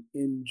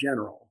in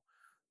general.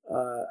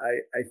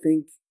 I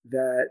think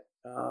that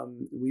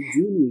we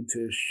do need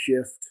to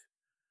shift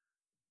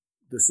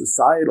the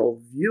societal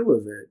view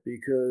of it,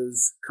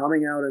 because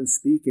coming out and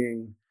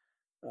speaking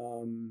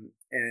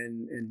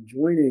and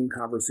joining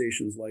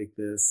conversations like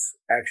this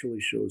actually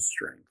shows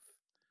strength.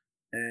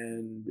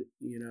 And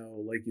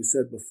like you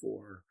said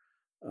before,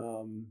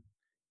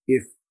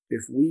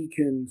 if we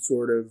can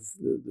sort of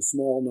the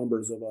small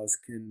numbers of us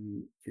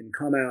can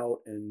come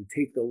out and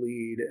take the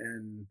lead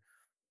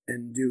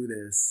and do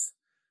this,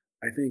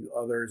 I think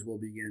others will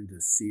begin to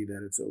see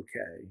that it's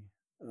okay,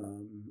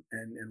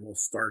 and we'll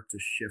start to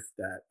shift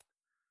that.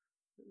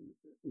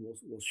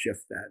 We'll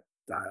shift that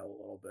dial a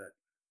little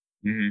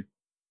bit. Mm-hmm.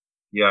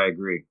 Yeah, I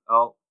agree.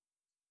 I'll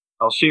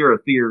share a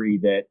theory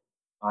that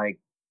I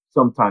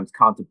sometimes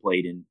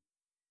contemplate, and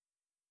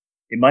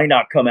it might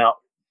not come out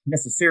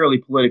necessarily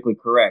politically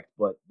correct,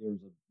 but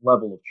there's a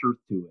level of truth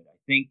to it. I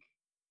think,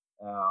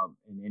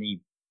 and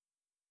any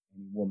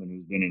woman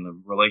who's been in a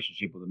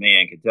relationship with a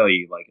man can tell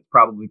you, like, it's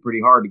probably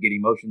pretty hard to get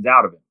emotions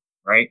out of him,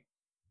 right?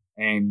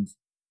 And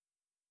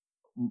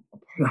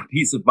a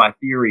piece of my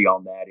theory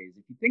on that is,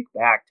 if you think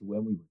back to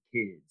when we were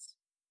kids,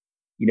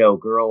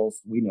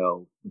 girls, we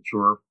know,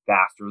 mature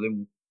faster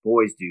than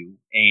boys do,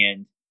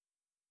 and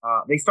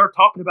they start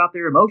talking about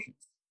their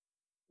emotions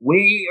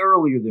way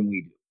earlier than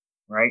we do,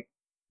 right?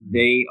 Mm-hmm.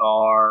 They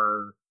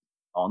are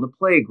on the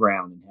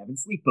playground and having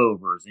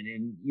sleepovers and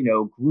in,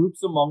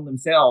 groups among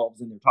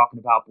themselves, and they're talking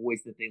about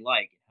boys that they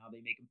like and how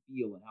they make them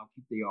feel and how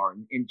cute they are.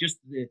 And just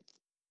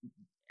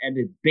at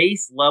the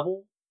base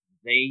level,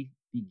 they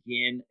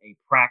begin a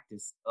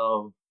practice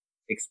of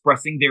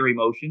expressing their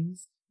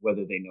emotions,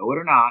 whether they know it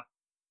or not,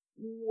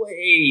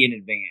 way in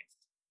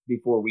advance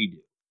before we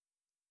do.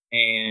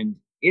 And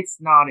it's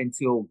not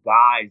until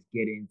guys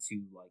get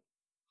into like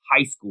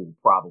high school,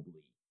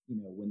 probably,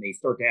 when they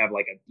start to have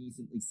like a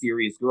decently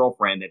serious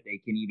girlfriend, that they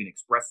can even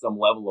express some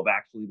level of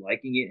actually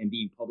liking it and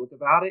being public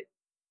about it.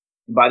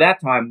 And by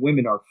that time,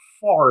 women are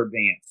far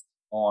advanced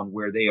on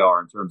where they are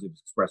in terms of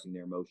expressing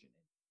their emotion.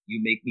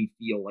 You make me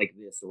feel like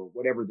this, or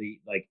whatever the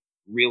like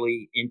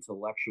really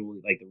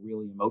intellectually, like the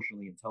really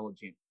emotionally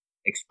intelligent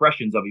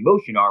expressions of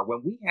emotion are,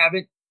 when we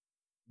haven't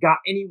got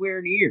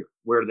anywhere near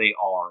where they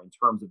are in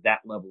terms of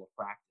that level of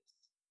practice.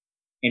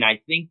 And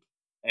I think,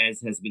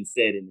 as has been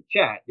said in the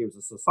chat, there's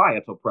a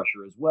societal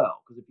pressure as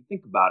well. Because if you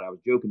think about it, I was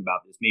joking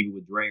about this maybe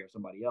with Dre or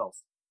somebody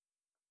else.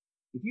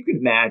 If you could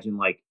imagine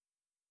like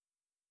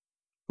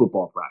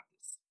football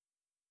practice,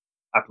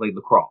 I played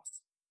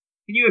lacrosse.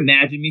 Can you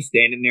imagine me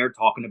standing there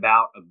talking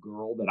about a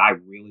girl that I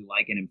really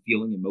like and am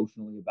feeling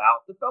emotionally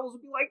about? The fellas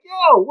would be like,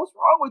 yo, what's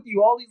wrong with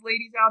you? All these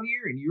ladies out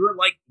here and you're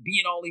like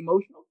being all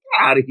emotional?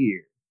 Get out of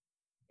here.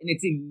 And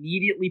it's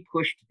immediately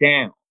pushed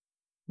down,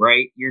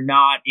 right? You're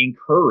not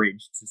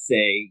encouraged to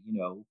say,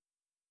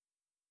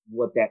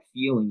 what that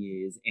feeling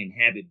is and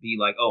have it be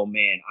like, oh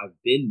man,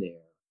 I've been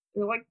there.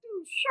 They're like,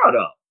 dude, shut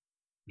up.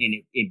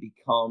 And it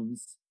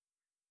becomes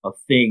a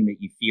thing that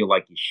you feel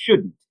like you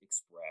shouldn't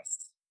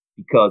express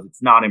because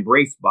it's not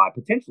embraced by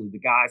potentially the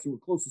guys who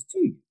are closest to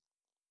you.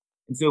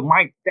 And so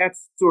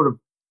that's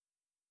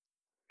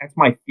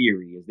my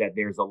theory, is that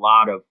there's a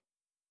lot of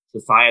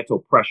societal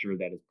pressure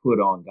that is put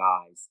on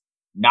guys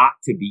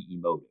not to be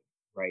emotive,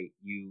 right?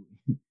 You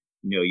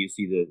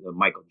see the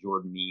Michael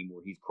Jordan meme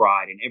where he's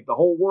cried and if the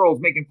whole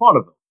world's making fun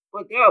of him.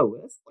 But no,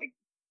 it's like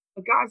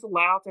a guy's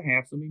allowed to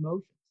have some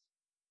emotions.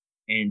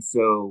 And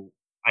so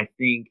I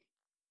think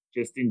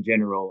just in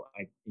general,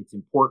 it's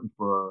important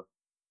for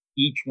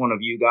each one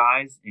of you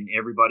guys and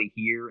everybody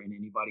here and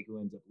anybody who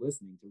ends up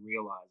listening to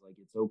realize like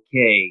it's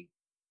okay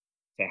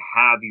to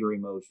have your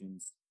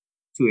emotions,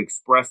 to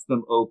express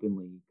them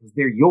openly because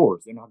they're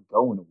yours. They're not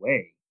going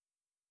away.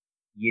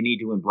 You need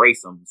to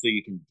embrace them so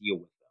you can deal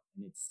with them.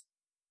 And it's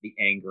the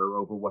anger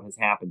over what has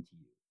happened to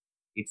you.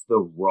 It's the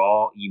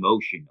raw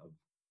emotion of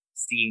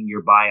seeing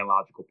your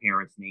biological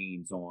parents'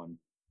 names on,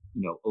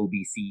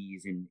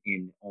 OBCs and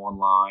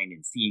online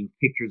and seeing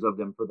pictures of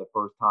them for the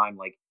first time.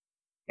 Like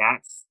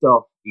that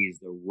stuff is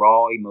the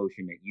raw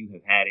emotion that you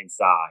have had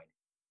inside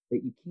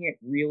that you can't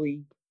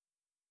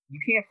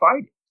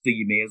fight it. So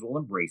you may as well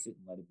embrace it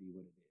and let it be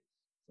what it is.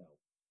 So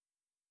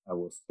I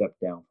will step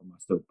down from my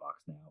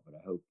soapbox now, but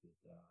I hope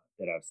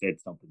that I've said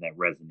something that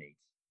resonates.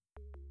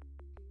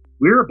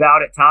 We're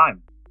about at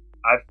time.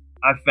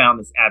 I've found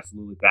this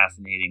absolutely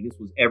fascinating. This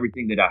was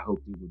everything that I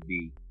hoped it would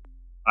be.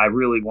 I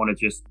really want to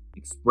just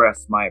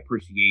express my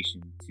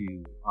appreciation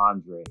to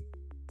Andre,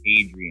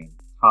 Adrian,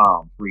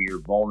 Tom for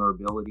your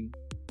vulnerability,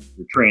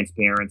 your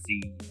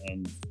transparency,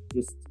 and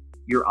just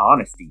your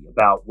honesty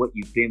about what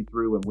you've been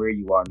through and where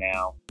you are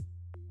now.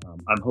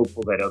 I'm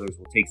hopeful that others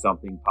will take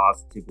something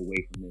positive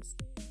away from this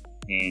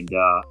and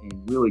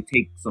really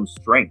take some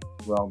strength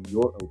from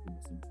your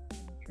openness and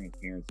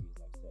transparency,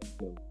 as I've said.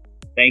 So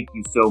thank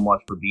you so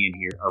much for being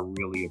here. I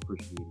really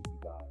appreciate it, you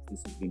guys.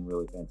 This has been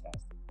really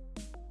fantastic.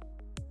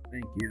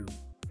 Thank you.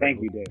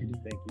 Thank you, David.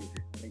 Thank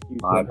you.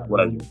 My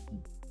pleasure.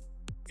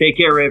 Take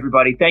care,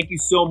 everybody. Thank you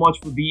so much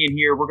for being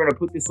here. We're going to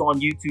put this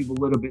on YouTube a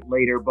little bit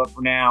later, but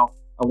for now,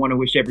 I want to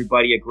wish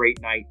everybody a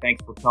great night.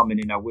 Thanks for coming,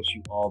 and I wish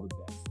you all the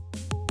best.